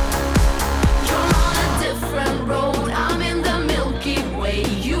 You're on a different road. I'm in the Milky Way.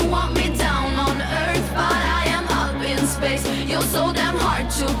 You want me down on Earth, but I am up in space. You're so damn hard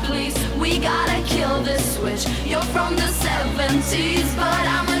to please. We gotta kill this switch. You're from the 70s, but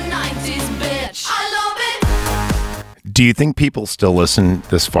I'm a 90s bitch. I love it. Do you think people still listen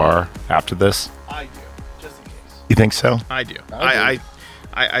this far after this? I do, just in case. You think so? I do. I do.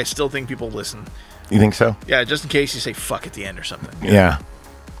 I still think people listen. You think so? Yeah, just in case you say fuck at the end or something. Yeah.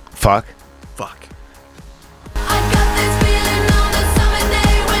 Fuck. Fuck. I got this feeling on a summer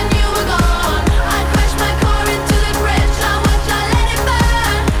day when you were gone. I crashed my car into the bridge. I watched, I let it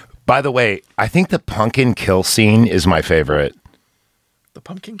burn. By the way, I think the pumpkin kill scene is my favorite. The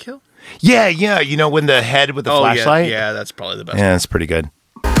pumpkin kill? Yeah. You know, when the head with the flashlight? Yeah, that's probably the best. Yeah, it's pretty good.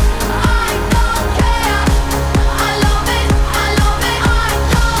 I don't care. I love it. I love it. I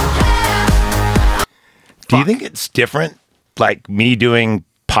don't care. Do you think it's different, like me doing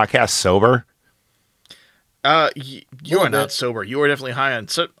podcasts sober? You are not sober. You are definitely high on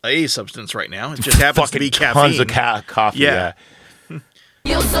a substance right now. It just happens to be caffeine. Tons of coffee. Yeah.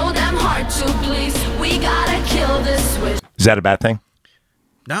 You're so damn hard to please. We gotta kill this switch. Is that a bad thing?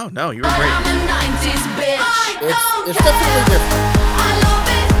 No, you were But great. I'm a 90s bitch. It's definitely different. I love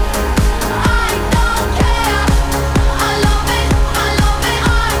it. I don't care. I love it. I love it.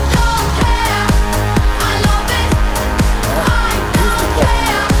 I don't care. I love it. I don't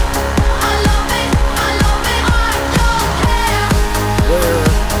care. I love it. I love it. I don't care.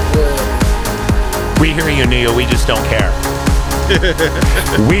 Where We hear you, Neil. We just don't care.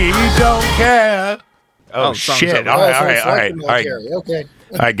 We don't care. Oh, song's shit. over. All Oh, right, so all right, it's all like right, the all right. military. Okay.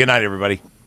 All right, good night, everybody.